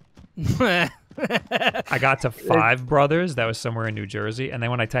go. I got to 5 brothers. That was somewhere in New Jersey. And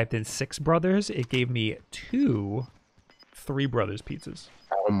then when I typed in 6 brothers, it gave me 2 3 brothers pizzas.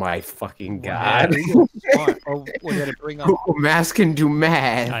 Oh my fucking god. Oh, we're gonna bring up. Google Maps can do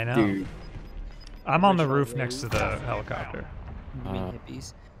math. I know. Dude. I'm on the Original roof next to roof. the helicopter.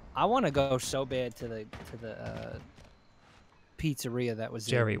 Hippies. I want to go so bad to the pizzeria that was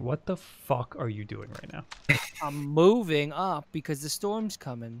Jerry, what the fuck are you doing right now? I'm moving up because the storm's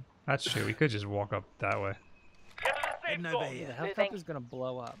coming. That's true. We could just walk up that way. Heading over here. The helicopter's gonna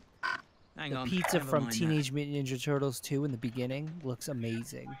blow up. Hang The on. pizza never from mind that. Teenage Mutant Ninja Turtles 2 in the beginning looks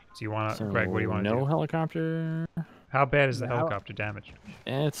amazing. Do you want to, So Greg? What do you want to no do? helicopter. How bad is the No. helicopter damaged?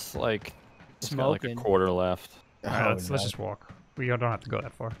 It's like it's got like a Smoking. quarter left. All right, Oh, let's no. just walk. We don't have to go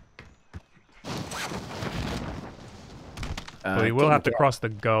that far. But we will have to cross the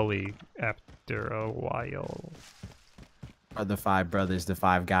gully after a while. Are the 5 brothers the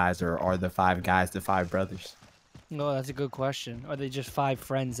 5 guys, or are the 5 guys the 5 brothers? No, that's a good question. Are they just 5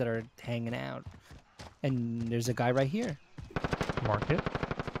 friends that are hanging out? And there's a guy right here. Mark it.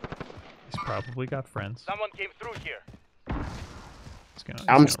 He's probably got friends. Someone came through here.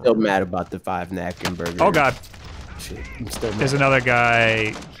 I'm still mad about the 5 napkin burger. Oh god, Shit, I'm still mad. there's another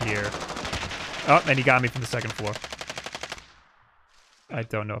guy here. Oh, and he got me from the 2nd floor. I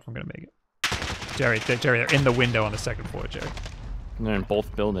don't know if I'm gonna make it. Jerry, they're in the window on the 2nd floor, Jerry. And they're in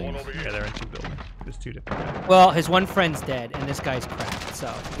both buildings. Yeah, they're in 2 buildings. There's 2 different guys. Well, his one friend's dead, and this guy's cracked. So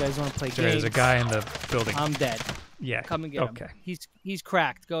if you guys want to play Jerry, games, there's a guy in the building. I'm dead. Yeah. Come and get okay. him. He's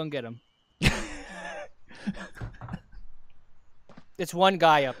cracked. Go and get him. It's one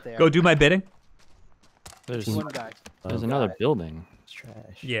guy up there. Go do my bidding. There's One guy. there's another building. It's trash.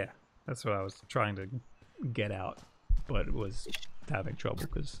 Yeah, that's what I was trying to get out, but was having trouble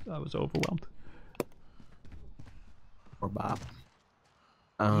because I was overwhelmed. Or Bob.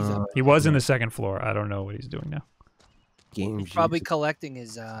 He was in the 2nd floor. I don't know what he's doing now. Games Probably used collecting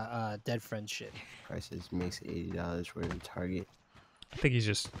his dead friend shit. prices makes $80 worth of Target. I think he's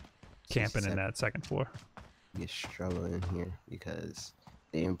just camping in that 2nd floor. Get struggling here because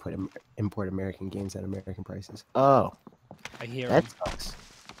they import American games at American prices. Oh, I hear that him. sucks.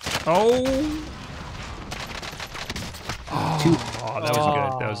 Oh, that was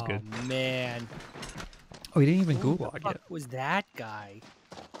good. That was good. Oh, man. Oh, he didn't even Who Google the it fuck yet. was that guy?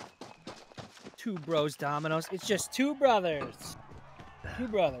 2 bros Domino's. It's just 2 brothers. 2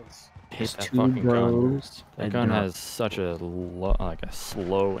 brothers. Hate Just that 2 fucking gun. bros. That gun has such a like a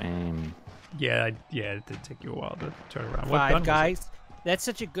slow aim. Yeah, it did take you a while to turn around. What 5 gun was it? guys. That's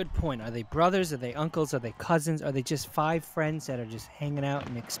such a good point. Are they brothers? Are they uncles? Are they cousins? Are they just 5 friends that are just hanging out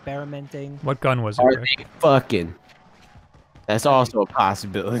and experimenting? What gun was it? Are Rick? they fucking? That's also a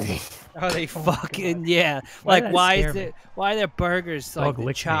possibility. Are they fucking yeah? Why did Like that why scare is me? it? Why are their burgers Dog like the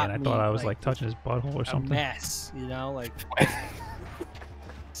licked me, chopped and I thought I meat, was like touching his butthole or a something. mess? You know, like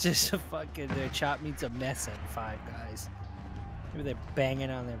it's just a fucking their chopped meat's a mess at 5 guys. Maybe they're banging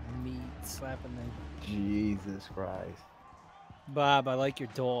on their meat, slapping their. Jesus Christ. Bob, I like your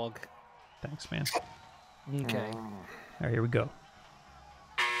dog. Thanks, man. Okay. All right, here we go.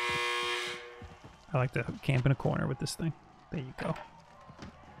 I like to camp in a corner with this thing. There you go.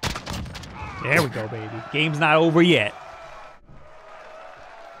 There we go, baby. Game's not over yet.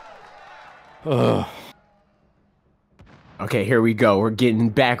 Ugh. Okay, here we go. We're getting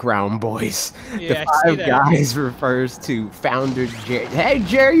background, boys. Yeah, I the see 5 that. guys refers to founder Jerry. Hey,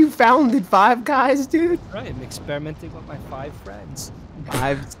 Jerry, you founded 5 guys, dude. Right, I'm experimenting with my 5 friends.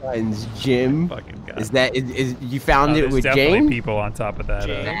 5 sons, Jim. Fucking God. Is you found it There's with definitely James? people on top of that.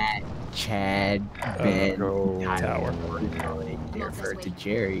 James. Chad, Ben, Tower. They referred to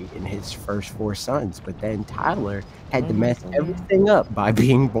Jerry and his first 4 sons, but then Tyler had to mess everything up by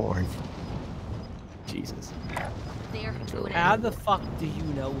being born. Jesus. How the fuck do you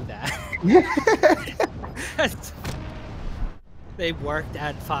know that? They worked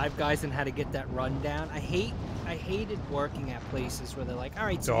at Five Guys and had to get that rundown. I hated working at places where they're like, all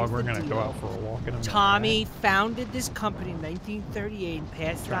right, so Dog, here's we're the gonna deal. go out for a walk in a minute. Tommy founded this company in 1938 and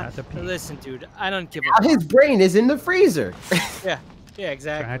passed it Try on. not to pee. Listen, dude, I don't give a Now his brain is in the freezer. Yeah, I had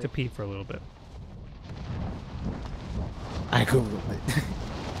exactly. to pee for a little bit. I googled it.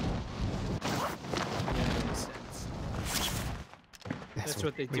 Yeah, that makes sense. That's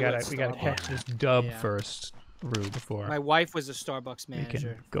what they do. We at gotta Starbucks. catch this dub Yeah. first, Rue, before. My wife was a Starbucks We can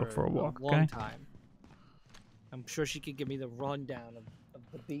manager go for a walk, long okay? time. I'm sure she could give me the rundown of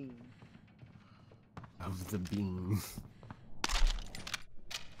the bean. Of the bean.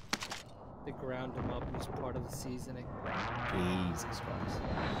 They ground him up as part of the seasoning. Jesus Christ.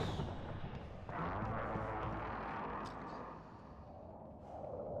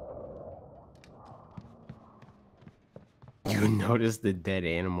 You notice the dead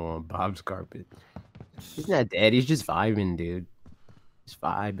animal on Bob's carpet. He's not dead, he's just vibing, dude. He's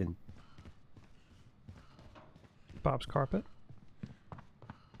vibing. Bob's carpet.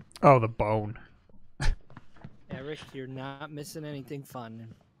 Oh, the bone. Eric, you're not missing anything fun.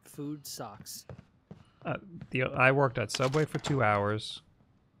 Food sucks. I worked at Subway for 2 hours,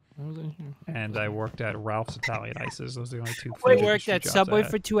 What was I here? and I worked at Ralph's Italian Ices. Those are the only 2 We food worked industry at jobs I Subway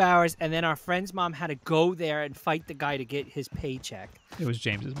had. for 2 hours, and then our friend's mom had to go there and fight the guy to get his paycheck. It was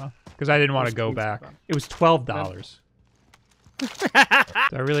James's mom, because I didn't want to was go James's back. mom. It was $12. So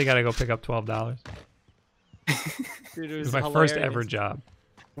I really got to go pick up $12. Dude, It was my first ever job.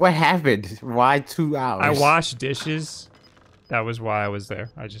 What happened? Why 2 hours? I washed dishes. That was why I was there.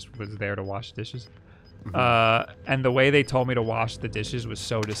 I just was there to wash dishes. And the way they told me to wash the dishes was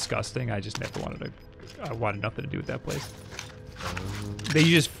so disgusting. I just never wanted to. I wanted nothing to do with that place.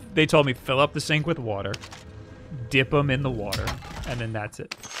 They told me fill up the sink with water, dip them in the water, and then that's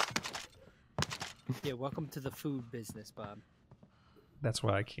it. Yeah, welcome to the food business, Bob. That's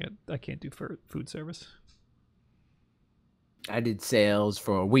why I can't do food service. I did sales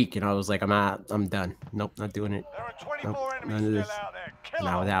for a week and I was like, I'm out. I'm done. Nope, not doing it. There are 24 Nope, none enemies of still this. out there. Kill And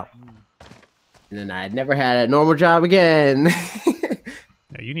I was 'em. out. And then I never had a normal job again.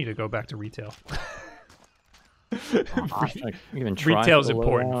 No, you need to go back to retail. Like, even try Retail's for the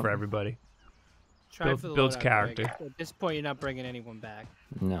important loadout? for everybody. Try for the Builds loadout, Greg. character. At this point, you're not bringing anyone back.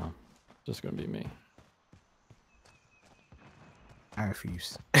 No, just gonna be me. I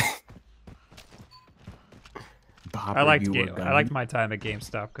refuse. Bob, I liked you were I liked my time at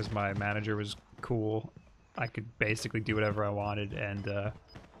GameStop because my manager was cool. I could basically do whatever I wanted, and the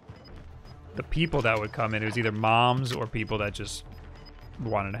people that would come in, it was either moms or people that just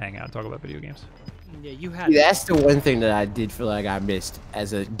wanted to hang out and talk about video games. Yeah, you had. Yeah, that's the one thing that I did feel like I missed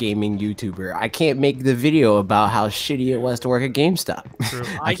as a gaming YouTuber. I can't make the video about how shitty it was to work at GameStop.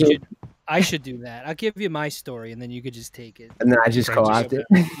 True. I should do that. I'll give you my story, and then you could just take it. And then I just Greg go just- out there.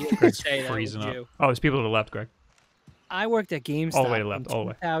 You could say that, Freezing would up. you? Oh, there's people to the left, Greg. I worked at GameStop All the way to left, in all the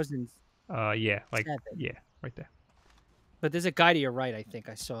way. 2000s, Yeah, like Seven. yeah, right there. but there's a guy to your right. I think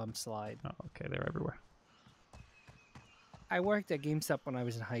I saw him slide. Oh, okay, they're everywhere. I worked at GameStop when I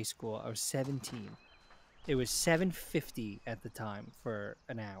was in high school. I was 17. It was $7.50 at the time for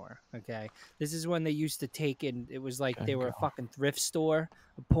an hour. Okay, this is when they used to take in. It was like they were a fucking thrift store,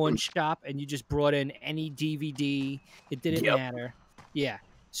 a pawn shop, and you just brought in any DVD. It didn't matter. Yeah.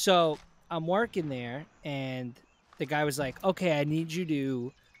 So I'm working there, and the guy was like, "Okay, I need you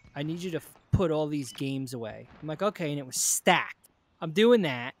to put all these games away." I'm like, "Okay," and it was stacked. I'm doing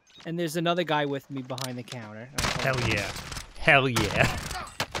that, and there's another guy with me behind the counter. Hell yeah, hell yeah.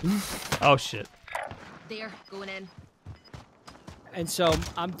 Oh shit. There, going in. And so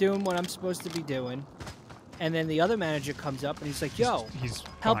I'm doing what I'm supposed to be doing, and then the other manager comes up and he's like, "Yo, He's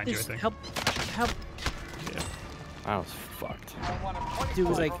help behind you, I this, think. help." Yeah. I was fucked. Dude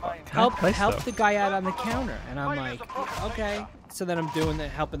was like, Nice place, help though. the guy out on the counter, and I'm like, okay. So then I'm doing the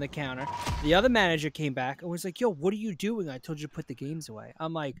helping the counter. The other manager came back and was like, "Yo, what are you doing? I told you to put the games away."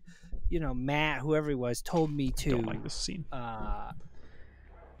 I'm like, Matt, whoever he was, told me to. Don't like this scene.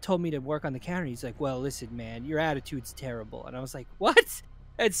 Told me to work on the counter. He's like, "Well, listen, man, your attitude's terrible." And I was like, "What?"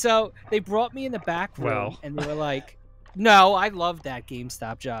 And so they brought me in the back room, Well. and they were like, "No, I love that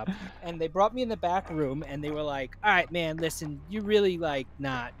GameStop job." And they brought me in the back room, and they were like, "All right, man, listen, you really like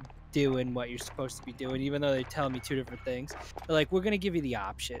not doing what you're supposed to be doing, even though they're telling me 2 different things. They're like, we're gonna give you the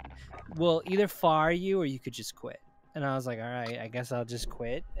option. We'll either fire you or you could just quit. And I was like, all right, I guess I'll just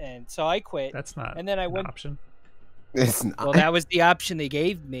quit. And so I quit. That's not and then I an went. option. It's not. Well, that was the option they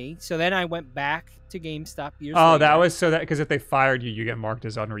gave me. So then I went back to GameStop years Oh, later. that was so that because if they fired you, you get marked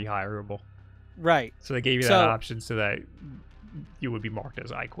as unrehirable. right. So they gave you that So- option so that you would be marked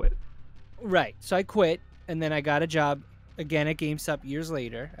as I quit. Right. So I quit, and then I got a job again at GameStop years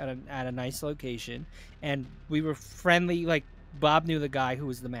later at a nice location, and we were friendly. Like Bob knew the guy who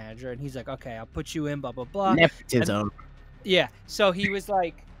was the manager, and he's like, "Okay, I'll put you in." Blah blah blah. Nepotism. Yeah. So he was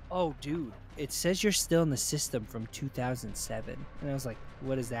like, "Oh, dude, it says you're still in the system from 2007," and I was like,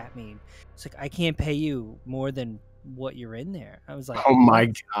 "What does that mean?" It's like I can't pay you more than what you're in there. I was like, Oh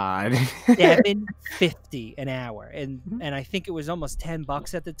my god. $7.50 an hour, and I think it was almost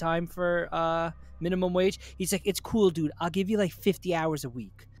 $10 at the time for minimum wage. He's like, "It's cool, dude. I'll give you like 50 hours a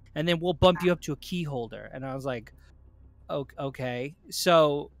week, and then we'll bump you up to a key holder." And I was like, "Okay."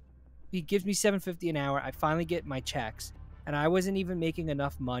 So he gives me $7.50 an hour. I finally get my checks, and I wasn't even making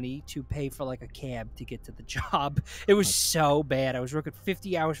enough money to pay for like a cab to get to the job. It was so bad. I was working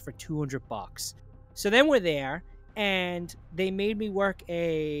 50 hours for $200. So then we're there. And they made me work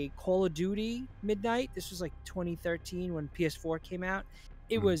a Call of Duty midnight. This was like 2013 when PS4 came out.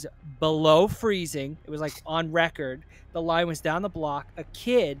 It was below freezing. It was like on record. The line was down the block. A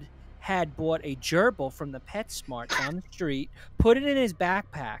kid had bought a gerbil from the PetSmart down the street, put it in his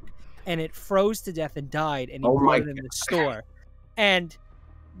backpack, and it froze to death and died. And he Oh brought my it in the store. And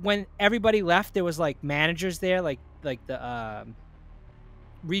when everybody left, there was like managers there, like the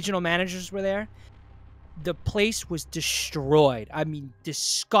regional managers were there. The place was destroyed. I mean,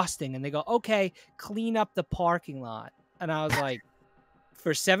 disgusting. And they go, "Okay, clean up the parking lot." And I was like,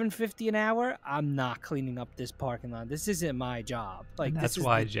 for $7.50 an hour, I'm not cleaning up this parking lot. This isn't my job. Like, And that's this is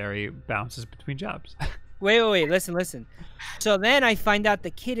why Jerry bounces between jobs. Wait. Listen. So then I find out the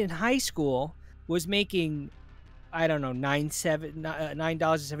kid in high school was making, I don't know,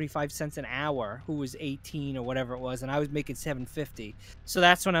 $9.75 an hour, who was 18 or whatever it was, and I was making $7.50. So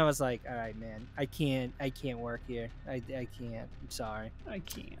that's when I was like, all right, man, I can't work here. I can't. I'm sorry. I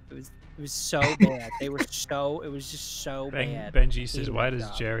can't. It was so bad. It was just so bad. Benji says, Hated "Why my does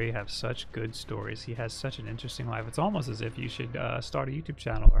job. Jerry have such good stories? He has such an interesting life. It's almost as if you should start a YouTube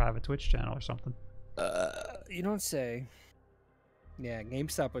channel or have a Twitch channel or something." You don't say. Yeah,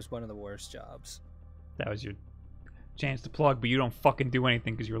 GameStop was one of the worst jobs. That was your chance to plug, but you don't fucking do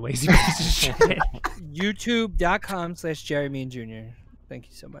anything because you're a lazy piece of shit. YouTube.com/JerryMeanJr. Thank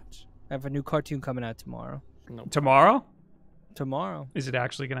you so much. I have a new cartoon coming out tomorrow. Tomorrow? Tomorrow. Is it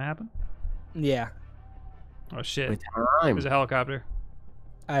actually gonna happen? Yeah. Oh shit! With time. There's a helicopter.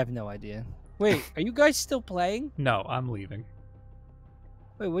 I have no idea. Wait, are you guys still playing? No, I'm leaving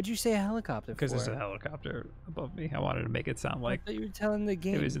Wait, what'd you say a helicopter because for? there's a helicopter above me. I wanted to make it sound I like thought you were telling the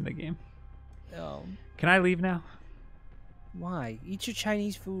game. it was in the game. Oh, Can I leave now? why? Eat your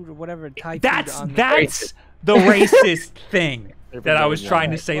Chinese food or whatever Thai food That's on the the racist thing There we that I go, was yeah.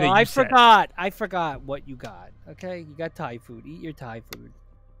 trying to say Well, that you I said. I forgot what you got. Okay, you got Thai food. Eat your Thai food.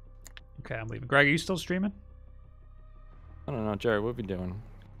 Okay, I'm leaving. Greg, are you still streaming? I don't know, Jerry. What are we doing?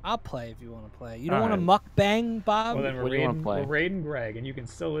 I'll play if you want to play. You don't All want to mukbang, Bob? Well, then what do you wanna play? we're raiding Greg, and you can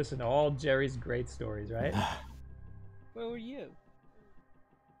still listen to all Jerry's great stories, right? Where were you?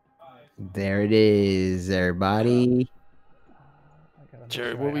 There it is, everybody.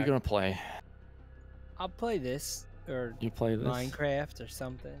 Jerry, what are we gonna play? I'll play this or You play this? Minecraft or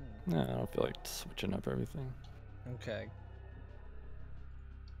something. No, I don't feel like switching up everything. Okay.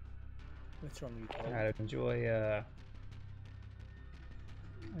 What's wrong with you? All right,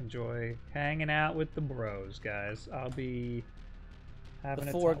 enjoy hanging out with the bros, guys. I'll be having The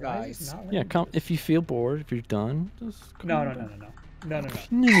a four time. Why is this guys. not Yeah, letting come if you feel bored. If you're done, just come No. on back.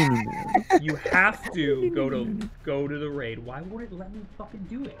 No. You have to go to the raid. Why won't it let me fucking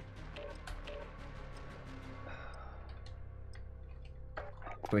do it?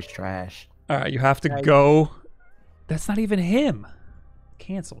 Twitch trash. All right, you have to Right. go. That's not even him.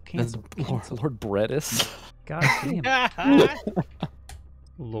 Cancel. That's Lord Bredis. God damn it.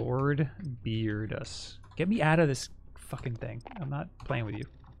 Lord Beardus. Get me out of this fucking thing. I'm not playing with you.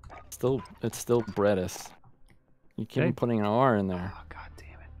 It's still Bredis. You keep Okay. putting an R in there. Oh, god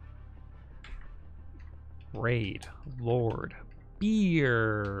damn it. Raid. Lord.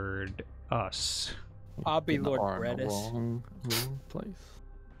 Beard. Us. I'll be Putting the Lord R in the Bredis. wrong place.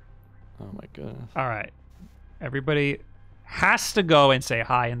 Oh my goodness. Alright. Everybody has to go and say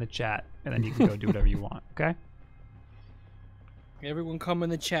hi in the chat, and then you can go do whatever you want, okay? Everyone come in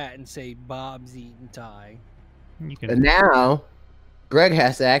the chat and say Bob's eating Thai. You And can now, Greg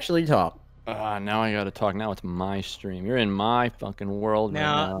has to actually talk. Now I gotta talk. Now it's my stream. You're in my fucking world Now,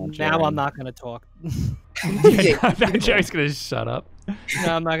 right now. now Jerry. I'm not gonna talk. Jerry's gonna shut up.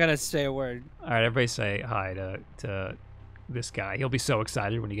 No, I'm not gonna say a word. All right, everybody say hi to this guy. He'll be so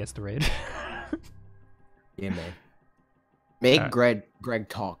excited when he gets the raid. Yeah, man. Make Greg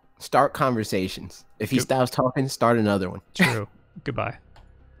talk. Start conversations. If he stops talking, start another one. True. Goodbye.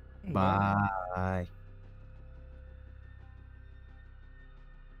 Bye.